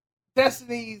 like,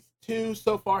 Destiny 2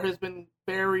 so far has been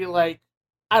very, like,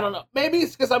 I don't know. Maybe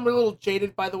it's because I'm a little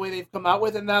jaded by the way they've come out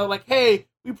with it. Now, like, hey,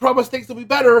 we promise things will be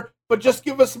better, but just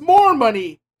give us more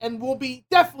money and we'll be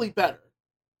definitely better.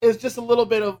 It's just a little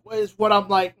bit of is what I'm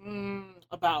like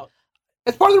about.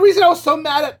 It's part of the reason I was so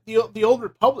mad at the Old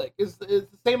Republic is the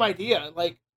same idea.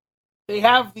 Like, they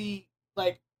have the,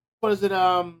 like, what is it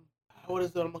I'm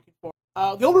looking for?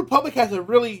 The Old Republic has a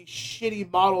really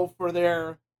shitty model for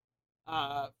their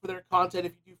content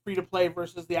if you do free to play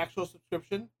versus the actual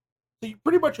subscription. So you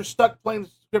pretty much are stuck playing the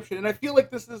subscription, and I feel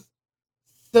like this is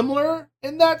similar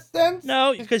in that sense.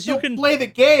 No, because you can play the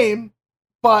game,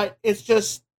 but it's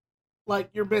just like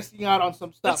you're missing out on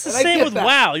some stuff. It's the same with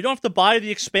WoW. You don't have to buy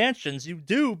the expansions. You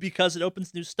do because it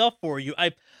opens new stuff for you.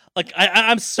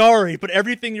 I'm sorry, but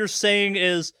everything you're saying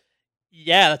is,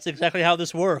 yeah, that's exactly how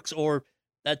this works. Or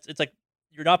it's like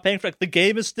you're not paying for it. The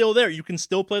game is still there. You can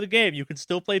still play the game. You can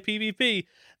still play PvP.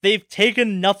 They've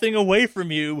taken nothing away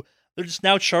from you. They're just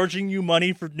now charging you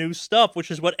money for new stuff,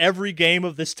 which is what every game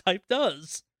of this type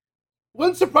does.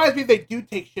 Wouldn't surprise me if they do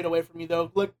take shit away from you, though.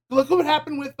 Look what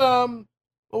happened with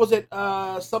what was it?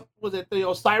 Was it the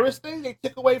Osiris thing? They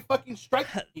took away fucking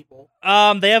strikes from people.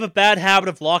 They have a bad habit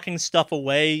of locking stuff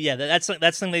away. Yeah, that's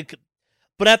something they.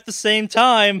 But at the same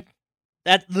time,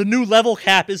 that the new level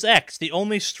cap is X. The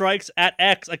only strikes at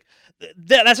X, like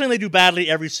that's something they do badly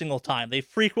every single time. They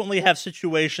frequently have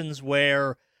situations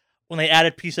where when they add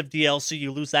a piece of DLC,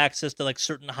 you lose access to like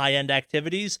certain high-end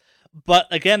activities. But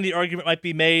again, the argument might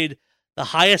be made: the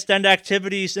highest-end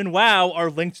activities in WoW are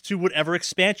linked to whatever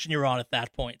expansion you're on at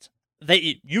that point.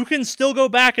 You can still go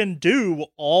back and do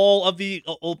all of the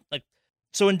like.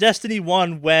 So in Destiny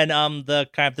 1, when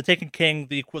the Taken King,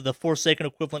 the Forsaken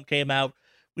equivalent came out,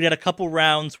 we had a couple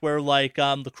rounds where like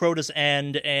the Crota's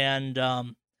End and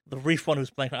the Reef one who's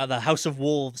playing the House of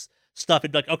Wolves stuff.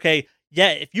 It'd be like, okay,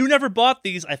 yeah, if you never bought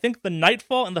these, I think the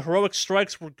Nightfall and the Heroic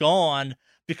Strikes were gone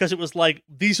because it was like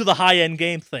these are the high-end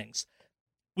game things.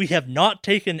 We have not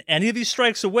taken any of these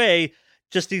strikes away.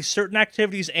 Just these certain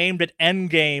activities aimed at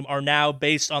endgame are now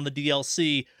based on the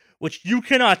DLC, which you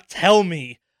cannot tell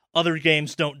me other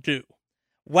games don't do.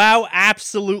 WoW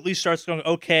absolutely starts going,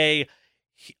 okay,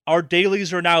 our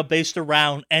dailies are now based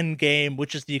around endgame,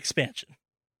 which is the expansion.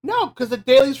 No, because the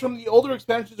dailies from the older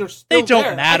expansions are still They don't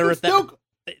there. matter if that.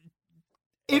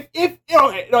 If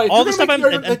all the stuff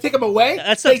they take them away,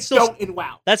 they don't in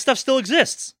WoW. That stuff still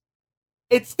exists.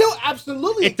 It still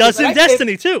absolutely it does in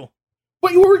Destiny too.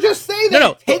 But you were just saying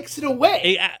that it takes it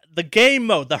away. The game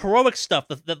mode, the heroic stuff,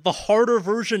 the harder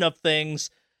version of things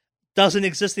doesn't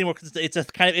exist anymore because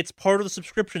it's part of the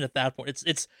subscription at that point.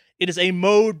 It is a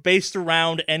mode based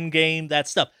around endgame, that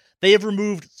stuff. They have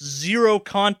removed zero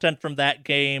content from that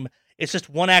game. It's just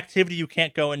one activity you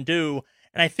can't go and do.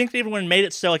 And I think they even made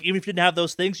it so like even if you didn't have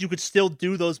those things, you could still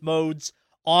do those modes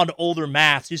on older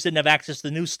maps. You just didn't have access to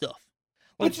the new stuff.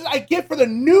 Which is, I get for the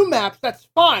new maps, that's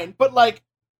fine, but like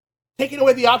taking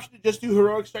away the option to just do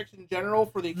heroic strikes in general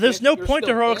for the there's no point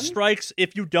to heroic strikes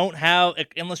if you don't have,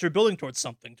 unless you're building towards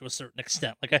something to a certain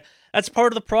extent. Like that's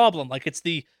part of the problem. Like it's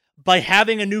by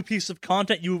having a new piece of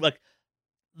content, you like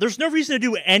there's no reason to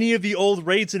do any of the old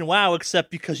raids in WoW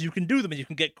except because you can do them and you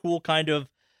can get cool kind of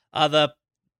the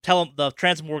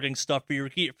transmorging stuff for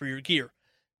your gear.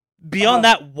 Beyond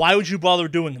that, why would you bother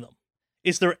doing them?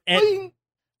 Is there any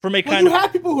you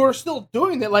have people who are still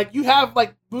doing that. Like you have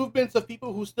like movements of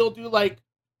people who still do like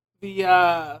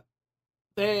the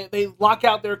they lock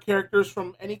out their characters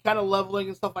from any kind of leveling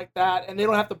and stuff like that, and they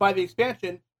don't have to buy the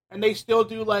expansion, and they still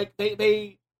do like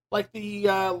they like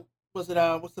the what's it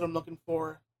I'm looking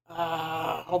for?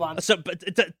 Hold on. So, but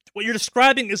what you're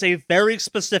describing is a very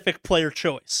specific player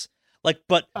choice. Like,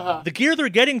 but the gear they're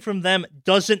getting from them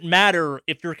doesn't matter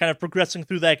if you're kind of progressing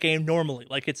through that game normally.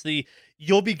 Like,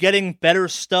 you'll be getting better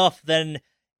stuff than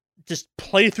just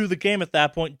play through the game at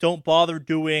that point. Don't bother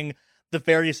doing the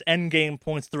various end game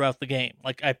points throughout the game.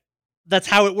 Like, that's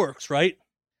how it works, right?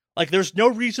 Like, there's no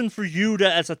reason for you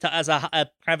to, as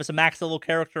a max level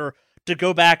character, to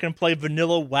go back and play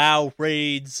vanilla WoW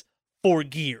raids for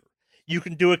gear. You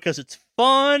can do it because it's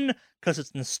fun, because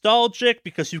it's nostalgic,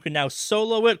 because you can now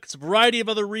solo it, because a variety of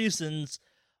other reasons.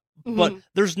 But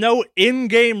there's no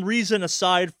in-game reason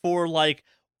aside for, like,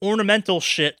 ornamental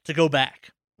shit to go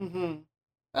back.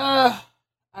 I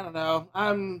don't know.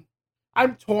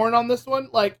 I'm torn on this one.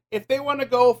 Like, if they want to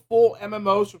go full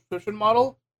MMO subscription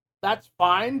model, that's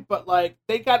fine. But like,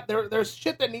 there's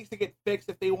shit that needs to get fixed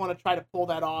if they want to try to pull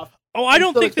that off. Oh, I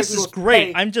don't think this is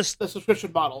great. I'm just the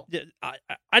subscription model.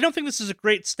 I don't think this is a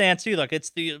great stance either. Like,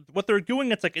 it's what they're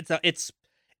doing. It's like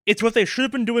it's what they should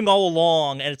have been doing all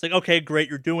along. And it's like, okay, great,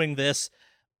 you're doing this.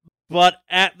 But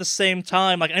at the same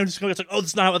time, like, I'm just going to, it's like, oh,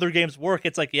 this is not how other games work.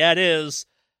 It's like, yeah, it is.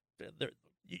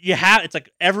 It's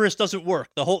like Everest doesn't work.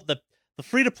 The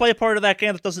free to play part of that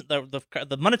game that doesn't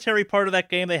the monetary part of that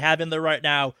game they have in there right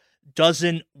now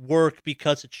doesn't work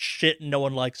because it's shit and no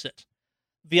one likes it.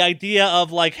 The idea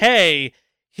of like, hey,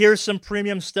 here's some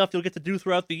premium stuff you'll get to do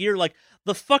throughout the year, like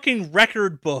the fucking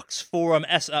record books for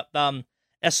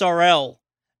SRL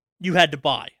you had to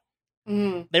buy.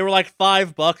 They were like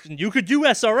 $5, and you could do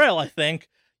SRL, I think.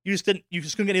 You just couldn't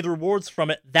get any of the rewards from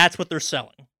it. That's what they're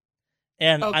selling.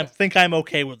 And I think I'm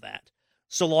okay with that.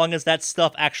 So long as that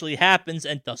stuff actually happens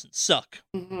and doesn't suck.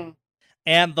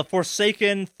 And the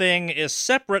Forsaken thing is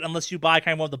separate unless you buy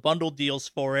kind of one of the bundle deals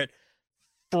for it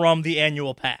from the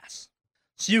annual pass.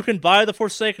 So you can buy the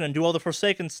Forsaken and do all the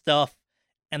Forsaken stuff,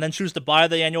 and then choose to buy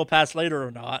the annual pass later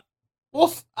or not.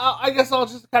 Well, I guess I'll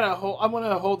just kind of I'm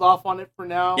gonna hold off on it for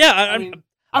now. Yeah, I mean,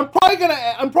 I'm probably gonna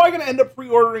end up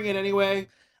pre-ordering it anyway.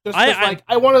 Just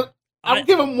I'll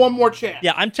give them one more chance.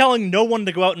 Yeah, I'm telling no one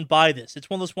to go out and buy this. It's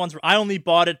one of those ones where I only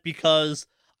bought it because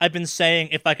I've been saying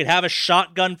if I could have a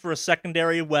shotgun for a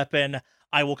secondary weapon,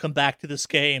 I will come back to this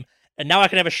game. And now I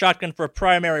can have a shotgun for a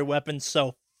primary weapon,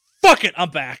 so fuck it,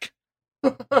 I'm back.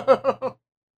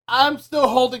 I'm still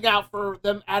holding out for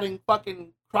them adding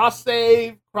fucking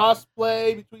cross-save,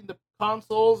 cross-play between the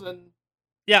consoles and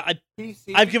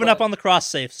PC. I've given up on the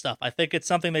cross-save stuff. I think it's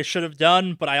something they should have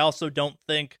done, but I also don't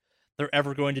think they're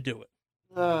ever going to do it.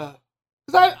 Because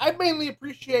I mainly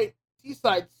appreciate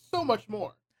T-Side so much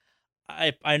more.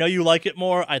 I know you like it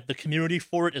more. The community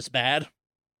for it is bad.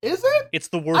 Is it? It's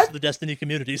the worst of the Destiny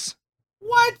communities.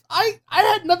 What? I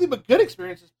had nothing but good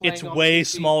experiences playing. It's way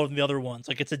smaller than the other ones.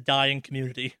 Like, it's a dying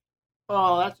community.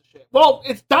 Oh, that's a shit. Well,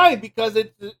 it's dying because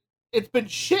it's been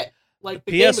shit. Like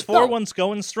the PS4 one's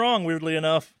going strong, weirdly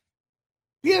enough.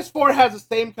 PS4 has the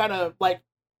same kind of like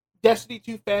Destiny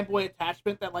 2 fanboy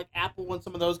attachment that like Apple and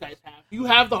some of those guys have. You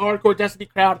have the hardcore Destiny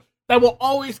crowd that will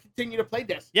always continue to play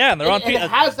Destiny. Yeah, and they're on and it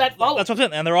has that following. That's what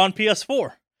I'm saying, and they're on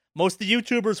PS4. Most of the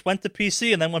YouTubers went to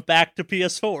PC and then went back to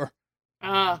PS4.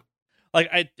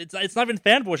 It's not even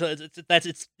fanboys.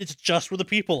 It's just where the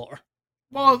people are.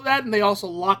 Well, that and they also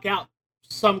lock out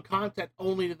some content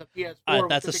only to the PS4.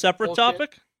 That's a separate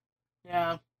topic.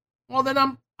 Yeah. Well, then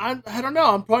I don't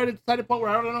know. I'm probably at a decided point where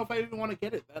I don't know if I even want to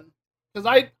get it then,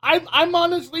 because I'm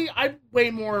honestly I'm way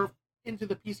more into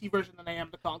the PC version than I am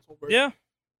the console version. Yeah.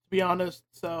 To be honest,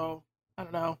 so I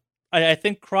don't know. I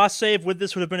think cross save with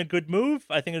this would have been a good move.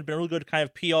 I think it'd been a really good kind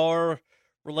of PR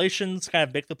relations, kind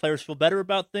of make the players feel better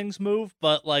about things move.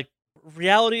 But like,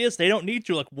 reality is they don't need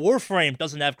to. Like, Warframe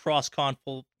doesn't have cross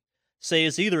console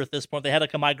saves either at this point. They had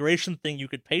like a migration thing you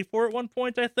could pay for at one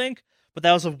point, I think, but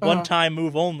that was a one-time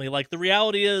move only. Like, the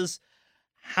reality is,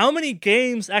 how many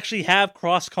games actually have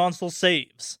cross console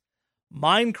saves?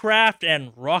 Minecraft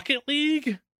and Rocket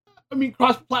League? I mean,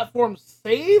 cross-platform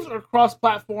saves or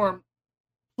cross-platform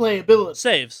playability?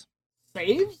 Saves.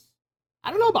 Saves?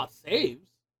 I don't know about saves.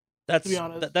 That's, to be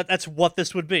honest. That's what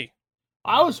this would be.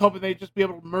 I was hoping they'd just be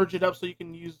able to merge it up so you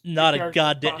can use. Not a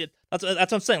goddamn. That's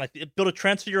what I'm saying. Like, be able to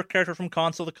transfer your character from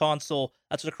console to console.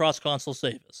 That's what a cross-console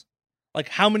save is. Like,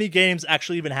 how many games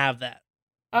actually even have that?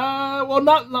 Well,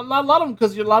 not a lot of them,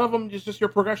 because a lot of them is just your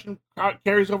progression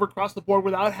carries over across the board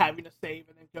without having to save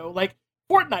and then go. Like,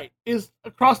 Fortnite is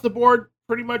across the board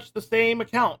pretty much the same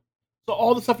account. So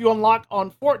all the stuff you unlock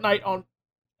on Fortnite on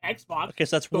Xbox, okay,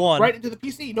 so that's one right into the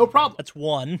PC, no problem. That's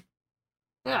one.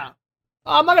 Yeah.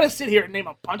 I'm not going to sit here and name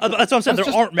a bunch of them. That's what I'm saying. There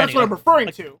aren't many. That's what I'm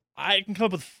referring to. I can come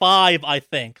up with 5, I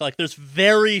think. Like, there's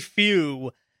very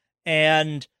few.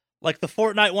 And, like, the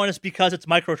Fortnite one is because it's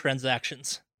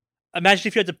microtransactions. Imagine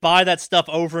if you had to buy that stuff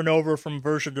over and over from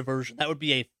version to version. That would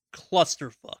be a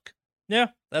clusterfuck. Yeah,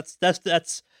 that's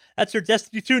your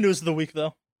Destiny 2 news of the week,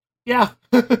 though. Yeah.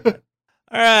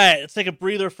 All right, let's take a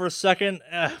breather for a second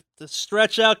to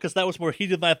stretch out, because that was more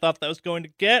heated than I thought that was going to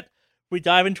get. We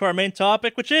dive into our main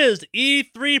topic, which is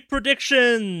E3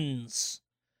 predictions.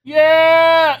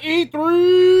 Yeah,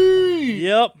 E3!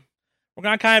 Yep. We're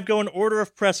going to kind of go in order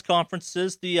of press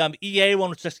conferences. The EA one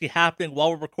was actually happening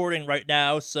while we're recording right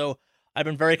now, so I've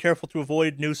been very careful to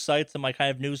avoid news sites and my kind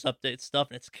of news update stuff,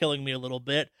 and it's killing me a little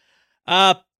bit.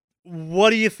 Uh,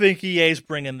 what do you think EA's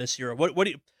bringing this year? What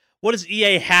does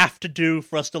EA have to do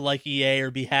for us to like EA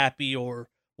or be happy or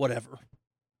whatever?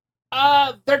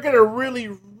 They're gonna really,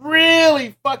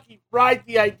 really fucking ride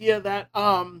the idea that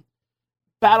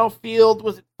Battlefield,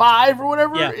 was it 5 or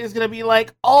whatever, Yeah. is going to be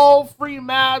like all free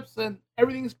maps and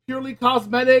everything's purely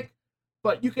cosmetic,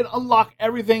 but you can unlock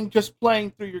everything just playing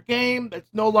through your game.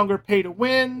 That's no longer pay to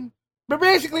win. They're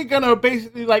basically going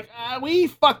to like, we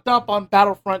fucked up on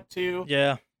Battlefront 2.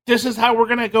 Yeah. This is how we're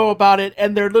going to go about it.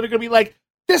 And they're literally going to be like,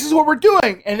 this is what we're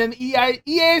doing. And then EA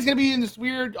is going to be in this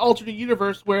weird alternate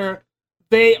universe where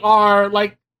they are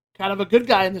like kind of a good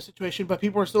guy in this situation, but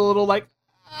people are still a little like,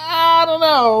 I don't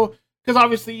know. Because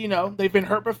obviously, you know, they've been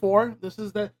hurt before. This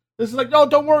is like, no,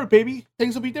 don't worry, baby.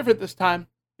 Things will be different this time,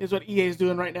 is what EA is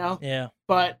doing right now. Yeah.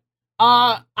 But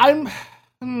I'm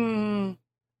gonna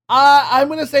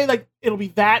say like it'll be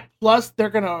that. Plus, they're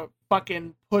gonna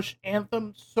fucking push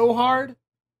Anthem so hard.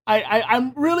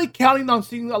 I'm really counting on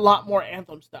seeing a lot more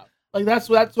Anthem stuff. Like that's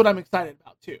what I'm excited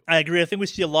about too. I agree. I think we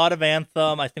see a lot of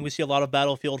Anthem. I think we see a lot of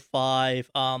Battlefield 5.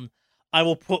 I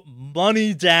will put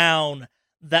money down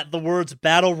that the words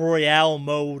Battle Royale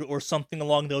mode or something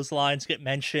along those lines get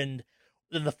mentioned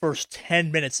in the first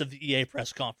 10 minutes of the EA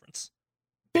press conference.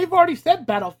 They've already said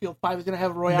Battlefield 5 is going to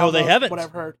have a Royale mode. No, they haven't. What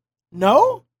I've heard.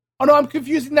 No? Oh, no, I'm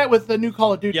confusing that with the new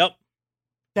Call of Duty. Yep.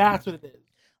 That's what it is.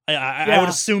 I would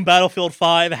assume Battlefield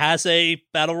 5 has a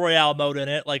Battle Royale mode in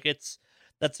it. Like,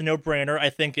 that's a no-brainer.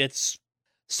 I think it's...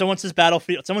 Someone says Battle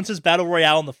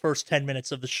Royale in the first 10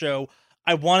 minutes of the show.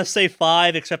 I want to say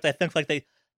 5, except I think, like,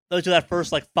 those are that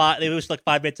first, like, 5... They lose, like,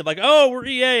 5 minutes of, like, oh, we're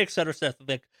EA, etc.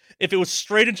 Like, if it was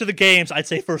straight into the games, I'd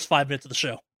say first 5 minutes of the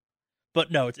show.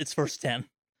 But no, it's first 10.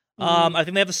 I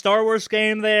think they have a Star Wars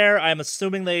game there. I'm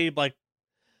assuming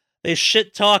they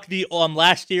shit talk the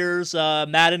last year's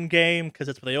Madden game because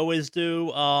that's what they always do.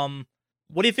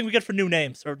 What do you think we get for new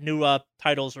names or new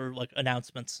titles or like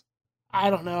announcements? I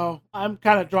don't know. I'm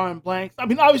kind of drawing blanks. I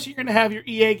mean, obviously you're gonna have your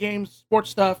EA games, sports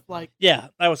stuff like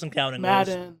I wasn't counting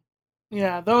Madden. Those.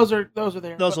 Yeah, those are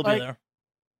there. Those will be there.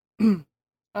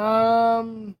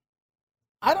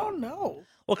 I don't know.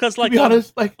 Well, because like, to be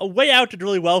honest, like A Way Out did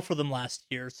really well for them last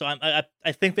year, so I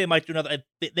think they might do another.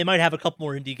 They might have a couple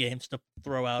more indie games to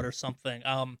throw out or something.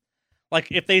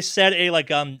 Like if they said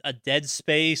a Dead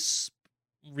Space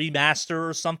remaster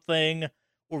or something,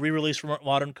 or re-release for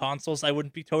modern consoles, I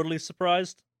wouldn't be totally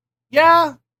surprised.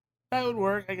 Yeah, that would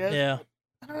work, I guess. Yeah.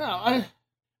 I don't know.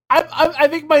 I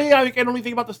think I can only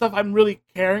think about the stuff I'm really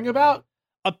caring about.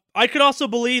 I could also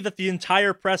believe that the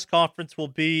entire press conference will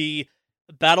be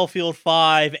Battlefield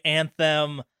 5,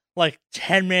 Anthem, like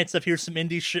 10 minutes of here's some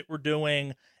indie shit we're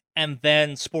doing, and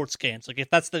then sports games. Like if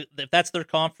that's their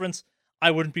conference,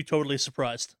 I wouldn't be totally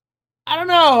surprised. I don't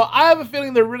know. I have a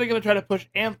feeling they're really going to try to push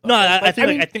Anthem. No, I think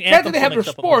Anthem makes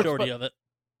up a majority of it.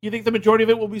 You think the majority of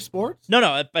it will be sports?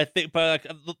 No. I think, but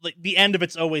like the end of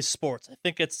it's always sports. I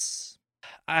think it's.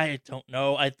 I don't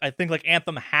know. I think like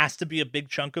Anthem has to be a big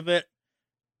chunk of it.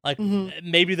 Like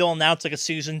maybe they'll announce like a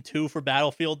season 2 for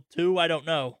Battlefield 2. I don't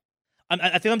know.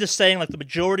 I think I'm just saying like the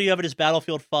majority of it is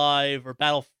Battlefield 5 or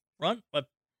Battlefront.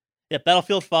 Yeah,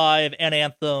 Battlefield 5 and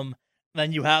Anthem. And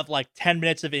then you have like 10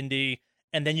 minutes of indie,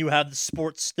 and then you have the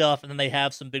sports stuff, and then they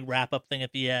have some big wrap up thing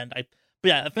at the end. But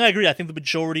yeah, I think I agree. I think the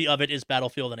majority of it is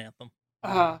Battlefield and Anthem.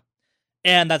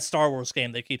 And that Star Wars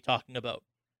game they keep talking about.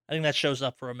 I think that shows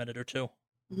up for a minute or two.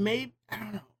 Maybe, I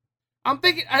don't know. I'm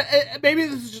thinking maybe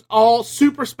this is just all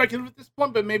super speculative at this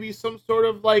point, but maybe some sort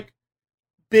of like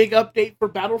big update for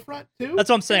Battlefront too. That's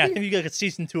what I'm saying. Maybe? I think you get like a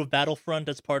season 2 of Battlefront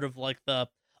as part of like the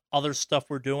other stuff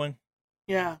we're doing.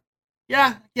 Yeah.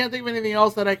 I can't think of anything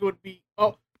else that I could be.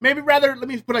 Oh, maybe rather let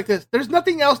me put it like this: there's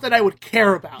nothing else that I would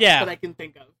care about that I can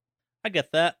think of. I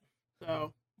get that.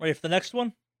 So ready for the next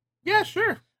one? Yeah,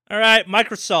 sure. All right,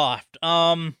 Microsoft.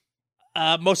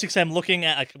 Mostly because I'm looking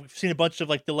at, like, we've seen a bunch of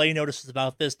like delay notices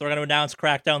about this. They're going to announce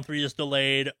Crackdown 3 is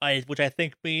delayed, which I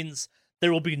think means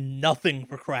there will be nothing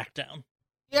for Crackdown.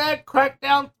 Yeah,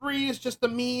 Crackdown 3 is just a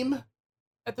meme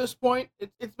at this point.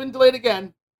 It's been delayed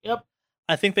again. Yep.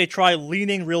 I think they try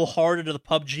leaning real hard into the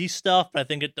PUBG stuff, but I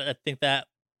think that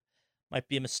might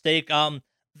be a mistake.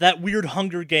 That weird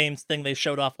Hunger Games thing they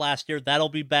showed off last year, that'll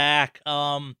be back.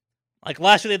 Like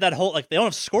last year they had that whole, like, they don't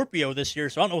have Scorpio this year,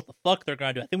 so I don't know what the fuck they're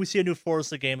gonna do. I think we see a new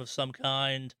Forza game of some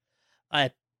kind.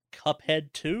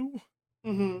 Cuphead 2?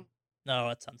 Mm-hmm. No,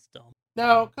 that sounds dumb.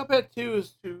 No, Cuphead 2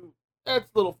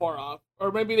 that's a little far off.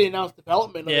 Or maybe they announced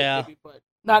development of it, maybe, but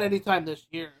not anytime this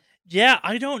year. Yeah,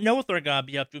 I don't know what they're gonna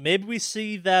be up to. Maybe we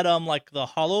see that like the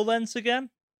HoloLens again.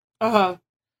 Uh-huh.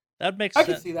 That makes I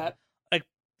can sense. see that. Like,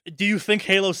 do you think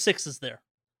Halo 6 is there?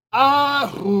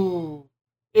 Ooh.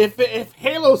 If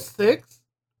Halo 6,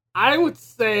 I would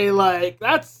say like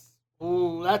that's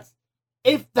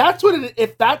if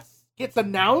that gets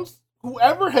announced,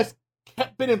 whoever has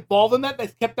been involved in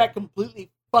that's kept that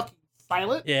completely fucking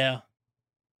silent Yeah.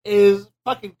 is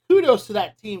fucking kudos to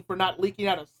that team for not leaking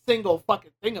out a single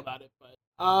fucking thing about it. But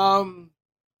I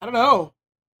don't know.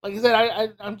 Like I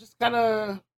said, I'm just kind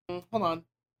of hold on.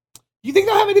 Do you think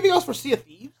they'll have anything else for Sea of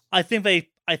Thieves? I think they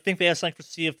have something for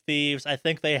Sea of Thieves. I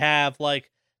think they have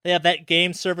that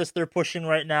game service they're pushing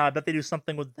right now. I bet they do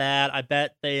something with that. I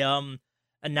bet they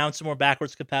announce some more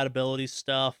backwards compatibility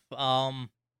stuff. I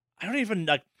don't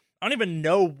even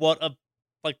know what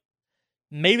like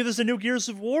maybe there's a new Gears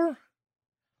of War?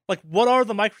 Like what are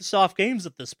the Microsoft games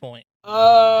at this point?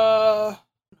 No.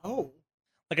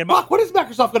 Like Fuck, what is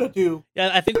Microsoft gonna do?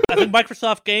 Yeah, I think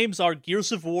Microsoft games are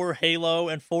Gears of War, Halo,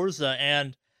 and Forza,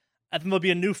 and I think there'll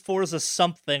be a new Forza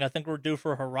something. I think we're due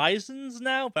for Horizons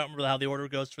now, but I don't remember how the order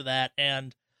goes for that.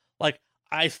 And like,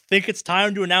 I think it's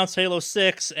time to announce Halo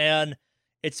 6, and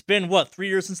it's been 3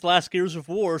 years since the last Gears of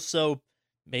War, so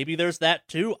maybe there's that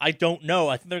too. I don't know.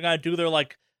 I think they're gonna do their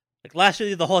like last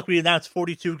year the whole we announced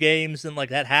 42 games and like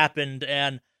that happened,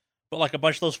 but like a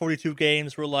bunch of those 42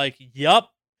 games were like,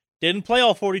 yup. Didn't play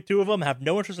all 42 of them, have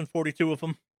no interest in 42 of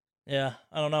them. Yeah,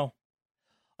 I don't know.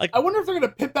 Like, I wonder if they're going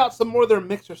to pimp out some more of their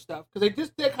Mixer stuff,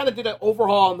 because they kind of did an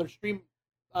overhaul on their stream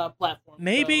platform.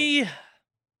 Maybe. So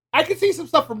I could see some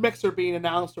stuff from Mixer being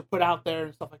announced or put out there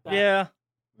and stuff like that. Yeah.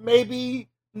 Maybe.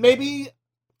 You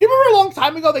remember a long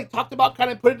time ago they talked about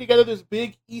kind of putting together this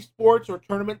big esports or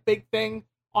tournament big thing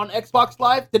on Xbox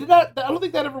Live? I don't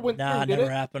think that ever went through, did it? Nah,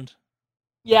 never happened.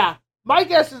 Yeah. My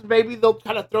guess is maybe they'll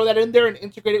kind of throw that in there and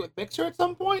integrate it with Mixer at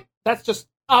some point. That's just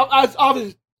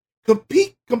obviously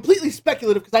completely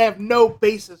speculative because I have no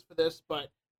basis for this, but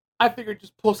I figured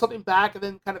just pull something back and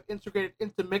then kind of integrate it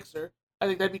into Mixer. I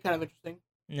think that'd be kind of interesting.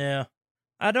 Yeah.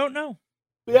 I don't know.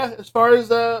 But yeah, as far as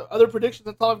other predictions,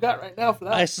 that's all I've got right now for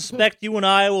that. I suspect you and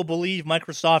I will believe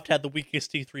Microsoft had the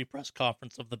weakest E3 press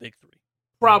conference of the big three.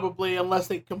 Probably, unless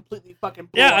they completely fucking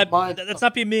blow our minds. That's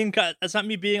not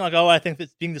me being like, oh, I think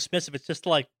that's being dismissive. It's just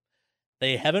like,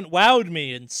 they haven't wowed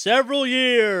me in several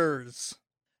years.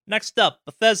 Next up,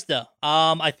 Bethesda.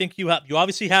 I think you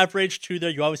obviously have Rage 2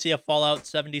 there. You obviously have Fallout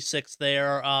 76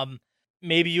 there.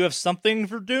 Maybe you have something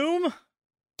for Doom?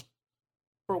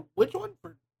 For which one?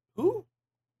 For who?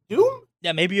 Doom?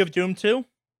 Yeah, maybe you have Doom 2.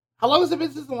 How long has it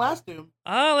been since the last Doom?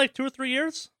 Like 2 or 3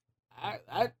 years.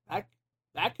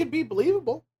 That could be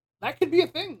believable. That could be a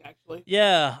thing, actually.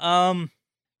 Yeah.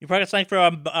 You probably got something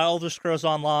for Elder Scrolls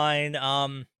Online.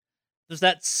 There's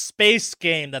that space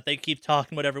game that they keep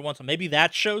talking about every once in a while. Maybe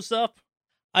that shows up.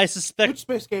 I suspect. Which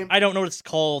space game? I don't know what it's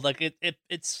called. Like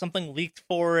it's something leaked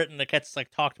for it, and it gets like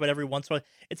talked about every once in a while.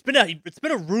 It's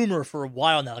been a rumor for a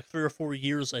while now, like 3 or 4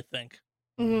 years, I think.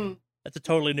 Mm-hmm. That's a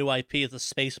totally new IP. It's a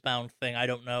spacebound thing. I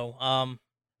don't know.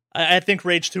 I think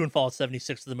Rage 2 and Fallout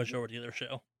 76 are the majority of their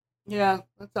show. Yeah,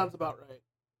 that sounds about right.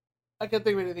 I can't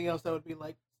think of anything else that would be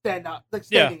like standing out.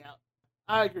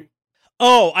 I agree.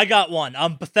 Oh, I got one.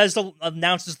 Bethesda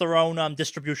announces their own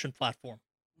distribution platform.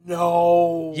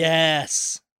 No.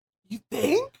 Yes. You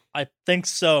think? I think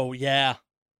so, yeah.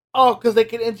 Oh, because they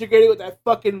can integrate it with that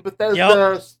fucking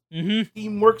Bethesda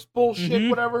Steamworks bullshit,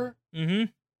 whatever. Mm-hmm.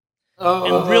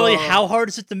 And really, how hard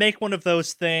is it to make one of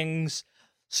those things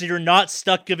so you're not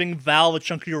stuck giving Valve a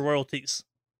chunk of your royalties?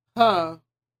 Huh.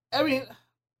 I mean,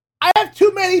 I have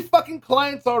too many fucking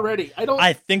clients already.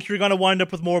 I think you're gonna wind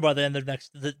up with more by the end of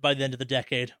the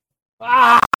decade.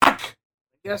 I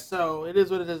guess so. It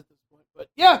is what it is at this point. But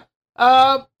yeah,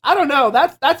 I don't know.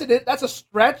 That's a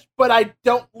stretch, but I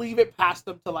don't leave it past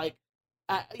them to like.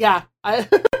 I I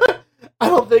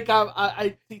don't think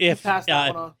I think past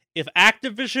that one. If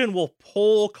Activision will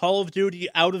pull Call of Duty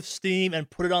out of Steam and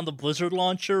put it on the Blizzard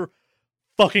launcher,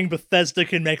 fucking Bethesda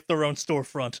can make their own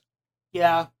storefront.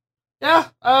 Yeah. Yeah,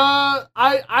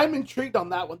 I'm intrigued on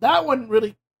that one. That one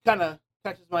really kind of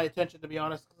catches my attention, to be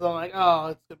honest, because I'm like, oh,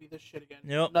 it's going to be this shit again.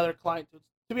 Yep. Another client.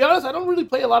 To be honest, I don't really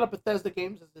play a lot of Bethesda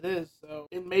games as it is, so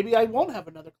and maybe I won't have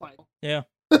another client. Yeah.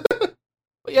 But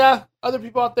yeah, other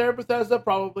people out there, Bethesda,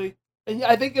 probably. And yeah,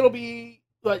 I think it'll be,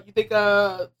 you think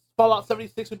Fallout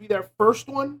 76 would be their first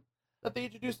one that they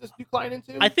introduced this new client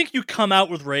into? I think you come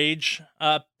out with Rage.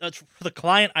 For the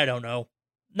client, I don't know.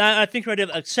 Nah, I think your idea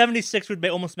of 76 would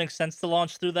almost make sense to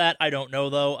launch through that. I don't know,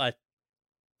 though.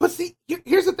 But see,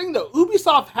 here's the thing, though.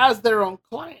 Ubisoft has their own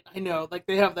client. I know, like,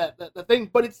 they have that thing,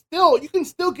 but it's still, you can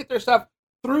still get their stuff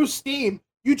through Steam.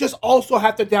 You just also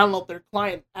have to download their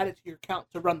client, add it to your account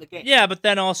to run the game. Yeah, but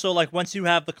then also, like, once you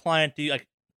have the client,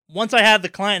 once I had the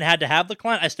client and had to have the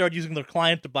client, I started using their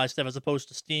client to buy stuff as opposed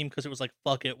to Steam because it was like,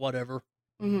 fuck it, whatever.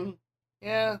 Mm-hmm.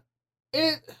 Yeah.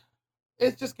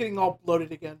 It's just getting all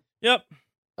bloated again. Yep.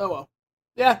 Oh well.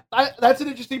 Yeah, that's an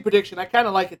interesting prediction. I kind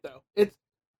of like it though. It's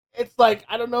like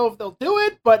I don't know if they'll do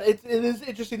it, but it is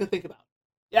interesting to think about.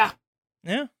 Yeah.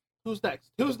 Yeah. Who's next?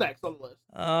 Who's next on the list?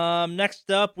 Next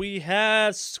up we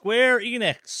have Square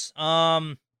Enix.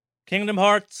 Kingdom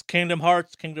Hearts,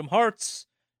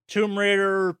 Tomb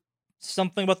Raider,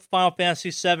 something about the Final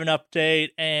Fantasy VII update,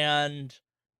 and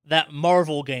that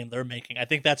Marvel game they're making. I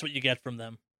think that's what you get from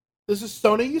them. This is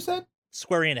Sony, you said?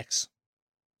 Square Enix.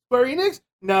 Square Enix?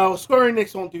 No, Square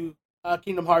Enix won't do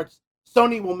Kingdom Hearts.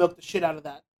 Sony will milk the shit out of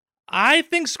that. I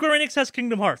think Square Enix has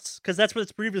Kingdom Hearts, because that's what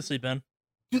it's previously been.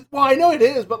 Well, I know it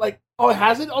is, but like, it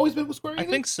hasn't always been with Square Enix? I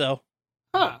think so.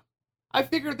 Huh. I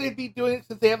figured they'd be doing it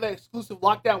since they have that exclusive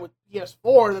lockdown with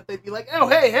PS4, that they'd be like, oh,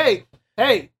 hey,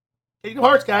 Kingdom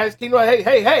Hearts, guys.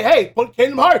 Hey, put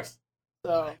Kingdom Hearts.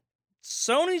 So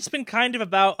Sony's been kind of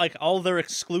about like all their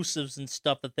exclusives and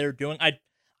stuff that they're doing.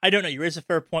 I don't know. You raise a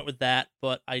fair point with that,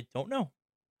 but I don't know.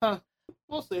 Huh.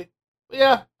 We'll see. But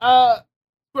yeah, I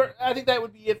think that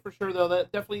would be it for sure, though.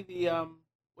 That definitely the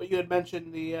what you had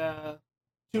mentioned, the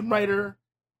Tomb Raider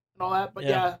and all that. But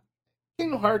yeah,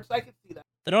 Kingdom Hearts, I can see that.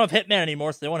 They don't have Hitman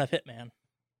anymore, so they won't have Hitman.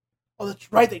 Oh,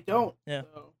 that's right, they don't. Yeah.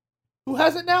 So, who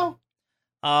has it now?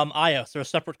 iOS. They're a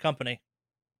separate company.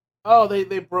 Oh, they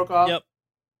broke off. Yep.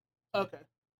 Okay.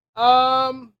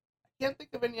 I can't think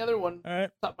of any other one. All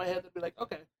right. Top of my head that'd be like,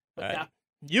 okay. But All right.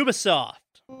 yeah. Ubisoft.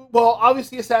 Well,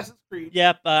 obviously Assassin's Creed.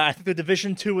 Yep. I think the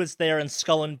Division 2 is there, and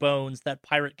Skull and Bones, that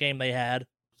pirate game they had.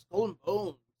 Skull and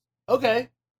Bones. Okay,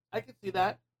 I can see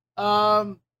that.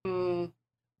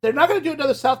 They're not going to do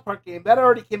another South Park game. That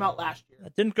already came out last year.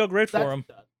 That didn't go great for them.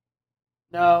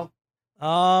 No.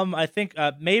 I think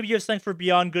maybe you're saying for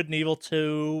Beyond Good and Evil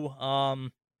 2.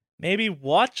 Maybe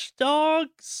Watch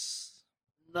Dogs?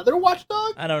 Another Watch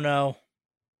Dogs? I don't know.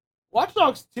 Watch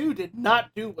Dogs 2 did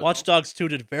not do well. Watch Dogs 2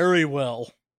 did very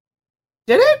well.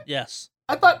 Did it? Yes.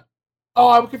 I thought... Oh,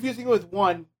 I'm confusing it with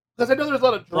 1. Because I know there's a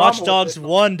lot of drama. Watch Dogs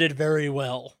 1 did very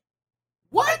well.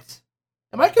 What?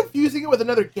 Am I confusing it with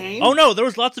another game? Oh no, there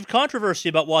was lots of controversy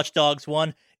about Watch Dogs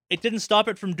 1. It didn't stop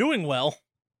it from doing well.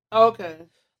 Okay.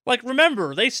 Like,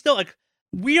 remember, they still, like,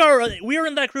 we are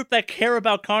in that group that care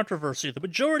about controversy. The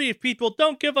majority of people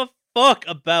don't give a fuck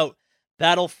about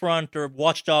Battlefront or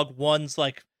Watch Dogs 1's,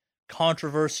 like,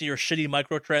 controversy or shitty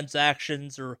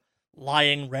microtransactions or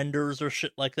lying renders or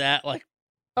shit like that. Like,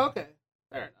 okay,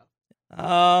 fair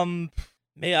enough.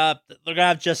 They're gonna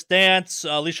have Just Dance.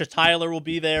 Alicia Tyler will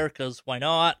be there because why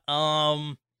not?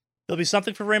 There'll be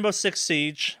something for Rainbow Six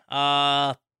Siege.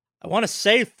 I want to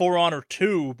say For Honor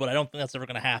 2, but I don't think that's ever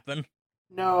gonna happen.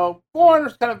 No, For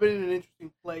Honor's kind of been in an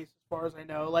interesting place as far as I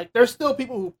know. Like, there's still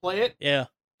people who play it. Yeah.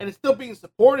 And it's still being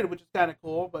supported, which is kind of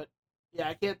cool, but yeah,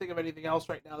 I can't think of anything else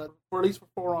right now, or at least for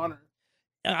For Honor.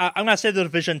 I'm going to say the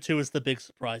Division 2 is the big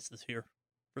surprise this year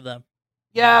for them.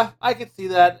 Yeah, I can see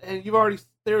that. And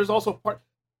there's also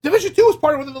Division 2 was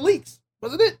part of one of the leaks,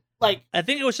 wasn't it? Like, I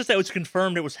think it was just that it was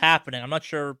confirmed it was happening. I'm not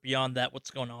sure beyond that what's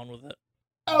going on with it.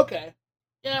 Okay.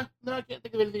 Yeah, no, I can't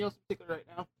think of anything else in particular right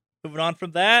now. Moving on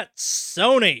from that,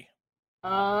 Sony.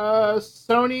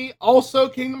 Sony, also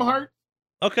Kingdom Hearts.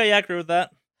 Okay, yeah, I agree with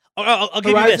that. I'll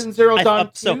give you this. Horizon Zero Dawn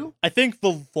 2? So, I think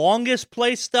the longest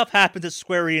play stuff happens at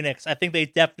Square Enix. I think they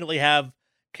definitely have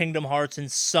Kingdom Hearts in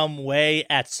some way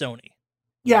at Sony.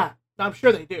 Yeah, I'm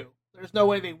sure they do. There's no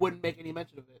way they wouldn't make any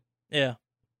mention of it. Yeah.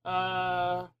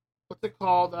 What's it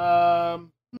called?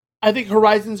 I think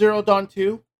Horizon Zero Dawn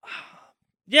 2.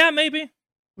 Yeah, maybe.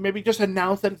 Maybe just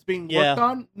announce that it's being worked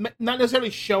on. Not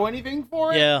necessarily show anything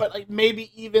for it, but like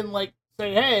maybe even like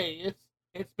say, hey,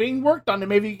 it's being worked on, and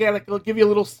maybe you get like give you a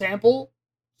little sample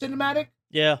cinematic.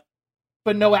 Yeah.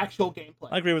 But no actual gameplay.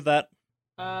 I agree with that.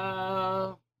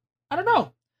 I don't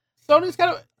know. Sony's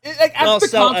kind of like after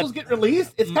the consoles get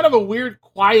released, it's kind of a weird,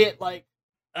 quiet like.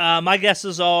 My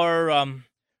guesses are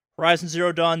Horizon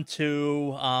Zero Dawn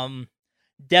 2,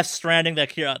 Death Stranding, the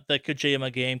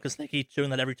Kojima game, because they keep doing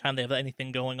that every time they have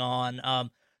anything going on.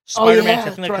 Spider-Man,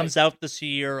 I think that comes out this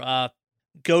year.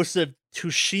 Ghost of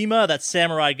Tsushima, that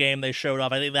samurai game they showed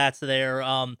off, I think that's there.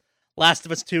 Last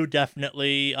of Us 2,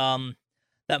 definitely.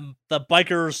 The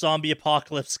biker zombie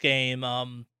apocalypse game.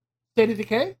 State of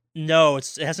Decay? No,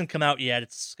 it hasn't come out yet.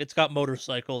 It's got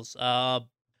motorcycles.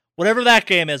 Whatever that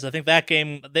game is, I think that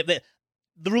game. The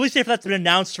release date for that's been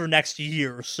announced for next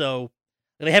year, so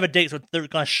they have a date, so they're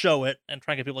gonna show it and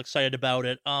try and get people excited about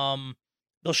it.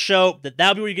 They'll show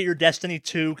that'll be where you get your Destiny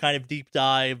 2 kind of deep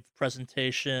dive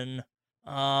presentation.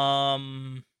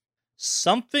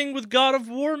 Something with God of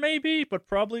War maybe, but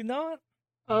probably not.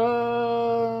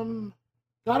 God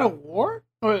of War?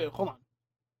 Oh, wait, hold on.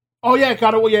 Oh yeah,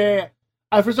 God of War. Yeah.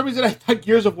 For some reason, I thought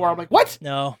Gears of War. I'm like, what?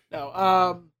 No.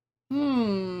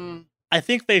 I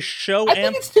think they show. I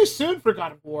think it's too soon for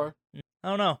God of War. I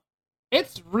don't know.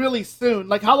 It's really soon.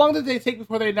 Like, how long did they take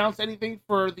before they announced anything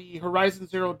for the Horizon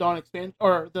Zero Dawn expansion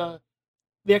or the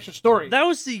extra story? That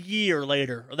was the year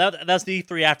later. That's the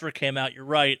E3 after it came out. You're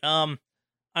right. I'm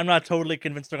not totally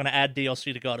convinced they're going to add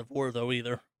DLC to God of War though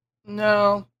either.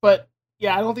 No, but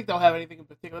yeah, I don't think they'll have anything in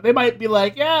particular. They might be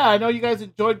like, yeah, I know you guys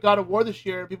enjoyed God of War this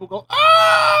year, and people go,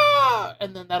 ah,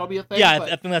 and then that'll be a thing. Yeah,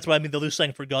 I think that's what I mean. They'll do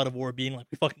something for God of War, being like,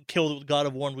 we fucking killed it with God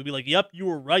of War, and we'd be like, yep, you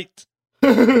were right.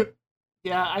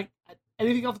 Yeah, I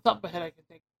anything off the top of my head I can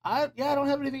think. I don't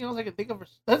have anything else I can think of.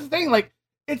 That's the thing. Like,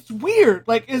 it's weird.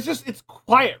 Like, it's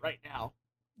quiet right now.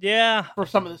 Yeah, for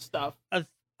some of this stuff.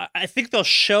 I think they'll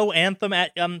show Anthem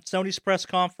at Sony's press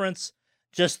conference.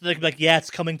 Just like, yeah, it's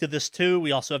coming to this too.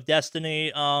 We also have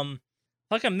Destiny. I feel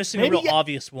like I'm missing a real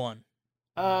obvious one.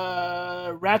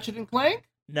 Ratchet and Clank?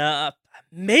 Nah,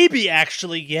 maybe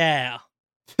actually, yeah.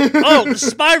 Oh, the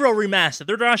Spyro remastered.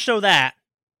 They're gonna show that.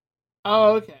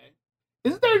 Oh, okay.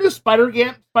 Isn't there a new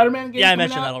Spider-Man game? Yeah, I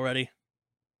mentioned that already.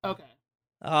 Okay.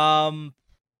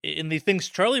 In the things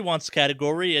Charlie wants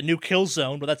category, a new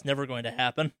Killzone, but that's never going to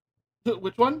happen.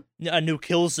 Which one? A new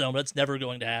Killzone, but that's never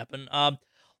going to happen.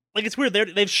 Like, it's weird.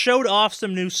 They've showed off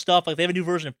some new stuff. Like, they have a new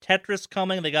version of Tetris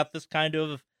coming. They got this kind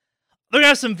of... They're gonna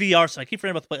have some VR stuff. I keep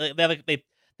forgetting about the play.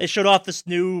 They showed off this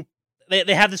new...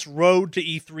 They have this road to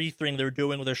E3 thing they're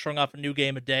doing where they're showing off a new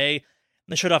game a day. And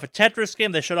they showed off a Tetris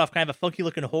game. They showed off kind of a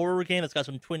funky-looking horror game that's got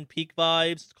some Twin Peak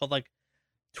vibes. It's called, like,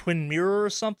 Twin Mirror or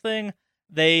something.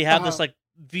 They have this, like,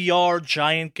 VR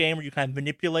giant game where you kind of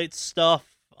manipulate stuff.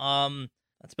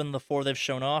 That's been the 4 they've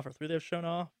shown off, or 3 they've shown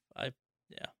off.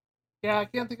 Yeah, I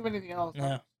can't think of anything else.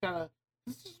 Yeah.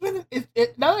 It's just been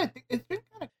now that I think it's been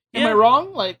kind of. Am I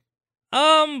wrong? Like,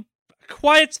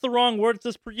 quiet's the wrong word. It's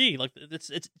just Pre-E. Like, it's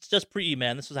just Pre-E,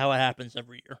 man. This is how it happens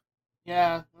every year.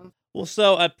 Yeah. Well,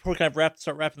 so before we kind of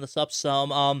start wrapping this up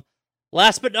some.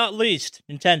 Last but not least,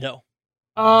 Nintendo.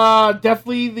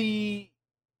 Definitely the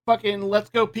fucking Let's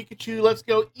Go Pikachu, Let's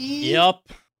Go Eevee. Yep.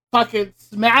 Fucking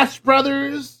Smash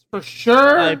Brothers for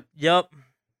sure. Yep.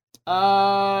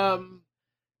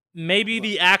 Maybe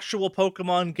the actual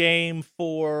Pokemon game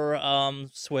for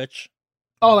Switch.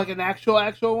 Oh, like an actual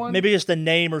one? Maybe just a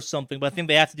name or something, but I think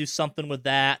they have to do something with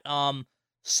that.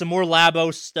 Some more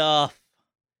Labo stuff.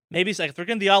 Maybe like they're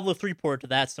getting Diablo 3 port to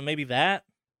that, so maybe that.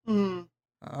 Mm-hmm.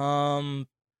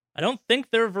 I don't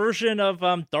think their version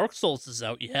of Dark Souls is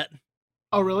out yet.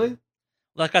 Oh, really?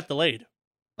 That got delayed.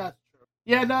 That's true.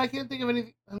 Yeah, no, I can't think of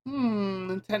anything.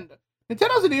 Nintendo.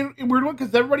 Nintendo's a weird one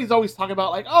because everybody's always talking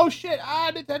about like, oh shit,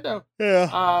 Nintendo.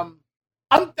 Yeah.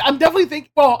 I'm definitely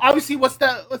thinking. Well, obviously, what's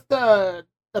the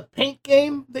paint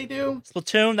game they do?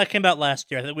 Splatoon that came out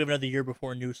last year. I think we have another year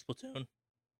before new Splatoon.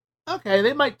 Okay,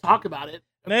 they might talk about it.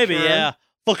 Maybe, sure. Yeah.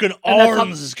 Fucking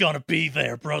ARMS is gonna be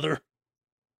there, brother.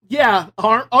 Yeah,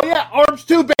 ARMS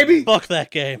 2, baby. Fuck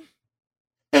that game.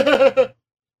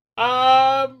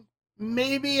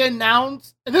 Maybe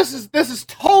announce. This is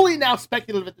totally now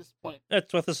speculative at this point.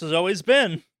 That's what this has always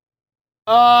been.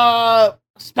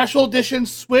 Special edition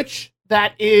Switch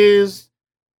that is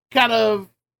kind of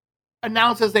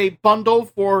announced as a bundle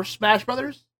for Smash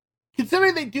Brothers.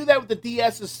 Considering they do that with the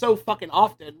DS is so fucking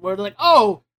often, where they're like,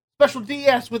 oh, special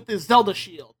DS with the Zelda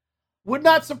Shield. Would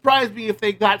not surprise me if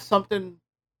they got something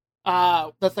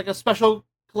that's like a special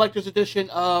collector's edition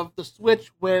of the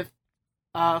Switch with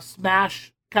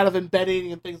Smash kind of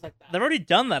embedding and things like that. They've already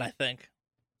done that, I think.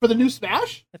 For the new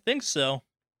Smash? I think so.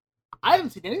 I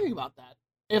haven't seen anything about that.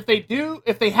 If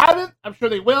they haven't, I'm sure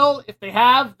they will. If they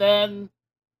have, then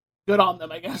good on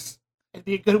them, I guess. It'd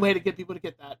be a good way to get people to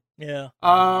get that. Yeah.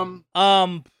 Oh,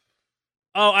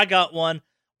 I got one.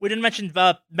 We didn't mention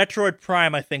Metroid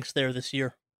Prime, I think, is there this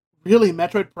year. Really?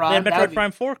 Metroid Prime? They have Metroid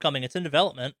Prime 4 coming. It's in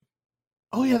development.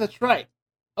 Oh, yeah, that's right.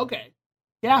 Okay.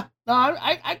 Yeah. No,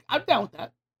 I'm down with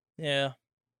that. Yeah.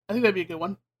 I think that'd be a good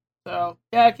one. So,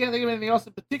 yeah, I can't think of anything else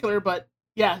in particular, but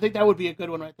yeah, I think that would be a good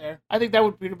one right there. I think that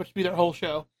would pretty much be their whole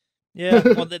show. Yeah,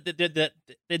 well, they do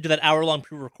that hour-long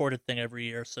pre-recorded thing every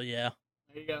year, so yeah.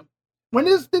 There you go. When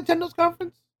is Nintendo's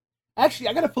conference? Actually,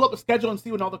 I gotta pull up the schedule and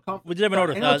see when all the conferences. We did have an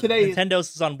order. Today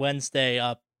Nintendo's is on Wednesday.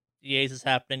 EA's is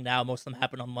happening now. Most of them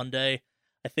happen on Monday.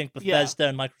 I think Bethesda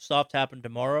and Microsoft happen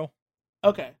tomorrow.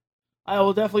 Okay. I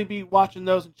will definitely be watching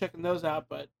those and checking those out.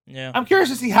 But Yeah. I'm curious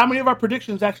to see how many of our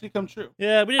predictions actually come true.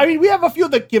 Yeah, I mean, we have a few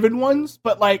of the given ones,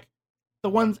 but like the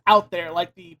ones out there,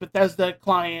 like the Bethesda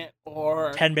client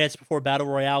or 10 minutes before Battle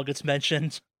Royale gets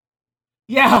mentioned.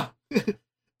 Yeah,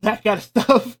 that kind of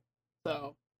stuff.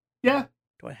 So, yeah.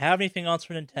 Do I have anything else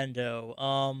for Nintendo?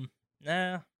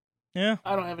 Nah. Yeah.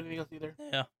 I don't have anything else either.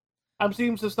 Yeah. I'm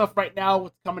seeing some stuff right now.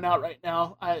 What's coming out right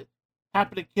now? I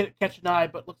happen to catch an eye,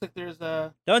 but looks like there's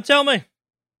a. Don't tell me.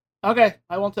 Okay,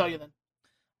 I won't tell you then.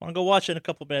 I want to go watch it in a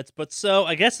couple minutes. But so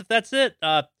I guess if that's it,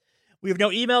 we have no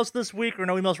emails this week, or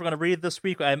no emails we're going to read this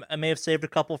week. I may have saved a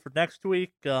couple for next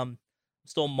week. I'm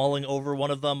still mulling over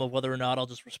one of them of whether or not I'll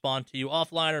just respond to you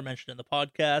offline or mention it in the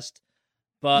podcast.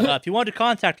 But if you want to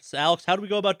contact us, Alex, how do we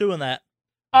go about doing that?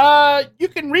 You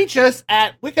can reach us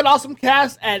at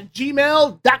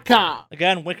wickedawesomecast@gmail.com.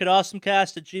 Again,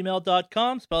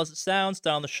 wickedawesomecast@gmail.com. Spell as it sounds,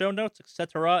 down in the show notes,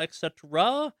 etc.,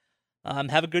 etc.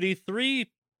 Have a good E3.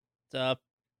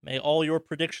 May all your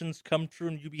predictions come true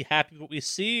and you be happy with what we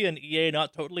see, and EA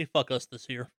not totally fuck us this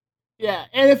year. Yeah,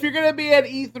 and if you're gonna be at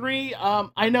E3,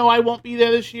 I know I won't be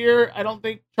there this year. I don't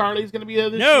think Charlie's gonna be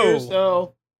there this year,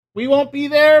 so we won't be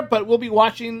there. But we'll be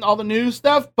watching all the news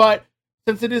stuff. But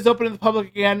since it is open to the public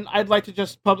again, I'd like to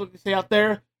just publicly say out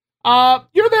there,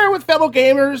 you're there with fellow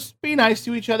gamers. Be nice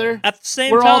to each other. At the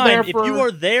same time, if you are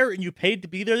there and you paid to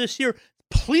be there this year,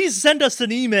 please send us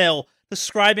an email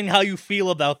describing how you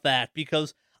feel about that,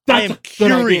 because I am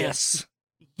curious.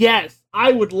 Yes,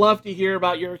 I would love to hear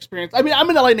about your experience. I mean, I'm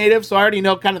an LA native, so I already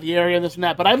know kind of the area and this and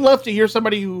that, but I'd love to hear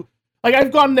somebody who, like,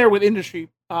 I've gone there with industry,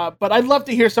 but I'd love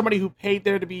to hear somebody who paid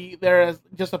there to be there as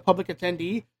just a public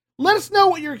attendee. Let us know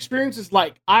what your experience is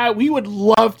like. We would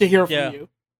love to hear from you.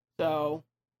 So,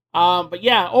 but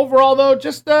yeah, overall though,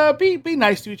 just be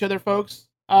nice to each other, folks.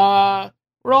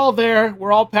 We're all there.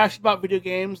 We're all passionate about video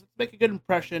games. Let's make a good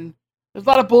impression. There's a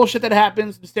lot of bullshit that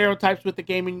happens and stereotypes with the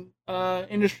gaming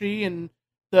industry and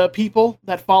the people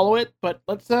that follow it, but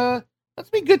let's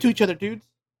be good to each other, dudes.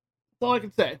 That's all I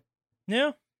can say.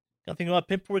 Yeah. Nothing about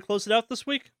pimp before we close it out this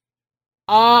week?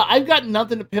 I've got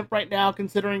nothing to pimp right now,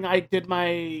 considering I did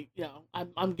my,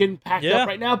 I'm getting packed up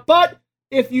right now. But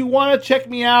if you want to check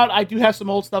me out, I do have some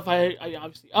old stuff I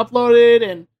obviously uploaded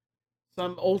and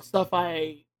some old stuff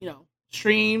I,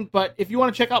 streamed. But if you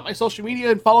want to check out my social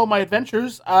media and follow my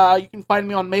adventures, you can find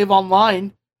me on Mave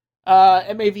Online,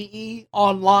 MAVE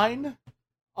Online,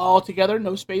 all together,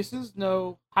 no spaces,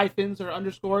 no hyphens or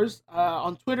underscores,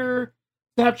 on Twitter,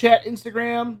 Snapchat,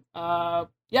 Instagram.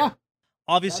 Yeah.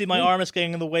 Obviously, my arm is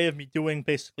getting in the way of me doing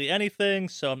basically anything,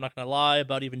 so I'm not going to lie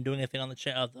about even doing anything on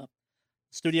the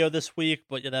studio this week,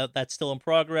 but that's still in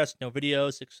progress. No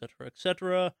videos, etc.,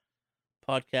 etc.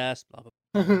 Podcast, blah,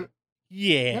 blah, blah.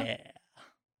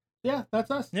 Yeah, that's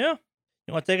us. Yeah.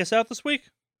 You want to take us out this week?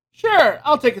 Sure,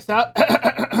 I'll take us out.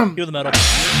 Cue the metal.